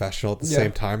professional at the Yeah.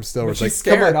 same time still. Where But it's she's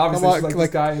like, scared, come on, obviously. come She's on, like,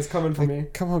 this guy is coming for me.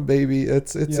 Come on, baby.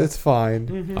 It's fine.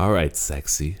 Mm-hmm. All right,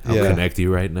 sexy. I'll Yeah. connect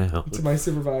you right now. To my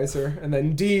supervisor. And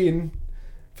then Dean,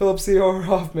 Philip Seymour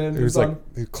Hoffman, He was like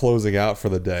closing out for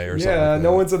the day or something. yeah, like no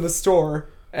that. one's in the store.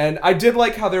 And I did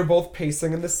like how they're both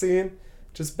pacing in the scene.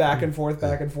 Just back and forth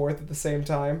at the same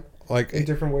time. Like In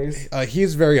different ways.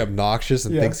 he's very obnoxious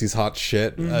and Yeah. thinks he's hot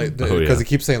shit because yeah. he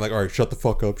keeps saying like, all right, shut the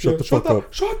fuck up, shut the fuck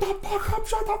up. Shut the fuck up,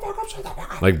 shut the fuck up, shut the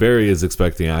fuck up. Like Barry is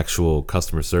expecting actual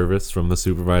customer service from the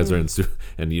supervisor, and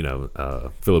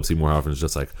Philip Seymour Hoffman's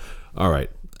just like, all right,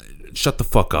 shut the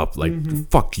fuck up, like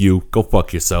fuck you, go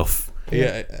fuck yourself.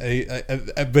 Yeah,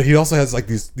 but he also has like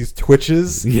these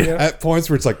twitches Yeah. at points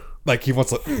where it's like he wants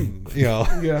to, Yeah.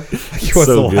 like he wants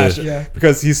So to lash good. Yeah.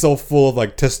 because he's so full of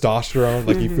like testosterone,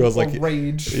 like he feels like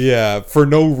rage. yeah, for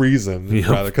no reason, Yep.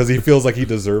 rather, because he feels like he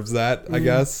deserves that, I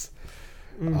guess.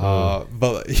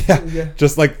 But Yeah.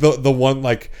 just like the one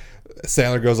like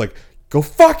Sandler goes like, "Go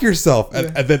fuck yourself,"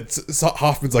 and then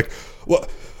Hoffman's like,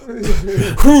 "What?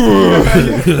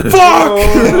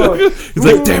 Fuck!" He's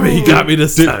like, damn it, he got me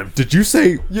this time. Did you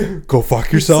say go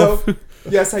fuck yourself? So,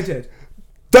 yes, I did.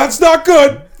 That's not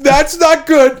good. That's not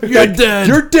good. You're dead.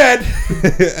 You're dead.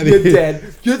 And You're he-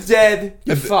 dead. You're dead.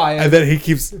 You're fired. And then he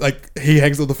keeps like he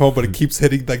hangs up the phone, but it keeps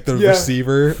hitting like the Yeah.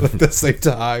 receiver like, at the same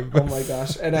time. Oh my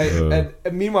gosh! And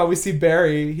meanwhile, we see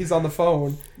Barry. He's on the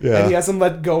phone, Yeah. and he hasn't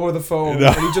let go of the phone, No.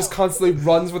 and he just constantly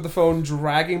runs with the phone,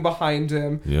 dragging behind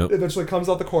him. Yep. Eventually, comes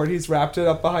out the cord. He's wrapped it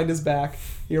up behind his back.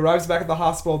 He arrives back at the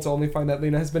hospital to only find that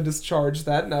Lena has been discharged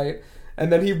that night,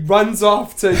 and then he runs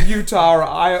off to Utah or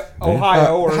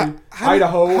Ohio or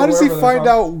Idaho. How does he wherever they're find from.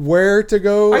 out where to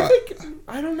go?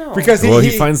 I don't know. Because Well, he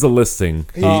finds the listing.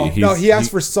 he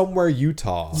asked for somewhere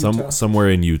Utah. Utah. somewhere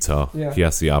in Utah. Yeah. He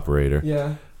asks the operator,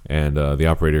 yeah. and the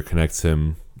operator connects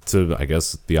him to, I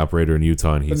guess, the operator in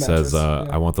Utah, and he The says, mattress,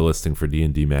 yeah. "I want the listing for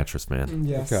D&D Mattress Man."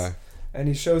 Yes. Okay. And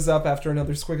he shows up after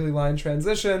another squiggly line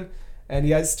transition, and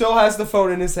he still has the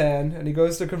phone in his hand, and he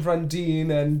goes to confront Dean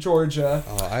and Georgia.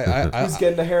 He's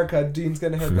getting a haircut. Dean's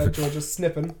getting a haircut. Georgia's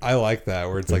snipping. I like that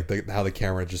where it's like how the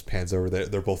camera just pans over.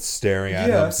 They're both staring at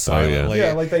Yeah. him silently,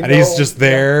 Yeah, like they and he's know- just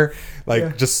there, like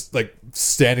Yeah. just like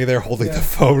standing there holding Yeah. the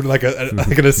phone like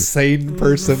like an insane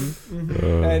person.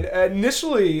 And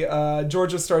initially,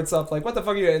 Georgia starts up like, "What the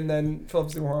fuck are you?" And then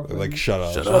Philip Seymour Hoffman, Like shut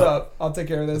up. shut up. I'll take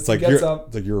care of this." It's like he gets you're up.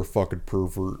 it's like you're a fucking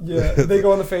pervert. Yeah, they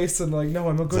go in the face and like, "No,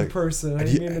 I'm a good like, person. I and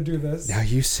didn't you- mean to do this." Now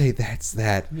you say that's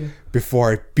that Yeah.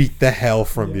 before I beat the hell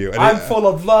from you. And I'm full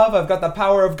of love. I've got the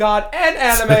power of God and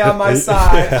anime on my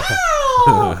side.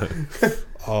 Ah!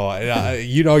 Oh, and,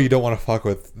 you know you don't want to fuck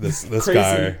with this Crazy.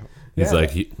 guy. He's Yeah.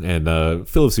 like,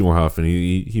 Philip Seymour Hoffman,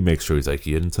 he makes sure he's like,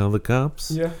 you didn't tell the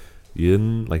cops? Yeah. You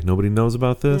didn't, like, nobody knows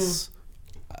about this?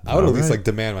 I would at least Alright. like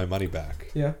demand my money back.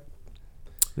 Yeah.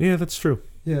 Yeah, that's true.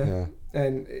 Yeah. Yeah.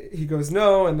 And he goes,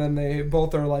 no, and then they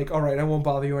both are like, all right, I won't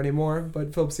bother you anymore.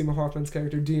 But Philip Seymour Hoffman's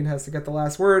character, Dean, has to get the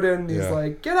last word in. He's Yeah.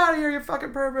 like, get out of here, you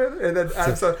fucking pervert. And then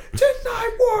Adam's like, didn't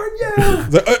I warn you?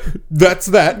 He's like, that's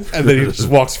that. And then he just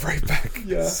walks right back.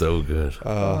 Yeah. So good.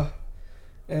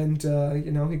 And,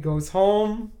 he goes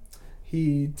home.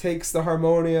 He takes the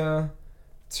harmonia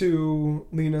to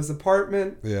Lena's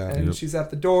apartment. Yeah. And Yep. she's at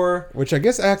the door. Which I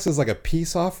guess acts as like a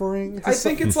peace offering. I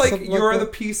think it's like, something you're that. the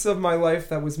piece of my life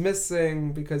that was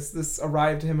missing because this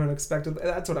arrived to him unexpectedly.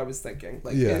 That's what I was thinking.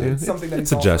 Like, Yeah. it's something that It's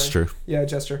he's a offering. gesture. Yeah, a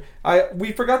gesture.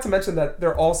 We forgot to mention that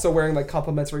they're also wearing like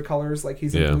complementary colors. Like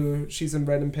he's in Yeah. blue, she's in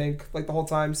red and pink, like the whole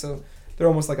time. So they're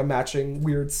almost like a matching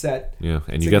weird set. Yeah,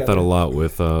 and you get that Together. a lot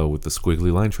with the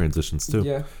squiggly line transitions, too.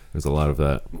 Yeah. There's a lot of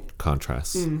that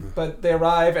contrast. But they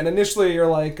arrive, and initially you're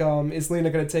like, is Lena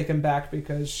going to take him back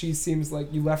because she seems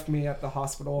like you left me at the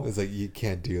hospital. It's like you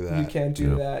can't do that. You can't do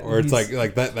Yeah. that. Or And it's he's-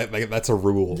 like that's a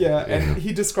rule. Yeah, and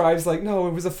he describes like, no,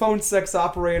 it was a phone sex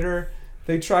operator.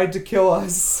 They tried to kill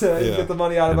us and Yeah. get the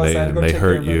money out of And us. I had to go they take care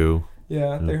hurt of it. you.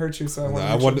 Yeah, they hurt you, so I I want to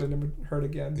make wonder- sure they never hurt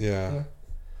again. Yeah.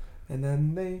 And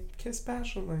then they kiss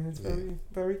passionately. It's very,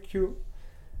 very cute.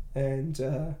 And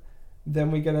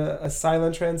then we get a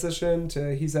silent transition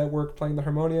to he's at work playing the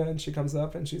harmonia, and she comes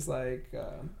up and she's like,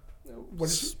 what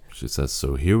is she? She says,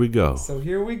 so here we go. So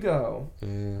here we go. Yeah.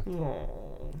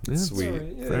 Aww. Yeah, Sweet.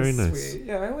 Very nice. Sweet.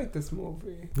 Yeah, I like this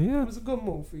movie. Yeah. It was a good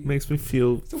movie. Makes me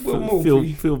feel a Will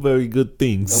movie. feel very good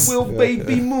things. A Will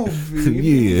Baby movie. Yeah.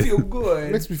 You feel It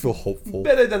good. makes me feel hopeful.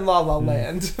 Better than La La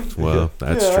Land. Well,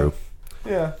 that's Yeah. true.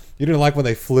 Yeah. You didn't like when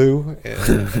they flew?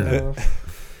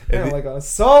 Yeah, like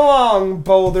so long,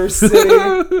 Boulder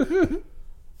City.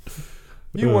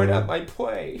 You weren't at my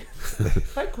play.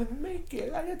 I couldn't make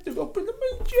it. I had to go to the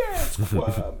Main Jazz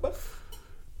Club.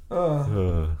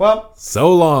 Well,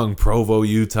 So long, Provo,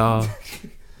 Utah.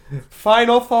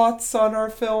 final thoughts on our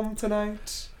film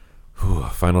tonight. Whew,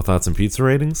 final thoughts and pizza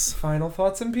ratings? Final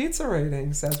thoughts and pizza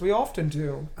ratings, as we often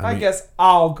do. I mean- guess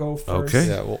I'll go first. Okay.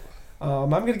 Yeah, well, I'm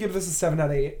going to give this a 7 out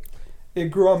of 8. It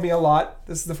grew on me a lot.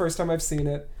 This is the first time I've seen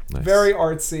it. Nice. Very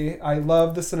artsy. I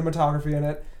love the cinematography in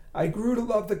it. I grew to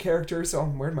love the characters. Oh,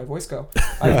 where did my voice go?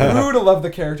 I grew to love the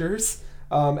characters.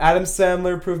 Adam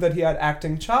Sandler proved that he had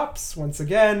acting chops once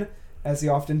again, as he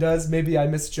often does. Maybe I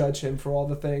misjudge him for all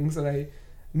the things, and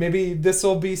maybe this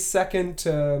will be second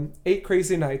to 8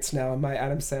 Crazy Nights now in my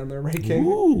Adam Sandler ranking.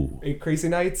 Ooh. 8 Crazy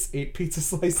Nights, 8 pizza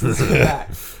slices for that,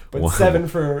 but Wow. 7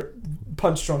 for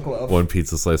Punch Drunk Love. One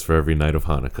pizza slice for every night of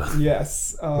Hanukkah.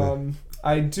 Yes.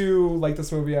 I do like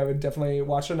this movie. I would definitely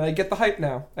watch it. And I get the hype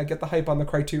now. I get the hype on the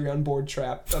Criterion Board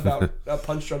trap about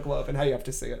Punch Drunk Love and how you have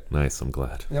to see it. Nice, I'm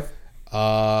glad. Yep.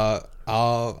 I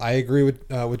agree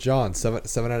with John. 7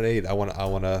 out of 8. I want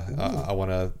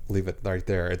to leave it right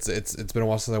there. It's been a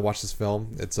while since I watched this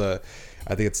film. I think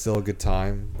it's still a good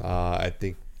time. I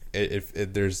think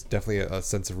there's definitely a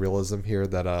sense of realism here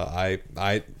that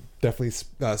I definitely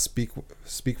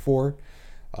speak for.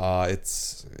 I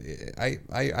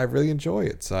really enjoy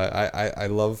it. So I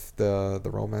love the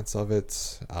romance of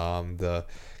it. The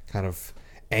kind of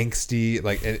angsty,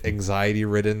 like anxiety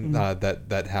ridden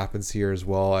that happens here as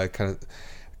well. I kind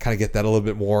of get that a little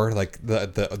bit more, like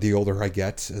the older I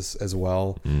get as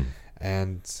well.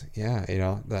 And yeah, I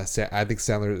think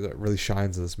Sandler really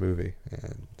shines in this movie.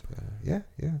 And yeah,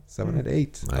 7 out of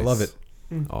 8. I Nice. love it.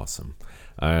 Awesome.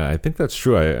 I think that's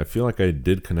true. I feel like I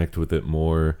did connect with it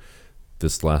more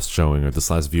this last showing or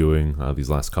this last viewing, these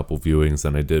last couple viewings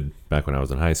than I did back when I was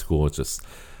in high school. It's just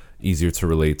easier to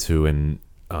relate to and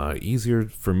easier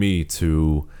for me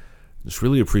to just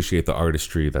really appreciate the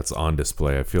artistry that's on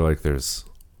display. I feel like there's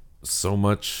so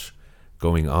much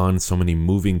going on, so many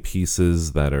moving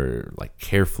pieces that are like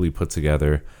carefully put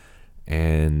together,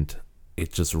 and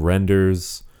it just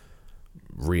renders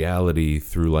reality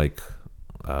through like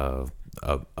a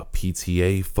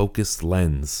PTA focused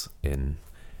lens. And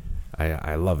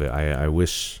I love it. I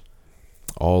wish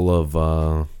all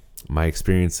of my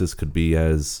experiences could be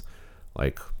as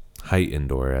like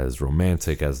heightened or as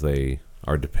romantic as they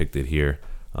are depicted here.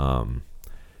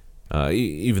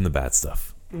 Even the bad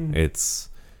stuff. It's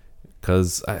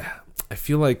because I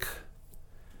feel like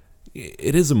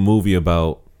it is a movie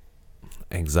about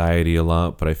anxiety a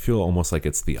lot, but I feel almost like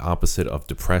it's the opposite of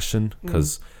depression,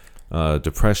 because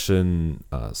depression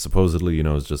supposedly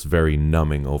is just very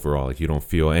numbing overall. Like you don't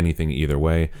feel anything either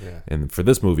way. Yeah. And for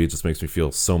this movie, it just makes me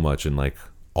feel so much in like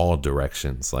all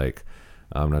directions. Like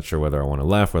I'm not sure whether I want to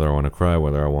laugh, whether I want to cry,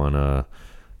 whether I want to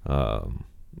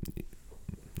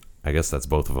I guess that's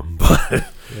both of them, but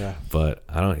Yeah. but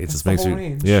I don't. It just the makes whole me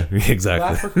range. yeah exactly.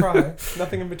 Laugh or cry,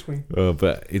 nothing in between.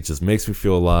 But it just makes me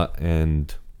feel a lot,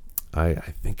 and I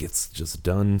think it's just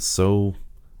done so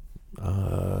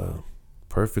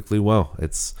perfectly well.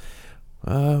 It's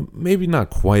maybe not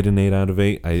quite an 8 out of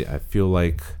 8. I feel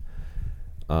like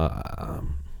I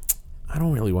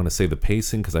don't really want to say the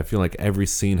pacing, because I feel like every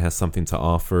scene has something to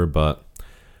offer, but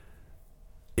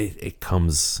it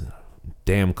comes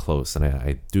damn close, and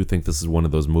I do think this is one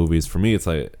of those movies. For me, it's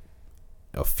like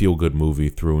a feel-good movie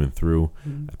through and through.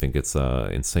 I think it's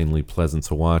insanely pleasant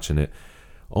to watch, and it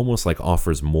almost like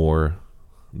offers more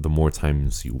the more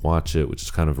times you watch it, which is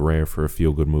kind of rare for a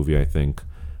feel-good movie, I think.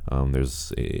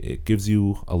 It gives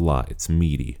you a lot. It's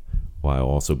meaty while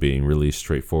also being really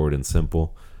straightforward and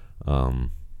simple.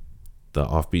 The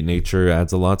offbeat nature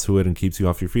adds a lot to it and keeps you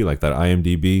off your feet. Like that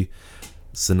IMDb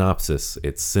synopsis,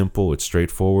 it's simple, it's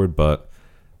straightforward, but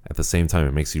at the same time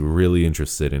it makes you really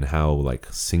interested in how like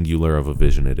singular of a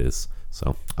vision it is.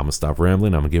 So I'm gonna stop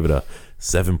rambling. I'm gonna give it a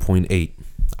 7.8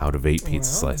 out of 8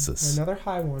 pizza slices. Another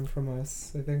high one from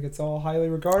us. I think it's all highly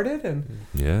regarded, and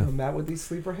Yeah. Matt with these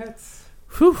sleeper hits.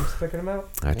 Whew. Just picking them out.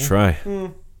 I try.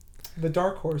 The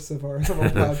dark horse of our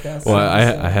podcast. Well,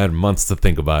 I had months to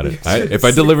think about it. If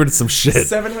I delivered some shit,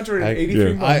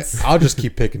 783 months. I'll just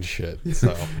keep picking shit.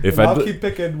 So if I'll I keep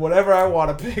picking whatever I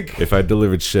want to pick. if I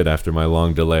delivered shit after my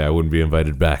long delay, I wouldn't be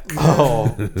invited back.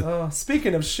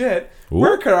 Speaking of shit, Ooh.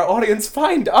 where can our audience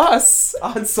find us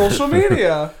on social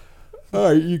media?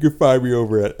 all right, you can find me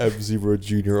over at M0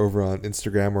 Jr. over on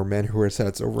Instagram, or Man Who Wears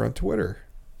Hats over on Twitter.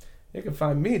 You can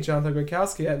find me, Jonathan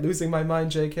Grakowski, at Losing My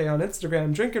Mind JK on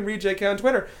Instagram, Drink and Read JK on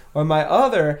Twitter, or my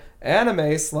other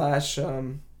anime slash, I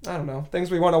don't know,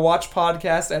 things we want to watch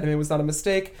podcast, Anime Was Not a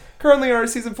Mistake. Currently in our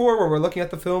season 4, where we're looking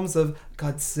at the films of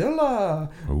Godzilla.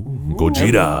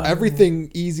 Gogeta.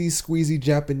 Everything easy, squeezy,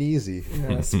 Japanesey.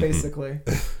 Yes, basically.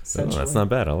 Oh, Essentially. that's not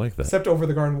bad. I like that. Except Over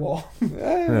the Garden Wall.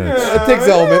 It takes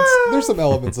elements. There's some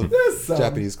elements of some.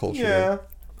 Japanese culture. Yeah.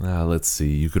 Let's see.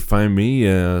 You could find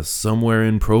me somewhere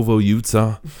in Provo,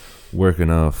 Utah, working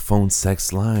a phone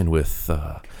sex line with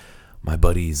my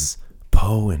buddies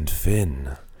Poe and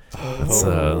Finn.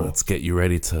 Let's get you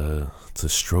ready to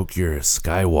stroke your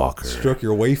Skywalker. Stroke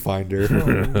your Wayfinder. Oh,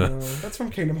 no. That's from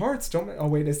Kingdom Hearts. Oh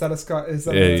wait, is that a Scott? Is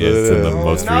that Yeah, it's in the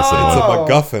most no. recent It's a one.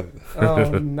 MacGuffin.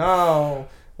 Oh no.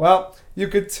 Well, you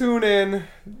could tune in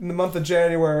the month of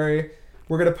January.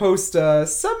 We're gonna post a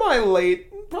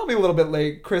semi-late, probably a little bit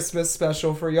late Christmas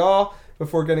special for y'all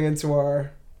before getting into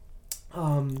our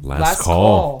last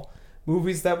call.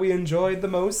 Movies that we enjoyed the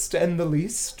most and the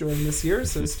least during this year.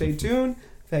 So stay tuned.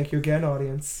 Thank you again,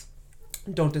 audience.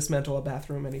 Don't dismantle a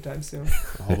bathroom anytime soon.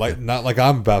 Oh, not like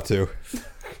I'm about to.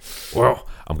 Well,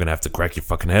 I'm gonna have to crack your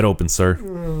fucking head open, sir.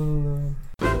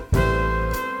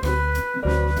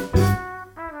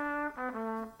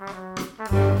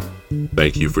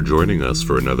 Thank you for joining us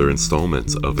for another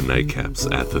installment of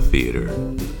Nightcaps at the Theater.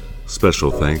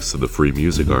 Special thanks to the Free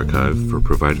Music Archive for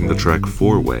providing the track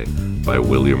Four Way by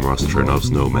William Ross Chernoff's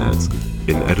Nomads,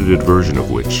 an edited version of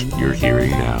which you're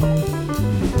hearing now.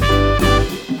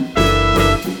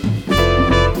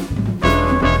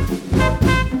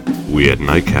 We at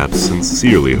Nightcaps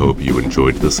sincerely hope you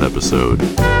enjoyed this episode.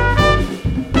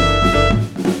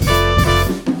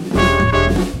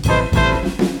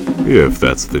 If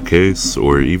that's the case,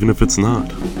 or even if it's not,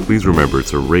 please remember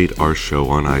to rate our show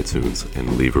on iTunes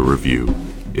and leave a review.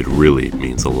 It really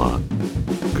means a lot.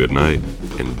 Good night,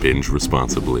 and binge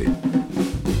responsibly.